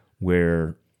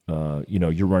where,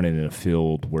 you're running in a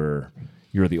field where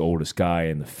you're the oldest guy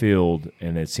in the field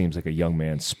and it seems like a young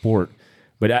man's sport.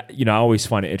 But, I always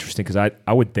find it interesting because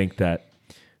I would think that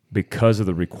because of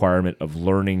the requirement of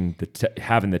learning,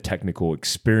 having the technical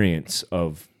experience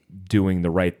of doing the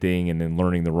right thing and then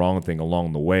learning the wrong thing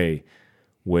along the way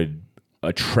would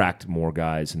attract more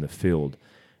guys in the field.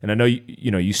 And I know,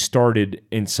 you started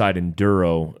Inside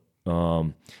Enduro.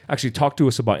 Actually, talk to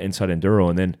us about Inside Enduro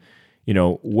and then,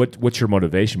 what's your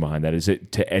motivation behind that? Is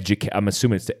it to educate? I'm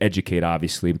assuming it's to educate,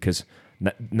 obviously, because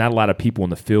not a lot of people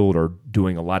in the field are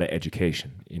doing a lot of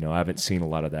education. I haven't seen a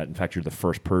lot of that. In fact, you're the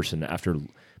first person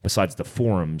besides the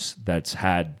forums that's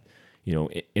had,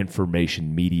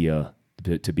 information media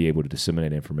to be able to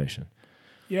disseminate information.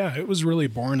 Yeah, it was really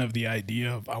born of the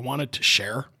idea of I wanted to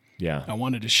share. Yeah. I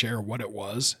wanted to share what it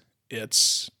was.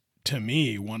 It's, to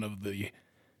me, one of the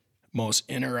most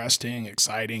interesting,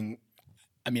 exciting.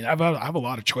 I have a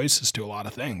lot of choices to a lot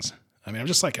of things. I mean, I'm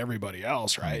just like everybody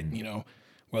else, right?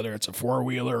 Whether it's a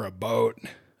 4-wheeler, a boat,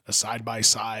 a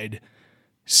side-by-side,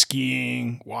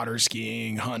 skiing, water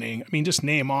skiing, hunting. I mean, just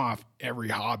name off every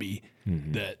hobby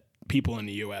that people in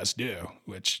the U.S. do,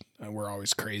 which we're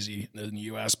always crazy in the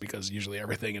U.S. because usually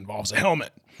everything involves a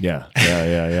helmet. Yeah.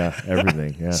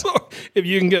 Everything. Yeah. So if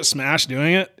you can get smashed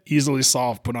doing it, easily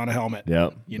solved, put on a helmet,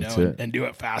 Yep. And do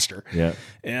it faster. Yeah.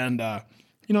 And,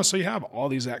 so you have all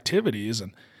these activities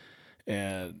and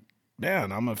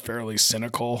man, I'm a fairly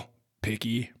cynical,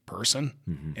 picky person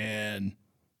and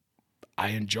I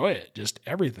enjoy it, just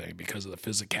everything because of the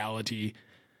physicality,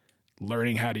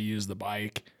 learning how to use the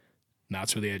bike. And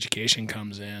that's where the education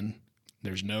comes in.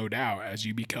 There's no doubt as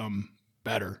you become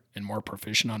better and more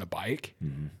proficient on a bike,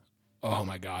 oh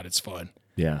my God, it's fun.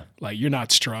 Yeah. Like you're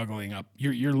not struggling up.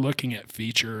 You're looking at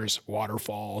features,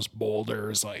 waterfalls,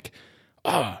 boulders, like,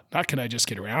 not can I just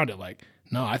get around it? Like,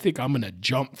 no, I think I'm going to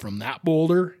jump from that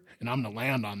boulder and I'm going to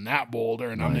land on that boulder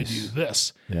and I'm going to do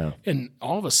this. Yeah. And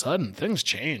all of a sudden things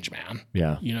change, man.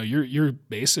 Yeah. You're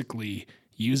basically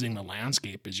using the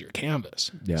landscape as your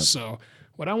canvas. Yeah. So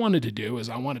what I wanted to do is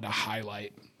I wanted to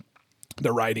highlight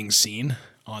the riding scene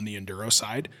on the enduro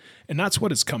side. And that's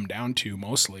what it's come down to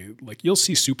mostly. Like you'll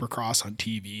see Supercross on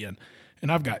TV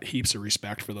and I've got heaps of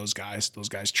respect for those guys. Those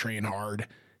guys train hard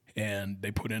and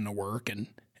they put in the work and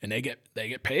they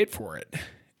get paid for it.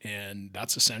 And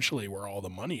that's essentially where all the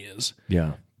money is.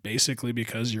 Yeah. Basically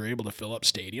because you're able to fill up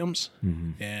stadiums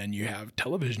and you have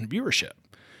television viewership.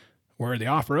 Where the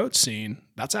off-road scene,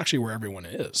 that's actually where everyone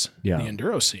is. Yeah. The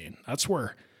enduro scene, that's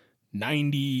where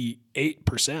 98%,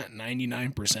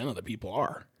 99% of the people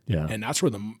are. Yeah. And that's where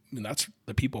that's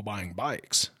the people buying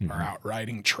bikes are out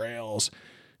riding trails,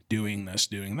 doing this,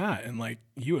 doing that. And like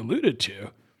you alluded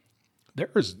to, there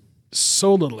is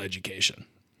so little education.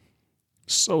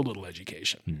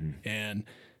 And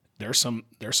there's some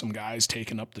guys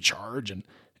taking up the charge and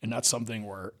that's something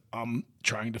where I'm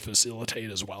trying to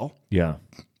facilitate as well. Yeah.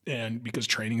 And because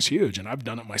training's huge and I've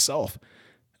done it myself.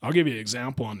 I'll give you an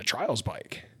example on the trials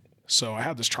bike. So I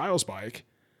had this trials bike.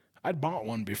 I'd bought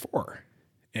one before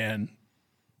and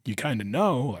you kind of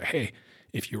know, like, hey,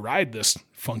 if you ride this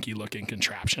funky looking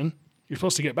contraption, you're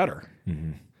supposed to get better.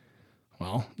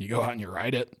 Well, you go out and you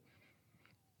ride it.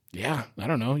 Yeah, I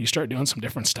don't know. You start doing some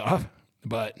different stuff,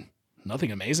 but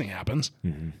nothing amazing happens.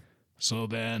 So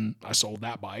then I sold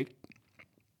that bike.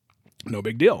 No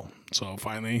big deal. So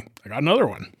finally I got another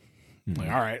one. Like,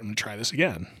 all right, I'm going to try this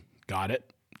again. Got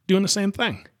it. Doing the same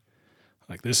thing.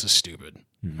 Like, this is stupid.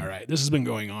 All right. This has been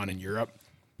going on in Europe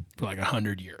for like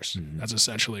 100 years. That's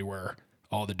essentially where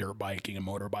all the dirt biking and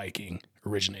motorbiking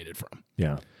originated from.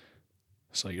 Yeah.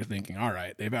 So you're thinking, all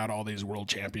right, they've had all these world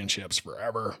championships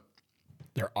forever.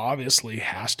 There obviously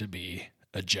has to be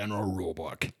a general rule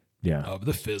book of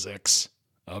the physics,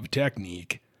 of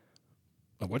technique,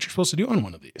 of what you're supposed to do on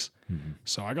one of these.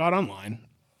 So I got online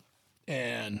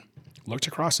and looked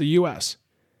across the U.S.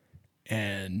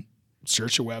 and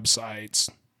searched the websites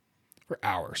for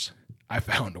hours. I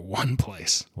found one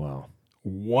place. Wow.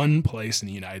 One place in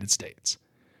the United States.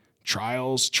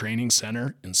 Trials Training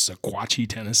Center in Sequatchie,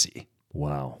 Tennessee.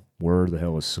 Wow. Where the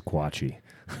hell is Sequatchie?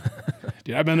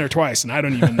 Dude, I've been there twice and I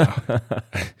don't even know.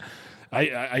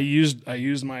 I used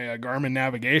my Garmin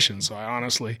navigation, so I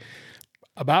honestly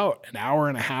about an hour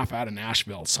and a half out of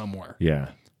Nashville somewhere. Yeah.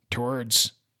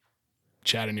 Towards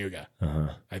Chattanooga,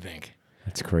 I think.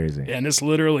 That's crazy. And it's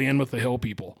literally in with the hill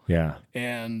people. Yeah.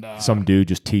 And some dude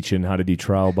just teaching how to do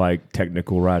trial bike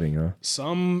technical riding, huh?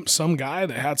 Some guy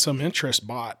that had some interest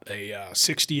bought a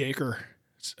 60 acre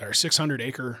or 600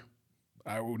 acre.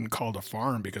 I wouldn't call it a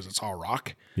farm because it's all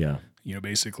rock. Yeah.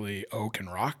 Basically oak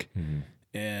and rock.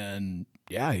 And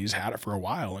yeah, he's had it for a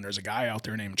while. And there's a guy out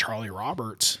there named Charlie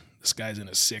Roberts. This guy's in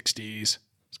his 60s. He's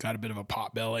got a bit of a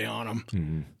pot belly on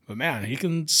him. But man, he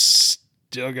can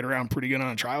still get around pretty good on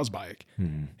a trials bike.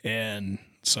 And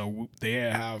so they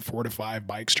have 4 to 5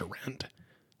 bikes to rent.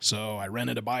 So I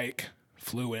rented a bike,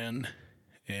 flew in,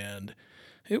 and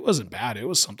it wasn't bad. It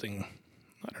was something,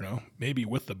 I don't know, maybe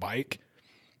with the bike,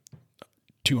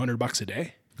 $200 a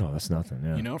day. Oh, that's nothing.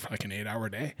 Yeah. For like an 8-hour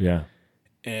day. Yeah.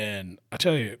 And I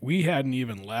tell you, we hadn't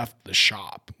even left the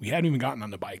shop. We hadn't even gotten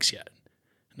on the bikes yet.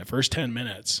 And the first 10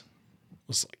 minutes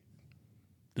was like,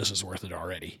 this is worth it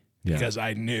already. Yeah. Because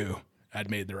I knew I'd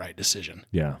made the right decision.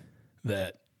 Yeah.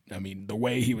 That, I mean, the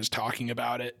way he was talking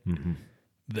about it,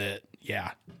 that,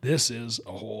 yeah, this is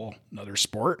a whole nother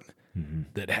sport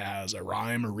that has a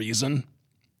rhyme, a reason,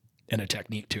 and a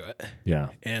technique to it. Yeah.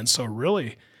 And so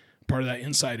really part of that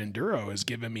Inside Enduro has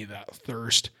given me that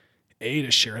thirst,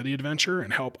 to share the adventure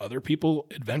and help other people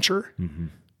adventure.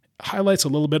 Highlights a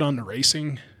little bit on the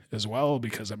racing as well,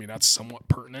 because I mean, that's somewhat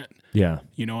pertinent, Yeah.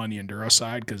 you know, on the enduro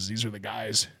side, because these are the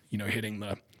guys, you know, hitting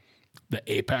the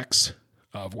apex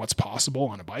of what's possible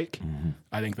on a bike.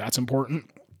 I think that's important.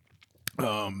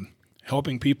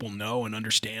 Helping people know and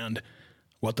understand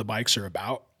what the bikes are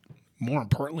about. More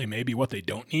importantly, maybe what they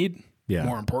don't need. Yeah.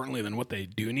 More importantly than what they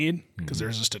do need, because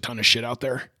there's just a ton of shit out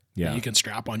there Yeah. that you can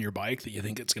strap on your bike that you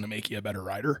think it's going to make you a better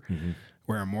rider.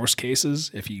 Where in most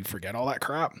cases, if you forget all that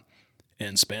crap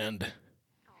and spend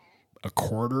a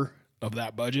quarter of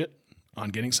that budget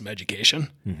on getting some education,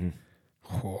 the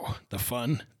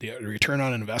return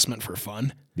on investment for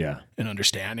fun Yeah. and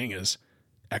understanding is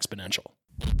exponential.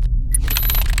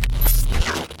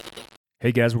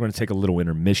 Hey guys, we're going to take a little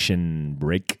intermission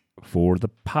break for the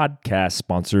podcast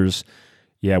sponsors.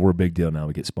 Yeah, we're a big deal now.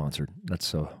 We get sponsored.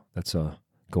 That's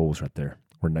goals right there.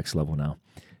 We're next level now.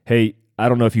 Hey, I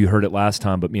don't know if you heard it last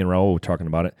time, but me and Raul were talking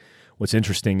about it. What's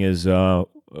interesting is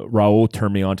Raul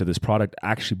turned me on to this product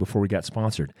actually before we got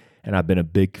sponsored, and I've been a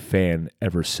big fan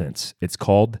ever since. It's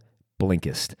called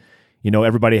Blinkist. You know,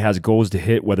 everybody has goals to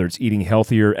hit, whether it's eating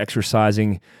healthier,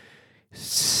 exercising.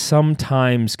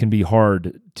 Sometimes can be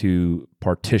hard to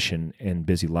partition in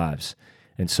busy lives.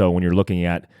 And so when you're looking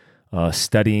at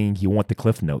studying, you want the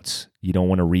cliff notes. You don't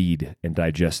want to read and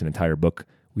digest an entire book.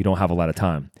 We don't have a lot of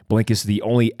time. Blinkist is the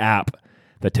only app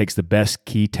that takes the best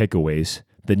key takeaways,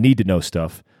 the need-to-know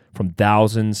stuff, from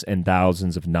thousands and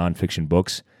thousands of nonfiction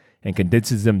books and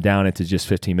condenses them down into just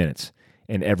 15 minutes.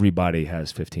 And everybody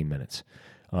has 15 minutes.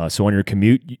 So on your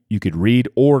commute, you could read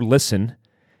or listen.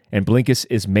 And Blinkist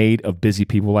is made of busy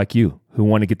people like you who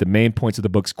want to get the main points of the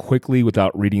books quickly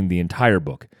without reading the entire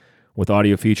book. With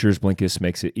audio features, Blinkist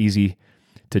makes it easy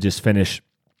to just finish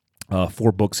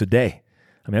 4 books a day.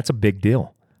 I mean, that's a big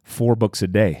deal. 4 books a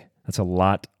day. That's a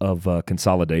lot of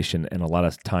consolidation and a lot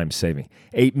of time saving.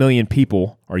 8 million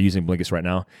people are using Blinkist right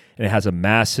now, and it has a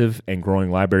massive and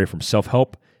growing library from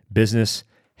self-help, business,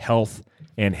 health,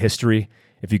 and history.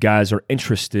 If you guys are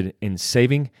interested in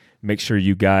saving, make sure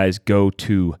you guys go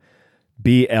to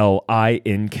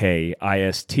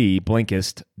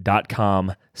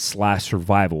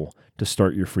Blinkist.com/survival to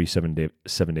start your free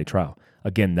 7-day trial.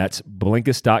 Again, that's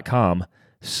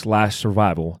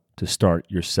Blinkist.com/survival to start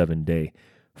your 7-day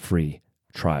free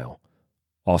trial.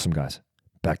 Awesome, guys.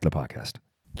 Back to the podcast.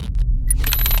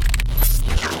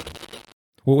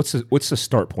 Well, what's the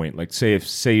start point? Like, say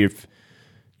if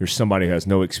you're somebody who has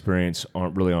no experience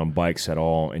on bikes at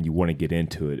all, and you want to get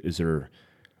into it, is there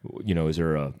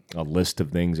a list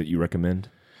of things that you recommend?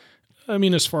 I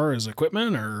mean, as far as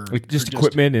equipment or just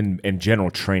equipment and general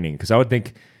training, because I would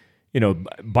think,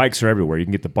 bikes are everywhere. You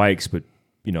can get the bikes, but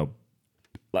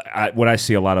what I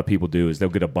see a lot of people do is they'll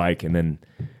get a bike and then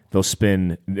they'll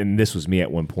spend. And this was me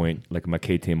at one point, like my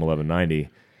KTM 1190.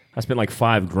 I spent like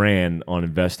 $5,000 on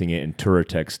investing it in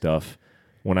Touratech stuff,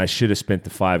 when I should have spent the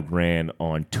 $5,000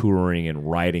 on touring and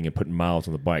riding and putting miles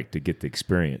on the bike to get the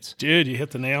experience. Dude, you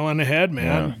hit the nail on the head,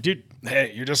 man. Yeah. Dude,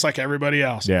 hey, you're just like everybody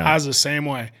else. Yeah. I was the same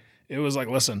way. It was like,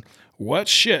 listen, what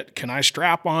shit can I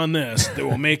strap on this that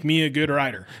will make me a good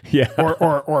rider? Yeah.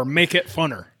 Or make it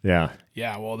funner? Yeah.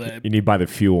 Yeah, well, You need to buy the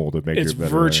fuel to make it's it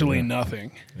better. virtually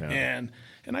nothing. Yeah.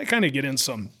 And I kind of get in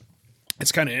some,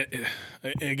 it's kind of,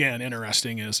 again,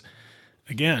 interesting is,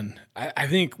 again, I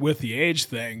think with the age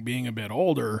thing, being a bit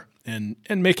older and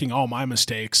making all my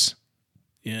mistakes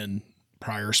in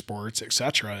prior sports, et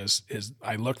cetera, is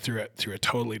I look through it through a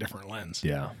totally different lens.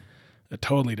 Yeah. A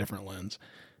totally different lens.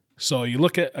 So you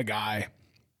look at a guy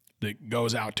that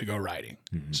goes out to go riding.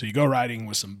 Mm-hmm. So you go riding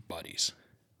with some buddies.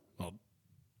 Well,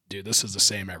 dude, this is the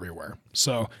same everywhere.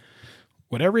 So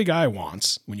what every guy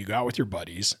wants when you go out with your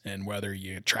buddies, and whether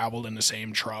you traveled in the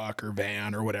same truck or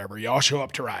van or whatever, you all show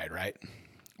up to ride, right?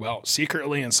 Well,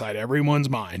 secretly inside everyone's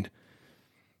mind,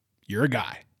 you're a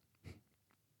guy.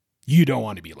 You don't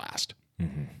want to be last.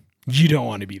 Mm-hmm. You don't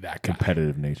want to be that guy.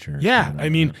 Competitive nature. Yeah. I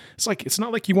mean, it's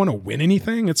not like you want to win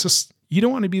anything. It's just, you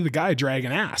don't want to be the guy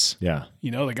dragging ass. Yeah.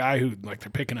 The guy who, like, they're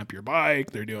picking up your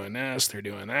bike, they're doing this, they're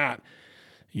doing that,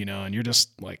 and you're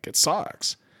just like, it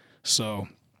sucks. So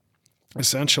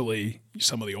essentially,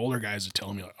 some of the older guys are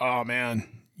telling me, like, oh man,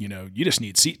 you just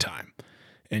need seat time.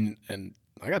 And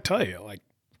I got to tell you, like,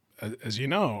 as you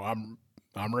know,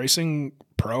 I'm racing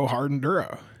pro hard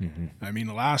enduro. Mm-hmm. I mean,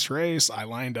 the last race I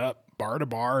lined up bar to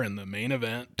bar in the main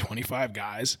event, 25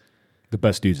 guys, the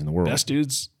best dudes in the world, best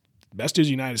dudes in the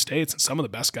United States, and some of the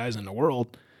best guys in the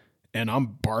world. And I'm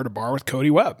bar to bar with Cody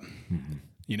Webb, mm-hmm.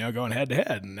 Going head to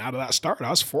head. And out of that start, I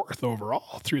was 4th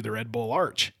overall through the Red Bull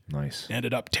Arch. Nice.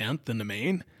 Ended up 10th in the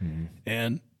main, mm-hmm.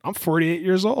 and I'm 48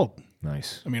 years old.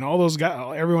 Nice. I mean, all those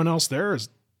guys, everyone else there is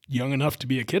young enough to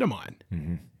be a kid of mine.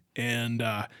 Mm-hmm. And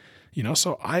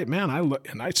So I look,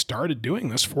 and I started doing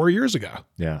this 4 years ago.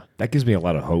 Yeah. That gives me a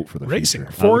lot of hope for the Racing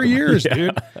future. 4 years,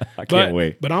 dude. I can't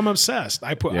wait. But I'm obsessed.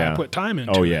 I put time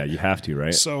into it. Oh yeah, you have to,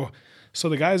 right? So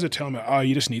the guys are telling me, oh,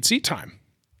 you just need seat time.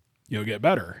 You'll get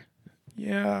better.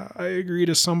 Yeah, I agree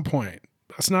to some point.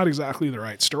 That's not exactly the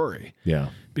right story. Yeah.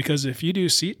 Because if you do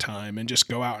seat time and just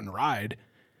go out and ride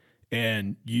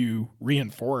and you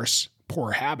reinforce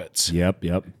poor habits, Yep.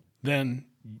 then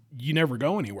you never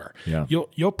go anywhere. Yeah.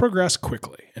 You'll progress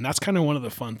quickly. And that's kind of one of the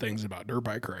fun things about dirt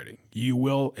bike riding. You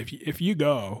will, if you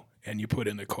go and you put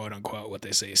in the quote unquote, what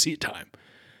they say, seat time,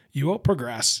 you will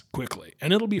progress quickly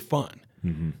and it'll be fun.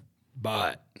 Mm-hmm.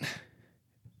 But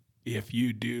if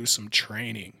you do some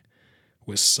training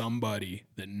with somebody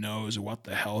that knows what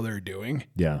the hell they're doing,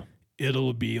 Yeah.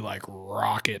 it'll be like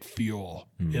rocket fuel.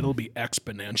 It'll be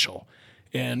exponential.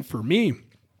 And for me,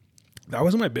 that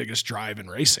was my biggest drive in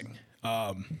racing.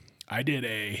 I did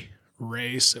a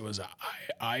race. It was a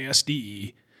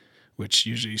ISDE, which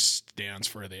usually stands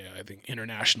for the, I think,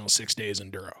 International 6 Days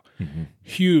Enduro.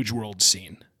 Huge world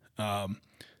scene.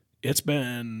 It's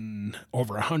been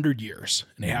over 100 years,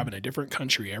 and they have it in a different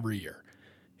country every year.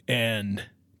 And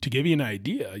to give you an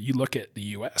idea, you look at the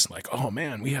U.S. like, oh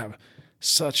man, we have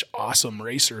such awesome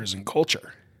racers and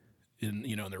culture in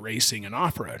the racing and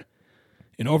off-road.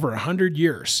 In over 100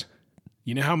 years,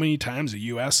 you know how many times the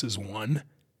U.S. has won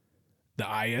the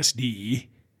ISDE?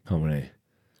 How many?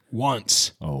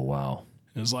 Once. Oh wow.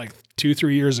 It was like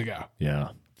 2-3 years ago. Yeah.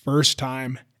 First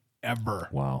time ever.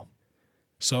 Wow.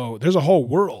 So there's a whole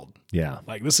world. Yeah.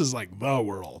 Like this is like the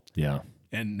world. Yeah.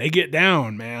 And they get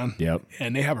down, man. Yep.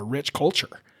 And they have a rich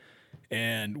culture.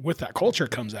 And with that culture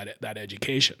comes that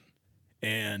education.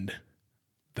 And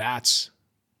that's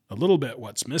a little bit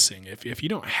what's missing. If you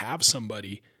don't have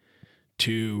somebody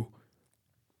to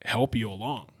help you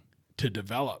along to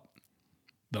develop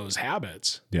those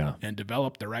habits Yeah. and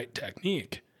develop the right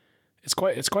technique, it's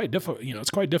quite difficult. It's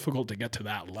quite difficult to get to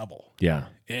that level. Yeah.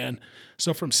 And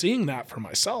so from seeing that for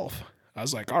myself, I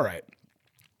was like, all right,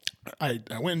 I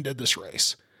went and did this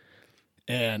race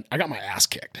and I got my ass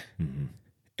kicked. Mm-hmm.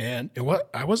 And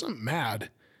I wasn't mad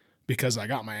because I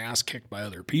got my ass kicked by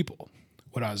other people.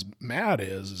 What I was mad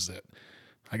is that,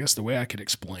 I guess the way I could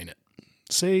explain it,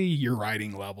 say your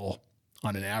riding level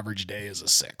on an average day is a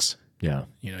 6. Yeah.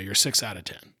 You're 6 out of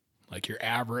 10. Like your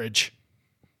average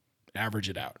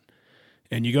it out.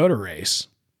 And you go to race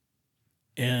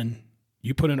and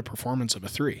you put in a performance of a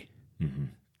 3. Mm-hmm.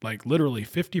 Like literally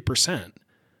 50%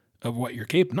 of what you're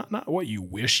capable, not what you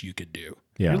wish you could do.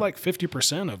 Yeah. You're like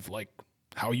 50% of like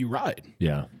how you ride.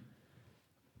 Yeah.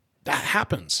 That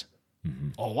happens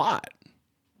a lot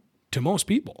to most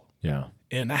people. Yeah.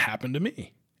 And that happened to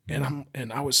me.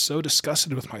 And I was so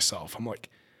disgusted with myself. I'm like,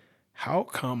 how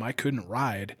come I couldn't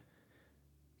ride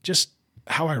just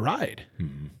how I ride?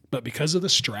 Mm-hmm. But because of the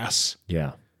stress,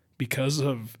 Yeah. because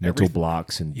of Mental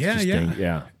blocks and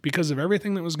yeah. Because of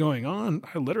everything that was going on,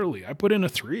 I put in a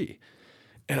 3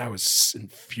 and I was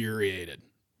infuriated.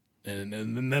 And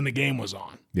then the game was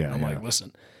on. Yeah. I'm like,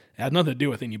 listen, it had nothing to do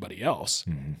with anybody else.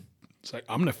 Mm-hmm. It's like,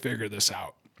 I'm going to figure this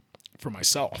out for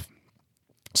myself.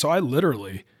 So I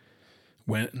literally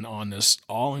went on this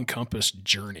all-encompassed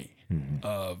journey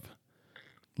of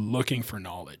looking for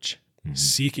knowledge,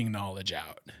 seeking knowledge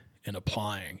out, and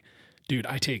applying. Dude,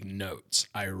 I take notes.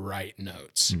 I write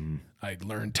notes. I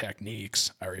learn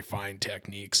techniques. I refine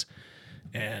techniques.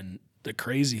 And the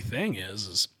crazy thing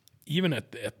is even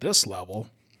at this level,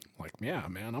 like, yeah,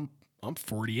 man, I'm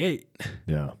 48.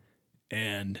 Yeah.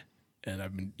 And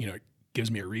I've been, it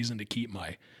gives me a reason to keep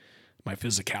my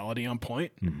physicality on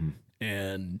point. Mm-hmm.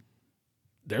 And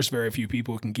there's very few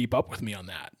people who can keep up with me on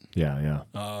that. Yeah.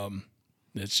 Yeah.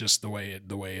 It's just the way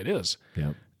it is.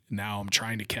 Yeah. Now I'm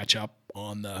trying to catch up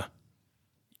on the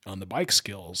bike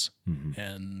skills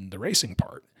and the racing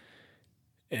part.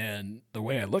 And the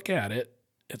way I look at it,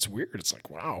 it's weird. It's like,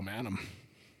 wow, man,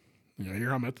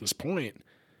 here I'm at this point,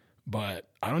 but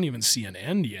I don't even see an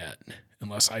end yet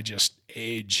unless I just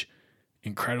age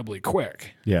incredibly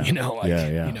quick. Yeah.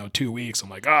 2 weeks, I'm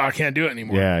like, I can't do it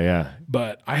anymore. Yeah.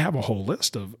 But I have a whole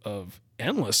list of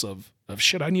endless of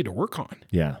shit I need to work on.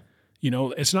 Yeah.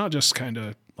 It's not just kind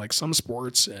of like some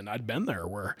sports, and I'd been there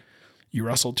where you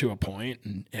wrestle to a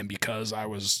point and because I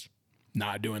was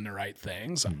not doing the right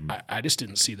things, I just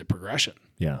didn't see the progression.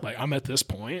 Yeah. Like I'm at this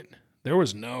point, there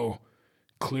was no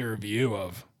clear view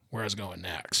of where I was going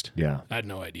next. Yeah. I had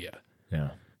no idea.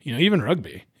 Yeah. Even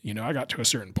rugby, I got to a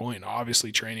certain point,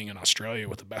 obviously training in Australia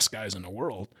with the best guys in the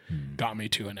world got me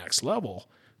to a next level,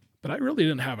 but I really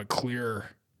didn't have a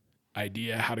clear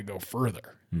idea how to go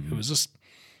further. It was just,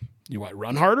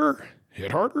 run harder,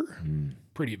 hit harder,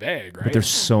 pretty vague, right? But there's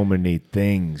so many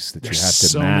things that you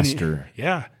have to master.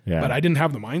 Yeah. Yeah. But I didn't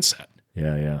have the mindset.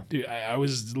 Yeah. Dude, I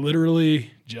was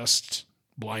literally just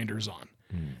blinders on.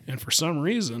 And for some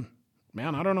reason,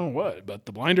 man, I don't know what, but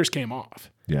the blinders came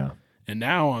off. Yeah. And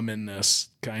now I'm in this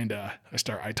kind of,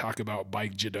 I talk about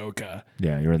bike judoka.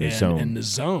 Yeah. You're in the and zone. in the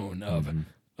zone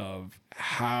of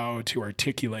how to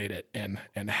articulate it and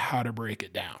how to break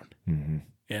it down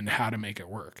and how to make it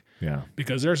work. Yeah.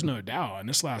 Because there's no doubt in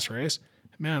this last race,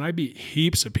 man, I beat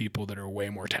heaps of people that are way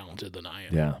more talented than I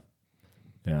am. Yeah.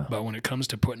 Yeah. But when it comes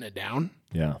to putting it down,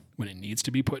 Yeah. when it needs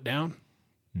to be put down,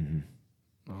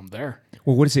 I'm there.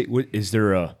 Well, what is it? What is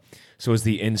there so is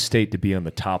the end state to be on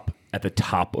the top, at the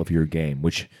top of your game,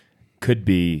 which could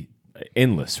be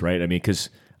endless, right? I mean, because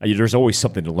there's always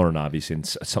something to learn, obviously, and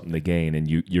something to gain. And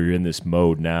you're in this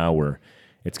mode now where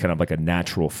it's kind of like a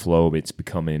natural flow. It's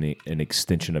becoming an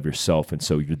extension of yourself. And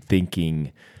so you're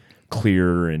thinking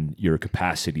clearer and your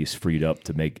capacity is freed up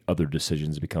to make other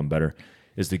decisions become better.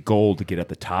 Is the goal to get at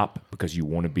the top because you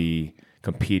want to be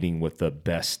competing with the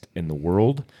best in the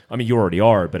world? I mean, you already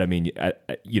are, but I mean,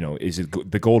 is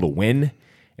it the goal to win?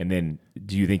 And then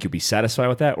do you think you'll be satisfied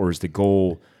with that? Or is the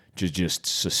goal to just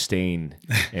sustain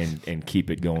and keep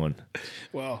it going?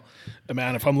 Well,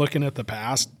 man, if I'm looking at the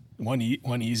past, one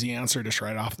easy answer just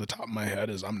right off the top of my head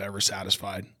is I'm never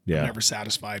satisfied. Yeah. I'm never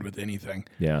satisfied with anything.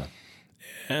 Yeah.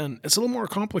 And it's a little more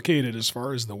complicated as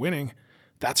far as the winning.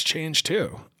 That's changed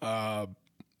too.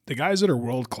 The guys that are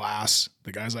world class,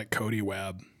 the guys like Cody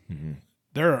Webb,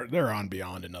 they're on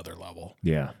beyond another level.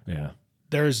 Yeah. Yeah.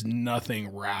 There's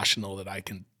nothing rational that I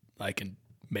can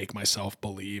make myself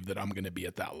believe that I'm going to be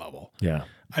at that level. Yeah.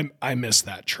 I miss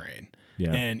that train.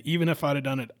 Yeah. And even if I'd have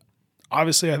done it,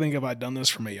 obviously I think if I'd done this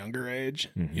from a younger age,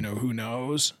 who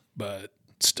knows, but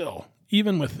still,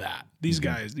 even with that, these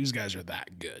guys are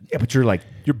that good. Yeah, but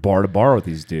you're bar to bar with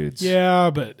these dudes. Yeah,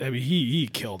 but I mean, he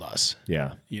killed us.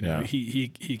 Yeah. Yeah.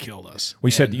 He killed us.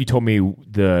 Well, you told me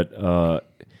that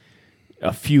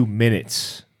a few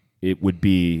minutes it would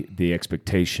be the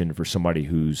expectation for somebody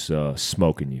who's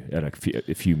smoking you at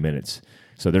a few minutes.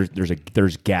 So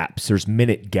there's gaps. There's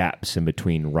minute gaps in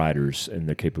between riders and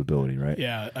their capability, right?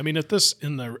 Yeah, I mean, in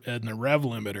the rev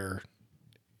limiter,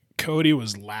 Cody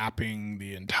was lapping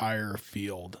the entire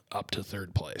field up to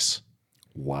third place.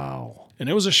 Wow. And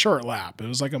it was a short lap. It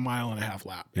was like a 1.5 mile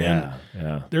lap. Yeah. And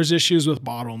yeah. there's issues with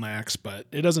bottlenecks, but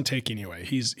it doesn't take any away.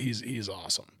 He's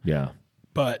awesome. Yeah.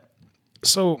 But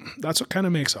so that's what kind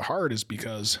of makes it hard is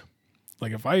because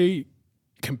like if I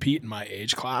compete in my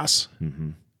age class,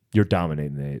 You're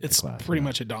dominating the it's class. pretty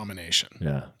much a domination.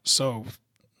 Yeah. So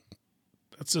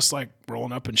it's just like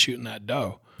rolling up and shooting that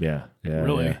dough. Yeah. Yeah.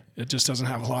 Really, yeah. it just doesn't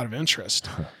have a lot of interest.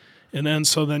 And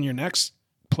then your next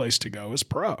place to go is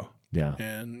pro. Yeah.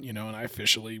 And, and I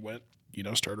officially went,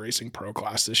 started racing pro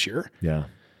class this year. Yeah.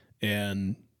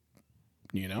 And,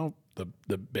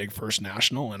 the big first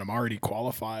national, and I'm already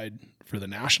qualified for the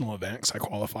national event because I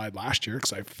qualified last year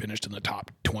because I finished in the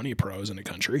top 20 pros in the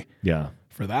country Yeah.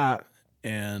 for that.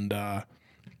 And,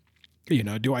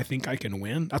 do I think I can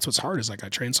win? That's what's hard is like I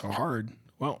train so hard.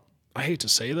 Well, I hate to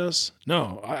say this.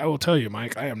 No, I will tell you,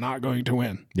 Mike, I am not going to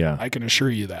win. Yeah. I can assure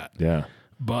you that. Yeah.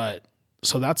 But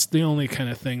so that's the only kind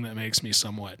of thing that makes me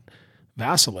somewhat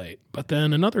vacillate. But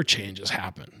then another change has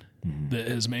happened that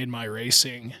has made my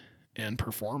racing and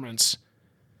performance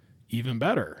even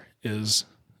better is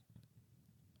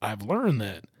I've learned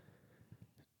that,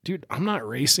 dude, I'm not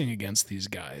racing against these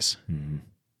guys.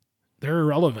 They're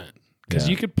irrelevant because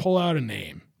you could pull out a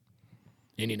name,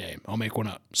 any name. I'll make one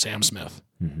up, Sam Smith.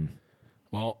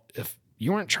 Well, if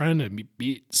you weren't trying to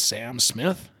beat Sam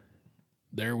Smith,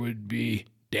 there would be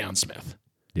Dan Smith.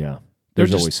 Yeah.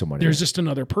 There's always somebody. There's just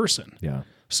another person. Yeah.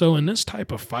 So in this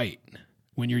type of fight,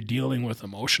 when you're dealing with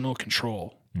emotional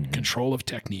control, control of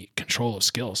technique, control of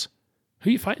skills, who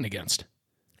are you fighting against?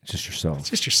 It's just yourself. It's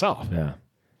just yourself. Yeah.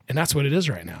 And that's what it is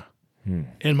right now.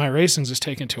 And my racing's just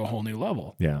taken to a whole new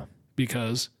level Yeah.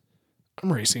 because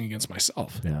I'm racing against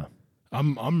myself. Yeah.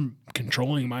 I'm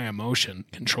controlling my emotion,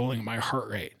 controlling my heart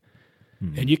rate.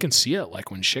 And you can see it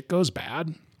like when shit goes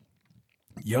bad,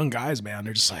 young guys, man,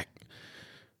 they're just like,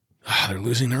 they're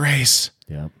losing the race.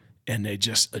 Yeah. And they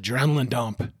just adrenaline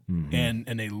dump and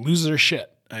they lose their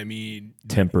shit. I mean,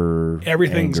 Temper,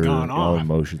 everything's anger, gone all off.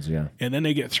 emotions. Yeah. And then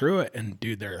they get through it and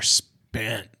dude, they're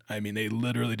spent. I mean, they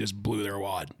literally just blew their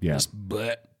wad. Yeah.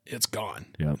 But it's gone.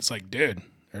 Yeah. It's like, dude,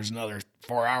 there's another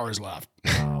 4 hours left,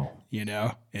 Wow.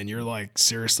 and you're like,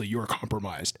 seriously, you are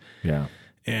compromised. Yeah.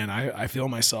 And I feel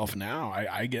myself now.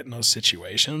 I get in those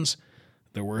situations,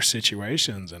 the worst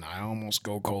situations, and I almost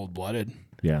go cold blooded.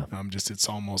 Yeah.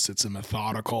 It's a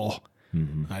methodical.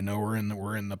 I know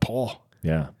we're in the pole.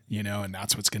 Yeah. And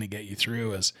that's what's going to get you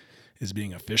through is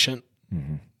being efficient,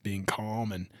 being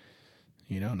calm, and,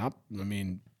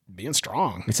 being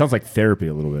strong. It sounds like therapy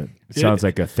a little bit. It sounds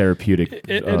like a therapeutic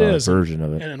it is. version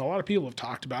of it. And a lot of people have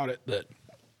talked about it that,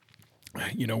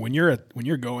 when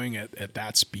you're going at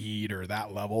that speed or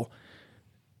that level,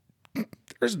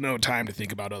 there's no time to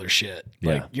think about other shit.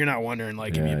 Like, you're not wondering,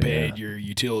 like, if you paid your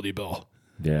utility bill.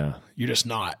 Yeah. You're just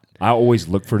not. I always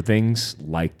look for things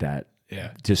like that.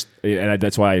 Yeah.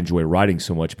 That's why I enjoy riding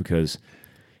so much, because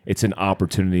it's an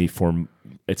opportunity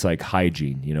it's like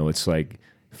hygiene. It's like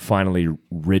finally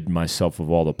rid myself of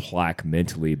all the plaque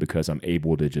mentally, because I'm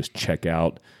able to just check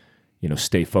out,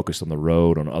 stay focused on the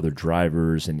road, on other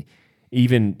drivers, and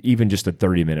even just a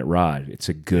 30-minute ride. It's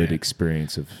a good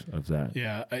experience of that.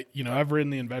 Yeah. I've ridden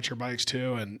the adventure bikes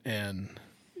too. And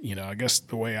I guess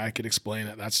the way I could explain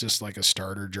it, that's just like a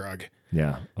starter drug.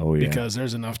 Yeah. Oh yeah. Because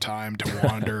there's enough time to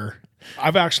wander.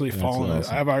 I've actually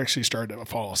started to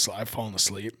fall asleep. I've fallen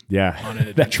asleep. Yeah. On an That's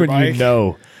adventure when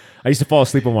bike. I used to fall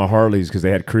asleep on my Harleys because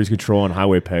they had cruise control and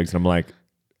highway pegs, and I'm like,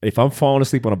 if I'm falling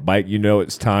asleep on a bike,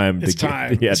 it's time to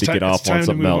get off on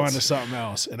something else. On to something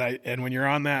else. And when you're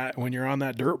on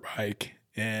that dirt bike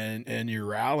and you're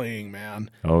rallying, man.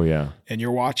 Oh yeah. And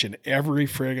you're watching every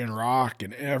friggin' rock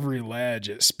and every ledge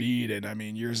at speed,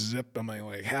 and you're zipping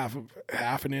like half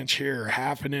an inch here,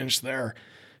 half an inch there.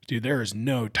 Dude, there is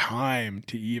no time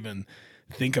to even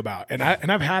think about. And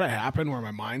I've had it happen where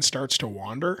my mind starts to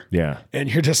wander. Yeah.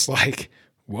 And you're just like,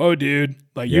 whoa, dude.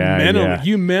 Like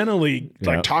you mentally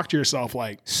like talk to yourself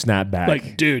like, snap back.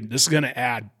 Like, dude, this is gonna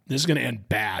end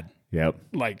bad. Yep.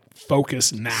 Like,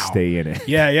 focus now. Stay in it.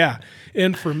 Yeah.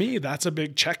 And for me, that's a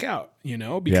big checkout,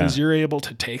 because you're able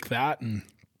to take that and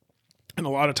a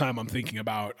lot of time I'm thinking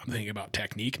about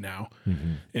technique now,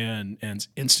 and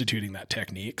instituting that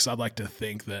technique. Cause I'd like to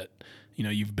think that,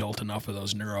 you've built enough of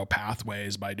those neural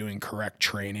pathways by doing correct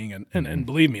training. And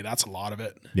believe me, that's a lot of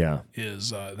it. Yeah. Is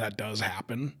that does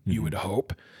happen. You would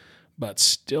hope, but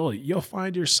still you'll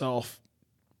find yourself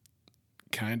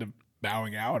kind of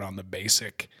bowing out on the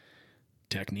basic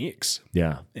techniques.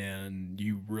 Yeah. And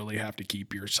you really have to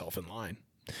keep yourself in line.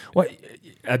 Well,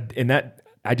 and that,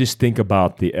 I just think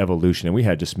about the evolution, and we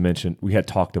had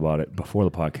talked about it before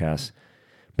the podcast,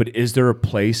 but is there a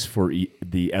place for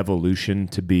the evolution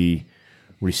to be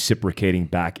reciprocating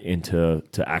back into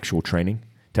actual training,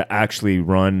 to actually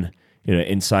run,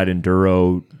 inside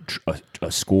enduro,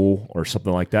 a school or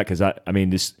something like that? Because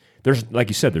there's, like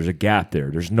you said, there's a gap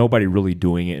there. There's nobody really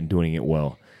doing it and doing it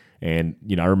well. And,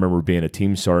 I remember being a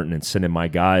team sergeant and sending my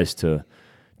guys to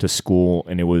school,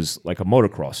 and it was like a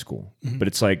motocross school. But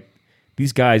it's like,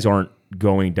 these guys aren't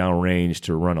going downrange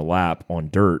to run a lap on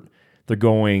dirt. They're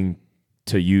going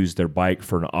to use their bike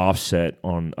for an offset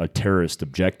on a terrorist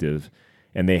objective,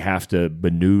 and they have to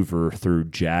maneuver through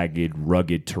jagged,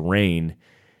 rugged terrain,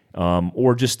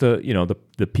 or just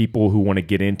the people who want to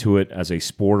get into it as a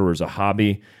sport or as a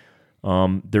hobby.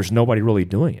 There's nobody really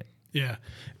doing it. Yeah.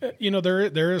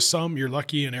 There is some. You're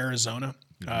lucky in Arizona.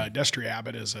 Destry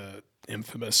Abbott is a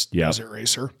infamous desert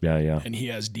racer. Yeah. And he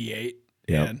has D8.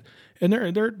 Yeah. And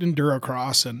they're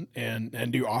endurocross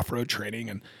and do off-road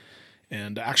training.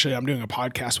 And actually I'm doing a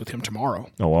podcast with him tomorrow.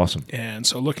 Oh, awesome. And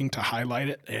so looking to highlight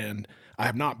it. And I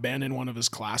have not been in one of his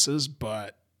classes,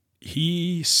 but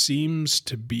he seems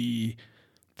to be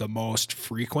the most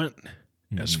frequent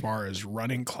as far as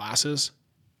running classes,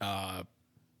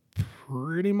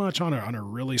 pretty much on a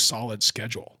really solid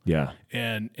schedule. Yeah.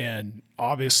 And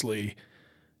obviously,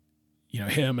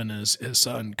 him and his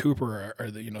son Cooper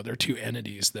are they're two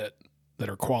entities that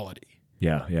are quality.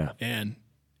 Yeah. And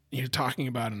you're talking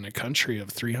about in a country of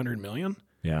 300 million.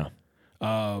 Yeah.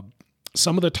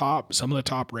 Some of the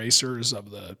top racers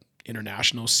of the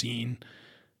international scene,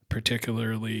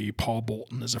 particularly Paul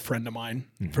Bolton, is a friend of mine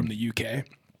from the UK.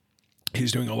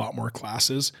 He's doing a lot more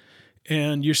classes,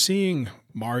 and you're seeing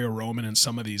Mario Roman and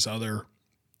some of these other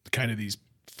kind of these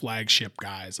flagship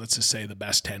guys, let's just say the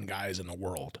best 10 guys in the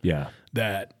world. Yeah.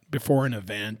 That before an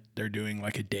event, they're doing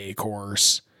like a day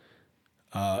course,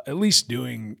 at least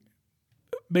doing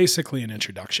basically an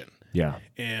introduction. Yeah.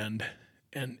 And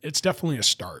it's definitely a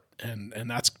start, and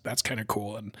that's kind of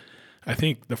cool. And I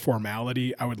think the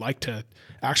formality, I would like to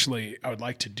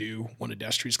do one of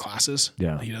Destry's classes.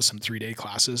 Yeah. He does some 3-day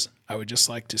classes. I would just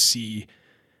like to see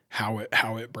how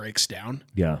it breaks down.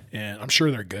 Yeah. And I'm sure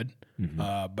they're good.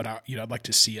 But I'd like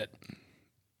to see it,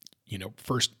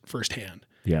 firsthand.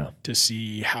 Yeah. To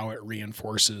see how it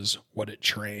reinforces what it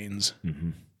trains,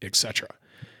 etc.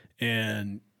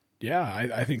 And yeah,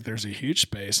 I think there's a huge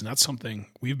space, and that's something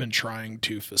we've been trying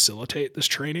to facilitate this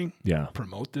training,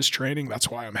 promote this training. That's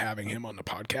why I'm having him on the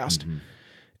podcast.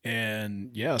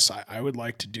 And yes, I would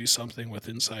like to do something with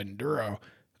Inside Enduro.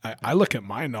 I look at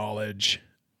my knowledge.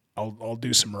 I'll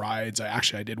do some rides.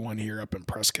 I did one here up in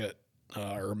Prescott,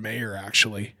 or Mayer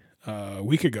actually, a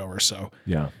week ago or so.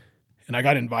 Yeah. And I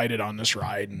got invited on this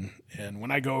ride, and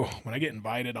when I get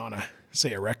invited on a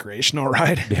recreational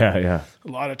ride, Yeah. a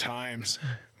lot of times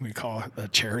we call it a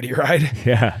charity ride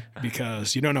Yeah.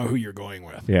 because you don't know who you're going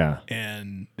with. Yeah.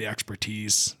 And the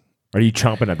expertise. Are you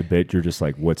chomping at the bit? You're just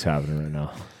like, what's happening right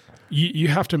now? You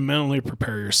have to mentally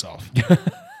prepare yourself.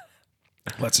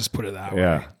 Let's just put it that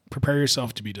Yeah. way. Prepare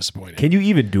yourself to be disappointed. Can you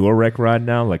even do a rec ride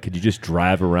now? Like, could you just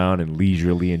drive around and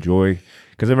leisurely enjoy?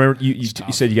 Because I remember you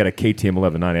said you got a KTM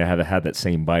 1190. I haven't had that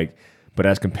same bike, but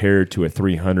as compared to a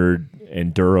 300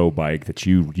 enduro bike that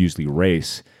you usually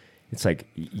race, it's like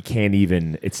you can't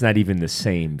even. It's not even the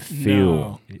same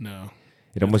feel. No.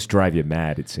 It almost drive you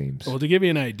mad. It seems. Well, to give you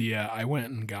an idea, I went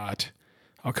and got.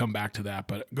 I'll come back to that,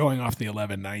 but going off the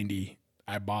 1190,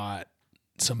 I bought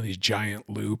some of these giant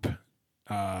loop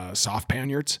soft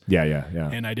panniers. Yeah.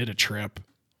 And I did a trip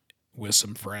with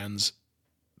some friends,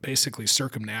 basically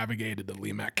circumnavigated the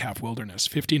Lee Metcalf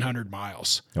Wilderness, 1,500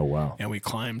 miles. Oh wow. And we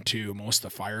climbed to most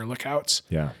of the fire lookouts.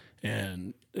 Yeah.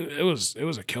 And it was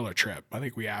a killer trip. I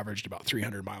think we averaged about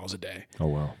 300 miles a day. Oh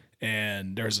wow.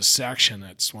 And there's a section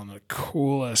that's one of the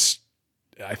coolest.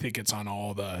 I think it's on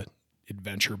all the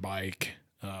adventure bike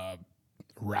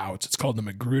routes. It's called the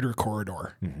Magruder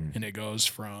Corridor, and it goes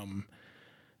from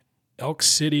Elk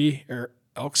City,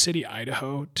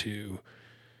 Idaho to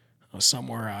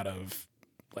somewhere out of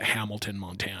Hamilton,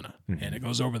 Montana. And it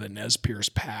goes over the Nez Perce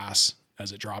Pass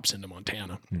as it drops into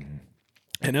Montana.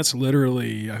 And it's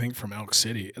literally, I think from Elk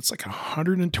City, it's like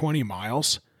 120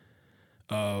 miles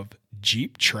of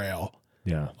Jeep trail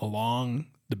along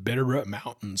the Bitterroot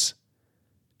Mountains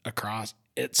across.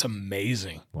 It's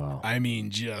amazing. Wow. I mean,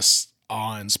 just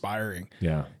awe-inspiring.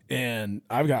 Yeah. And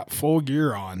I've got full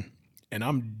gear on, and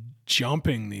I'm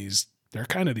jumping these. They're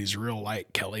kind of these real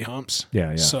light Kelly humps.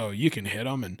 Yeah. So you can hit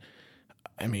them, and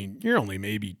I mean, you're only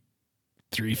maybe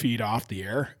 3 feet off the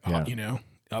air,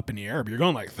 up in the air, but you're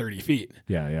going like 30 feet.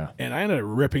 Yeah. And I ended up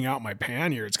ripping out my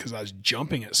panniers because I was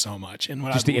jumping it so much. And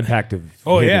when Just the impact of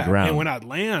hitting the ground. And when I'd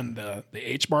land, the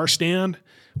H-bar stand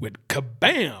would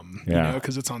kabam,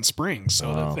 because it's on springs.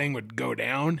 So the thing would go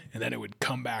down, and then it would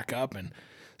come back up and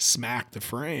smack the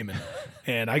frame.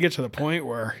 And I get to the point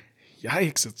where,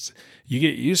 yikes, you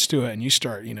get used to it, and you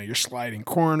start, you're sliding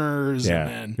corners, and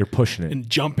then you're pushing it and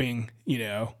jumping,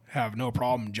 have no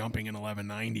problem jumping in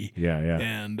 1190. Yeah.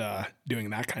 And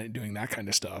doing that kind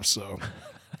of stuff. So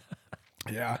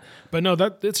yeah, but no,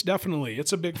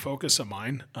 it's a big focus of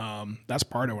mine. That's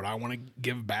part of what I want to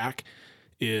give back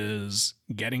is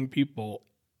getting people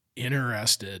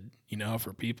interested,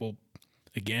 for people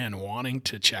again wanting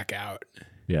to check out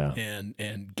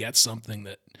and get something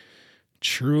that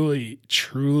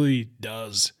truly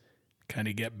does kind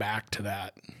of get back to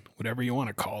that, whatever you want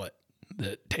to call it,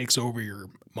 that takes over your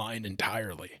mind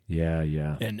entirely. Yeah.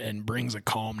 And brings a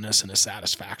calmness and a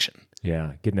satisfaction.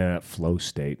 Yeah. Getting in that flow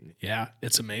state. Yeah.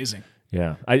 It's amazing.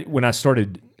 Yeah. When I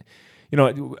started,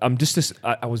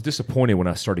 I was disappointed when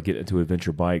I started getting into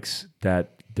adventure bikes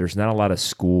that there's not a lot of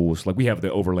schools. Like we have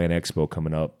the Overland Expo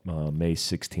coming up May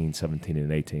 16, 17,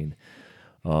 and 18,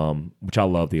 which I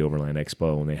love the Overland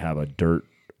Expo, and they have a dirt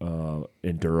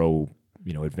enduro,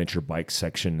 adventure bike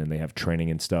section, and they have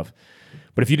training and stuff.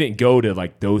 But if you didn't go to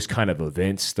like those kind of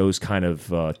events, those kind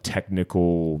of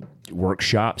technical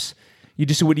workshops, you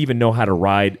just wouldn't even know how to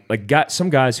ride. Like some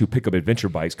guys who pick up adventure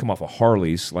bikes come off of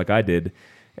Harleys like I did,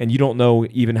 and you don't know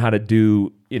even how to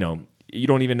do, you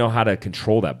don't even know how to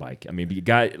control that bike. I mean,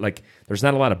 there's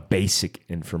not a lot of basic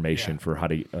information for how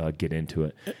to get into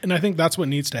it. And I think that's what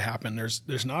needs to happen.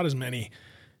 There's not as many,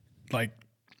 like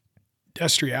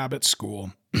Destry Abbott's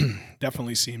school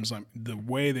definitely seems like the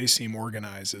way they seem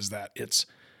organized is that it's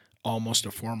almost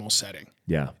a formal setting.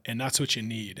 Yeah. And that's what you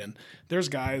need. And there's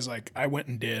guys like I went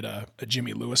and did a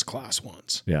Jimmy Lewis class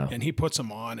once. Yeah. And he puts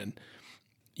them on, and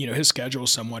his schedule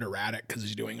is somewhat erratic because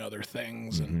he's doing other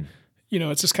things, and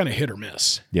it's just kind of hit or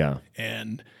miss. Yeah.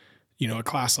 And a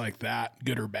class like that,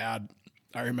 good or bad,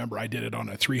 I remember I did it on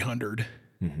a 300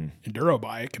 enduro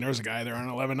bike, and there was a guy there on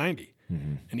an 1190,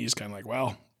 and he's kind of like,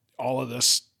 well, all of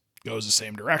this goes the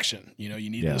same direction. You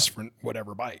need this for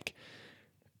whatever bike.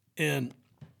 And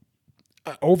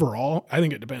overall, I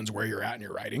think it depends where you're at in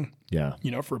your riding. Yeah.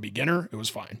 For a beginner, it was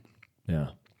fine. Yeah.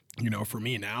 For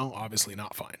me now, obviously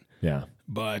not fine. Yeah.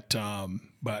 But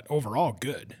overall,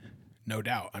 good, no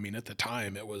doubt. I mean, at the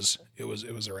time, it was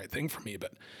the right thing for me.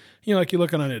 But like you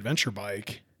look on an adventure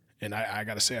bike, and I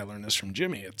got to say, I learned this from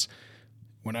Jimmy. It's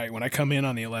when I come in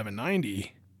on the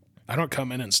 1190, I don't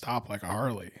come in and stop like a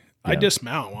Harley. I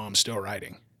dismount while I'm still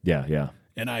riding, Yeah. Yeah.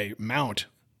 and I mount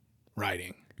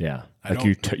riding. Yeah. I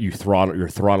Like you're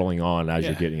throttling on as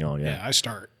you're getting on. Yeah, Yeah. I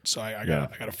start. So I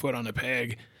got a foot on the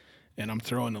peg, and I'm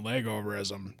throwing the leg over as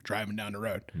I'm driving down the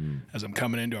road. As I'm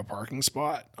coming into a parking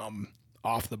spot, I'm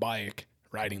off the bike,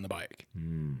 riding the bike.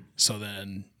 So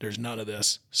then there's none of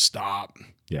this stop,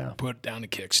 Yeah. put down the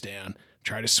kickstand,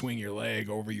 try to swing your leg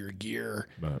over your gear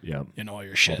Yeah. and all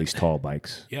your All shit. these tall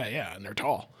bikes. Yeah, and they're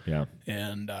tall. Yeah.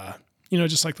 And,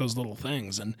 just like those little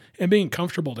things. And being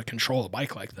comfortable to control a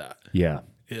bike like that Yeah.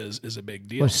 is a big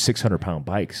deal. Well, 600-pound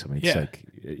bikes. I mean, it's Yeah. like,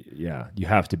 yeah, you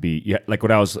have to be. Yeah, like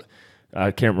when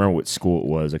I can't remember what school it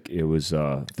was. Like it was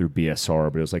through BSR,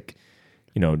 but it was like,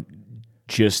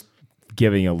 just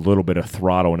giving a little bit of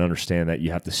throttle and understand that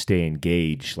you have to stay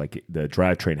engaged. Like the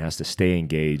drivetrain has to stay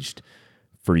engaged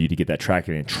for you to get that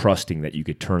traction, and trusting that you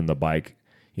could turn the bike,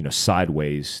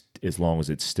 sideways as long as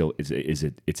it's still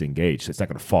it's engaged. So it's not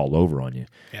going to fall over on you.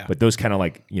 Yeah. But those kind of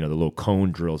like the little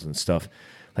cone drills and stuff.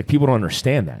 Like people don't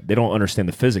understand that. They don't understand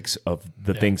the physics of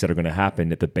the things that are going to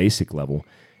happen at the basic level.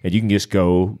 And you can just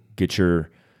go get your,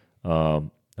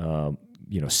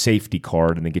 safety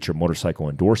card and then get your motorcycle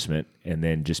endorsement and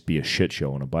then just be a shit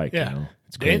show on a bike. Yeah.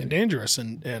 It's crazy. Dangerous.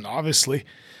 And obviously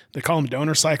they call them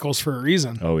donor cycles for a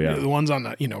reason. Oh, yeah. The ones on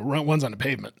the, ones on the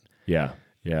pavement. Yeah.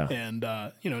 Yeah. And,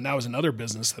 that was another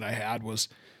business that I had was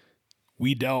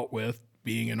we dealt with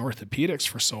being in orthopedics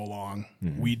for so long.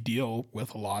 We deal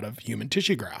with a lot of human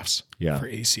tissue grafts for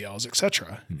ACLs, et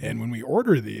cetera. And when we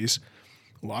order these,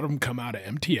 a lot of them come out of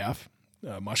MTF,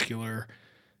 Muscular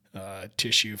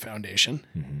Tissue Foundation.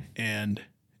 And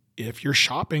if you're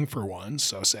shopping for one,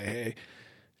 so say,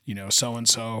 hey,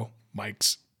 so-and-so,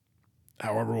 Mike's,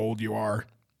 however old you are,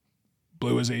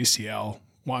 blew his ACL,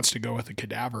 wants to go with a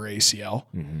cadaver ACL.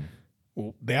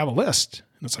 Well, they have a list.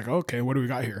 And it's like, okay, what do we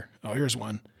got here? Oh, here's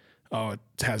one. Oh, it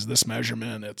has this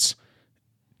measurement. It's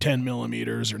 10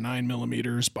 millimeters or 9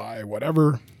 millimeters by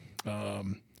whatever.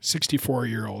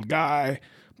 64-year-old guy,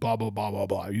 blah, blah, blah, blah,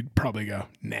 blah. You'd probably go,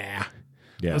 nah.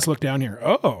 Yeah. Let's look down here.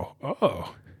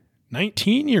 Oh,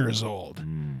 19 years old.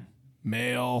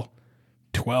 Male,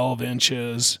 12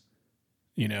 inches,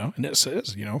 and it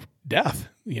says, death.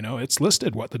 It's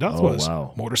listed what the death was.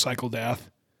 Wow. Motorcycle death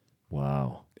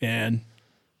Wow. and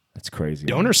That's crazy.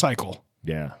 donor cycle.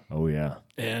 Yeah. Oh, yeah.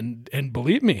 And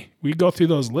believe me, we go through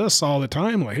those lists all the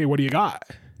time. Like, hey, what do you got?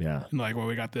 Yeah. And like, well,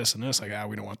 we got this and this. Like,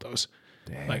 we don't want those.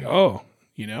 Dang. Like,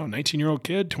 19-year-old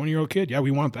kid, 20-year-old kid. Yeah,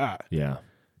 we want that. Yeah.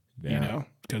 Yeah.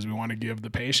 Because we want to give the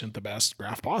patient the best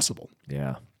graft possible.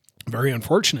 Yeah. Very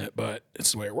unfortunate, but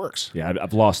it's the way it works. Yeah,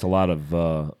 I've lost a lot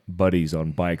of buddies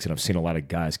on bikes, and I've seen a lot of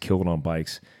guys killed on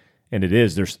bikes. And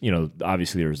there's,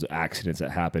 obviously there's accidents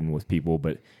that happen with people,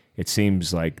 but it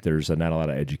seems like there's not a lot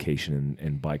of education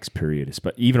in bikes, period.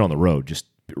 But even on the road, just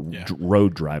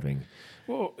road driving.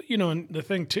 Well, and the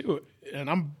thing too, and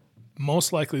I'm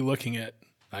most likely looking at,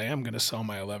 I am going to sell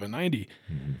my 1190.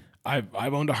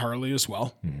 I've owned a Harley as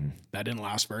well. That didn't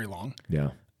last very long.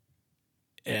 Yeah.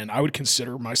 And I would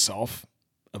consider myself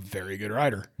a very good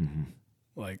rider.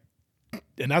 Like,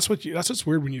 and that's what's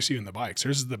weird when you see in the bikes.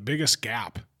 There's the biggest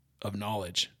gap of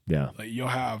knowledge. Yeah. Like you'll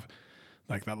have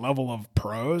like that level of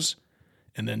pros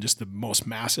and then just the most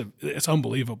massive, it's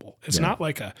unbelievable. It's not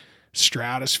like a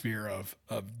stratosphere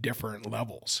of different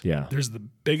levels. Yeah. There's the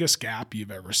biggest gap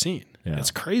you've ever seen. Yeah.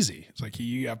 It's crazy. It's like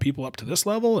you have people up to this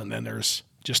level and then there's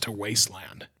just a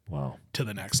wasteland Wow. to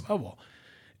the next level.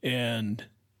 And,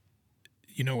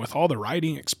 with all the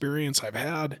riding experience I've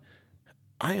had,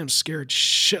 I am scared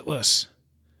shitless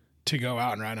to go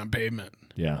out and ride on pavement.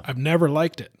 Yeah. I've never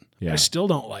liked it. Yeah. I still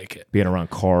don't like it. Being around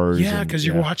cars. Yeah, because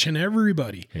you're watching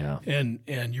everybody. Yeah. And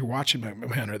you're watching,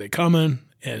 man, are they coming?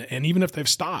 And even if they've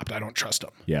stopped, I don't trust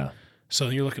them. Yeah. So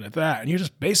you're looking at that, and you're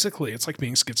just basically, it's like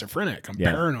being schizophrenic. I'm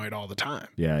paranoid all the time.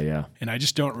 Yeah. Yeah. And I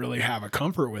just don't really have a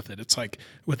comfort with it. It's like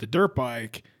with the dirt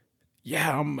bike,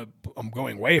 I'm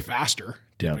going way faster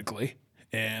typically,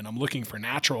 and I'm looking for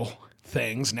natural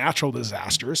things, natural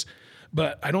disasters.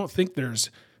 But I don't think there's,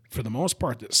 for the most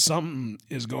part, that something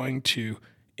is going to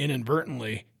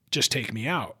inadvertently just take me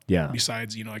out. Yeah.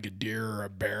 Besides, like a deer or a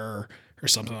bear or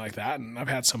something like that. And I've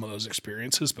had some of those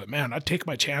experiences, but man, I'd take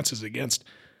my chances against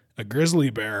a grizzly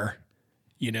bear,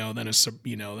 than a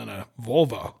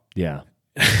Volvo. Yeah.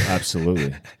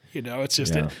 Absolutely. It's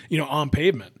just, on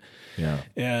pavement. Yeah.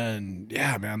 And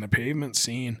man, the pavement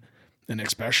scene, and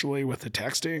especially with the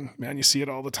texting, man, you see it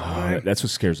all the time. That's what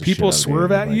scares the People shit out of me.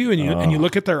 swerve at Like, you and you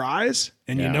look at their eyes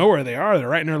and you know where they are. They're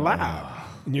right in their lap.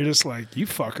 And you're just like, you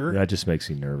fucker. That just makes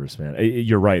me nervous, man.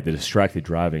 You're right. The distracted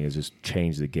driving has just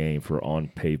changed the game for on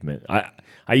pavement.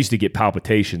 I used to get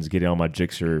palpitations getting on my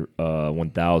Gixxer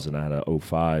 1000. I had a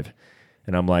 05.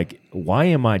 And I'm like, why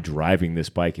am I driving this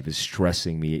bike if it's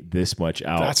stressing me this much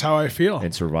out? That's how I feel.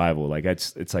 And survival. Like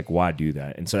it's like, why do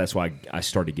that? And so that's why I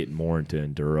started getting more into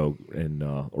enduro and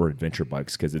or adventure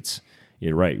bikes, because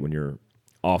you're right, when you're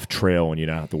off trail and you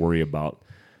don't have to worry about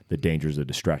the dangers of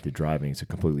distracted driving, it's a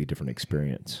completely different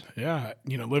experience. Yeah.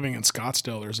 Living in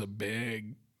Scottsdale, there's a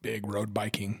big road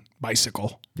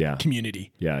bicycle Yeah.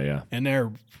 community. Yeah. And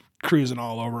they're cruising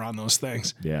all over on those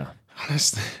things. Yeah.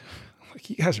 Honestly, like,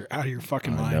 you guys are out of your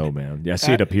fucking mind. I know, man. Yeah, I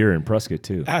see it up here in Prescott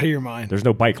too. Out of your mind. There's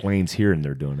no bike lanes here, and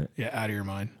they're doing it. Yeah, out of your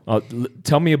mind.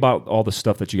 Tell me about all the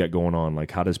stuff that you got going on.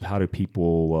 Like, how do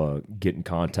people get in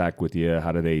contact with you?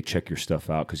 How do they check your stuff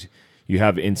out? Because you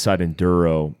have Inside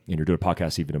Enduro, and you're doing a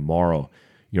podcast even tomorrow.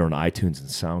 You're on iTunes and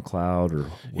SoundCloud,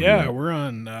 or we're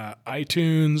on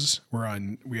iTunes.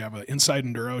 We have an Inside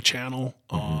Enduro channel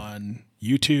on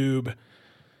YouTube,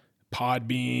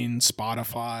 Podbean,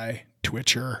 Spotify,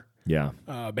 Twitcher. Yeah.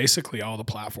 Basically all the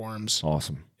platforms.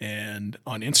 Awesome. And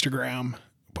on Instagram,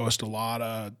 post all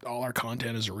our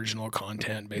content is original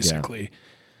content, basically.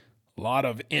 A lot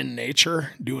of in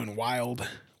nature, doing wild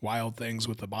things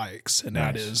with the bikes. And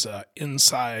that is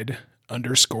inside_enduro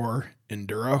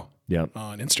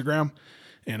on Instagram.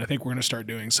 And I think we're going to start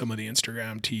doing some of the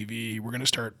Instagram TV. We're going to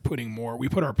start we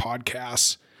put our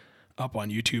podcasts up on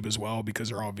YouTube as well, because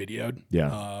they're all videoed.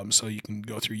 Yeah. So you can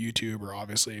go through YouTube, or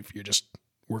obviously if you're just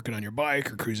working on your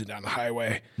bike or cruising down the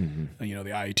highway, the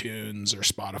iTunes or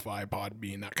Spotify,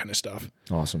 Podbean, that kind of stuff.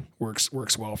 Awesome. Works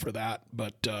well for that.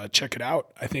 But check it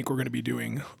out. I think we're going to be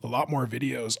doing a lot more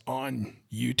videos on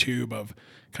YouTube of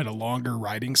kind of longer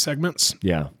riding segments.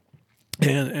 Yeah.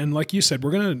 And like you said,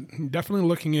 we're going to definitely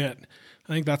looking at,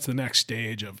 I think that's the next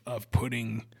stage of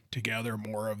putting together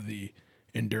more of the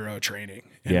enduro training,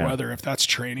 and whether if that's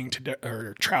training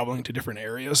or traveling to different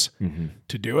areas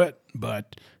to do it,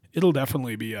 but it'll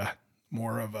definitely be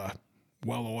more of a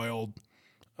well-oiled,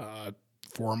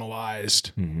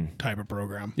 formalized type of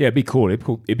program. Yeah, it'd be cool.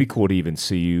 It'd be cool to even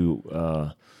see you,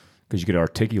 because you could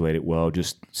articulate it well,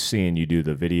 just seeing you do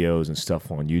the videos and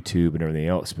stuff on YouTube and everything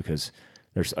else, because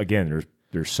there's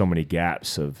so many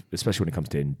gaps of, especially when it comes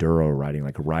to enduro riding,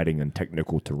 like riding on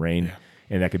technical terrain,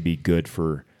 and that could be good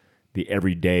for the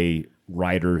everyday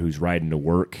rider who's riding to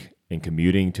work and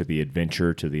commuting, to the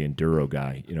adventure, to the enduro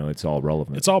guy. It's all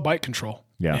relevant. It's all bike control.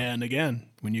 Yeah. And again,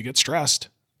 when you get stressed,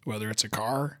 whether it's a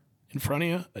car in front of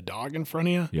you, a dog in front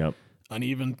of you,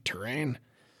 uneven terrain,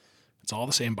 it's all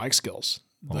the same bike skills.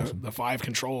 Awesome. The five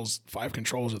controls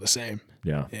are the same.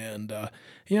 Yeah. And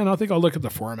and I think I'll look at the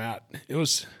format. It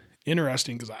was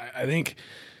interesting because I think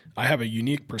I have a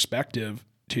unique perspective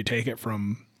to take it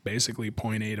from basically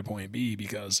point A to point B,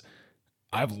 because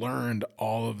I've learned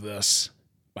all of this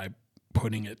by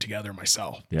putting it together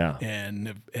myself. Yeah.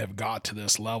 And have got to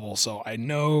this level. So I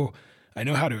know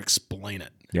how to explain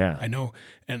it. Yeah. I know.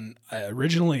 And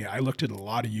originally I looked at a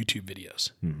lot of YouTube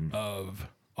videos of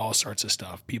all sorts of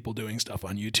stuff, people doing stuff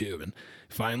on YouTube. And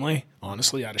finally,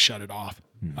 honestly, I had to shut it off.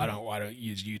 I don't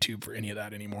use YouTube for any of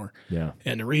that anymore. Yeah.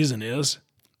 And the reason is,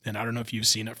 and I don't know if you've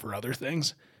seen it for other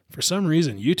things, for some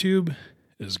reason, YouTube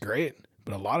is great,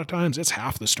 but a lot of times it's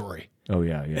half the story. Oh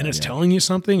yeah. And it's telling you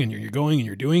something, and you're going and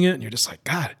you're doing it, and you're just like,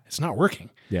 God, it's not working.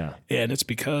 Yeah. And it's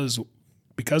because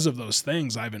of those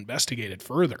things I've investigated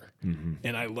further,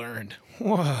 and I learned,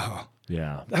 whoa,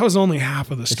 yeah, that was only half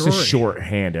of the story. It's just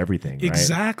shorthand everything. Right?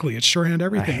 Exactly, it's shorthand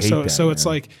everything. I hate that, so it's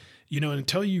man. like,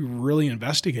 until you really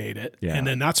investigate it, and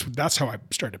then that's how I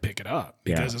started to pick it up,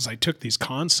 because as I took these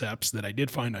concepts that I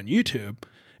did find on YouTube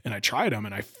and I tried them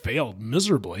and I failed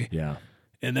miserably. Yeah.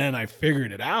 And then I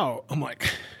figured it out. I'm like,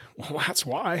 well, that's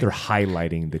why. They're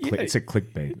highlighting the click. It's a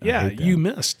clickbait. Yeah, you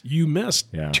missed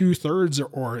 2/3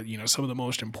 or some of the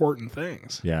most important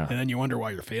things. Yeah. And then you wonder why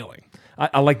you're failing.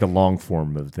 I like the long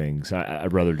form of things.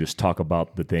 I'd rather just talk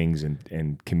about the things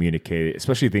and communicate it,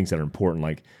 especially things that are important,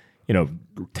 like,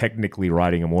 technically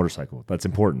riding a motorcycle. That's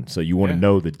important. So you want to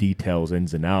know the details,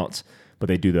 ins and outs, but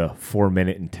they do the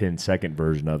 4-minute and 10-second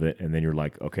version of it. And then you're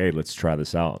like, okay, let's try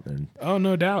this out. And oh,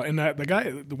 no doubt. And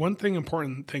the one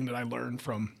important thing that I learned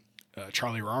from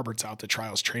Charlie Roberts out at the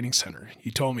Trials Training Center,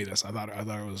 he told me this. I thought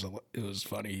it was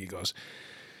funny. He goes,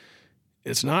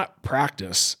 it's not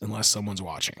practice unless someone's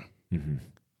watching.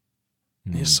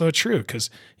 It's so true, because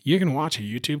you can watch a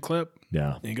YouTube clip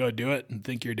and you go do it and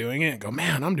think you're doing it and go,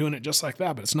 man, I'm doing it just like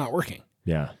that, but it's not working.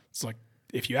 Yeah. It's like,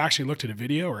 if you actually looked at a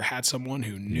video or had someone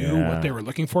who knew what they were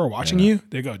looking for watching you,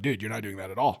 they go, dude, you're not doing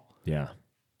that at all. Yeah.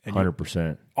 And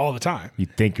 100%. all the time. You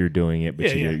think you're doing it,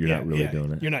 but you're not really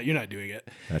doing it. You're not doing it.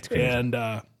 That's crazy. And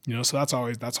so that's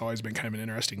always been kind of an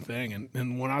interesting thing.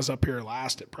 And when I was up here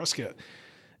last at Prescott,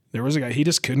 there was a guy, he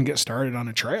just couldn't get started on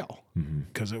a trail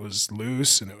because it was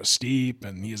loose and it was steep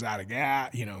and he was out of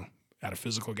gas, out of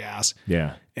physical gas.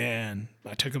 Yeah. And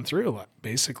I took him through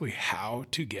basically how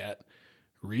to get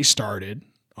restarted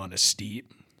on a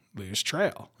steep, loose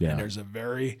trail. Yeah. And there's a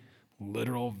very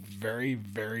literal, very,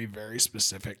 very, very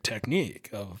specific technique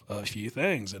of a few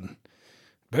things, and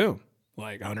boom,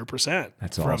 like 100%.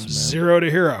 That's from awesome, man. 0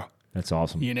 to hero. That's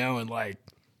awesome. In like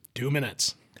 2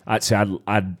 minutes. I'd say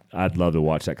I'd love to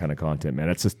watch that kind of content,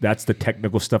 man. That's the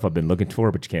technical stuff I've been looking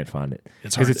for, but you can't find it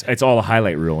It's because hard. it's all a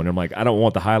highlight reel, and I'm like, I don't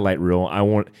want the highlight reel. I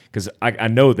want because I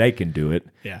know they can do it.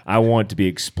 Yeah. I want to be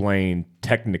explained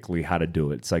technically how to do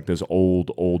it. It's like those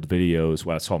old videos.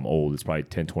 Well, I saw them old. It's probably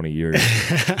 10, 20 years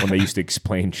when they used to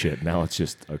explain shit. Now it's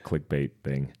just a clickbait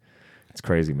thing. It's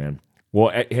crazy, man.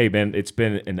 Well, hey, man, it's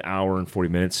been an hour and 40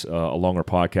 minutes, a longer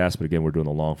podcast, but again, we're doing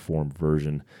the long form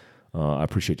version. I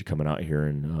appreciate you coming out here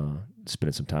and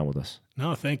spending some time with us.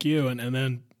 No, thank you. And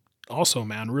then also,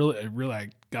 man, really, I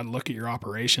got to look at your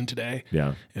operation today.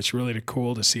 Yeah. It's really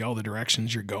cool to see all the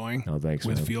directions you're going Oh, thanks,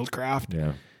 with man. Fieldcraft.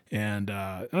 Yeah. And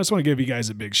I just want to give you guys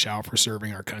a big shout for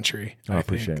serving our country. I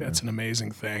appreciate it, think that's man. an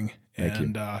amazing thing. Thank you.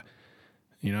 And, I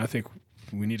think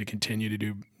we need to continue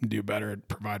to do better at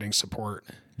providing support.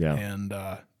 Yeah. And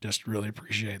just really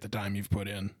appreciate the time you've put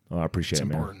in. Oh, I appreciate It's it,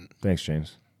 man. important. Thanks,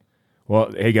 James.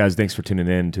 Well, hey, guys, thanks for tuning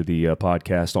in to the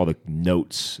podcast. All the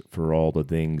notes for all the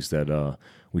things that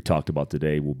we talked about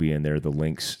today will be in there, the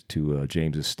links to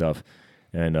James's stuff.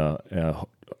 And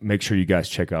make sure you guys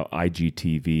check out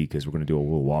IGTV because we're going to do a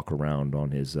little walk around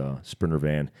on his Sprinter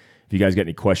van. If you guys got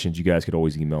any questions, you guys could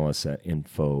always email us at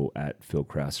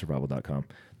info@fieldcraftsurvival.com.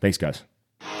 Thanks, guys.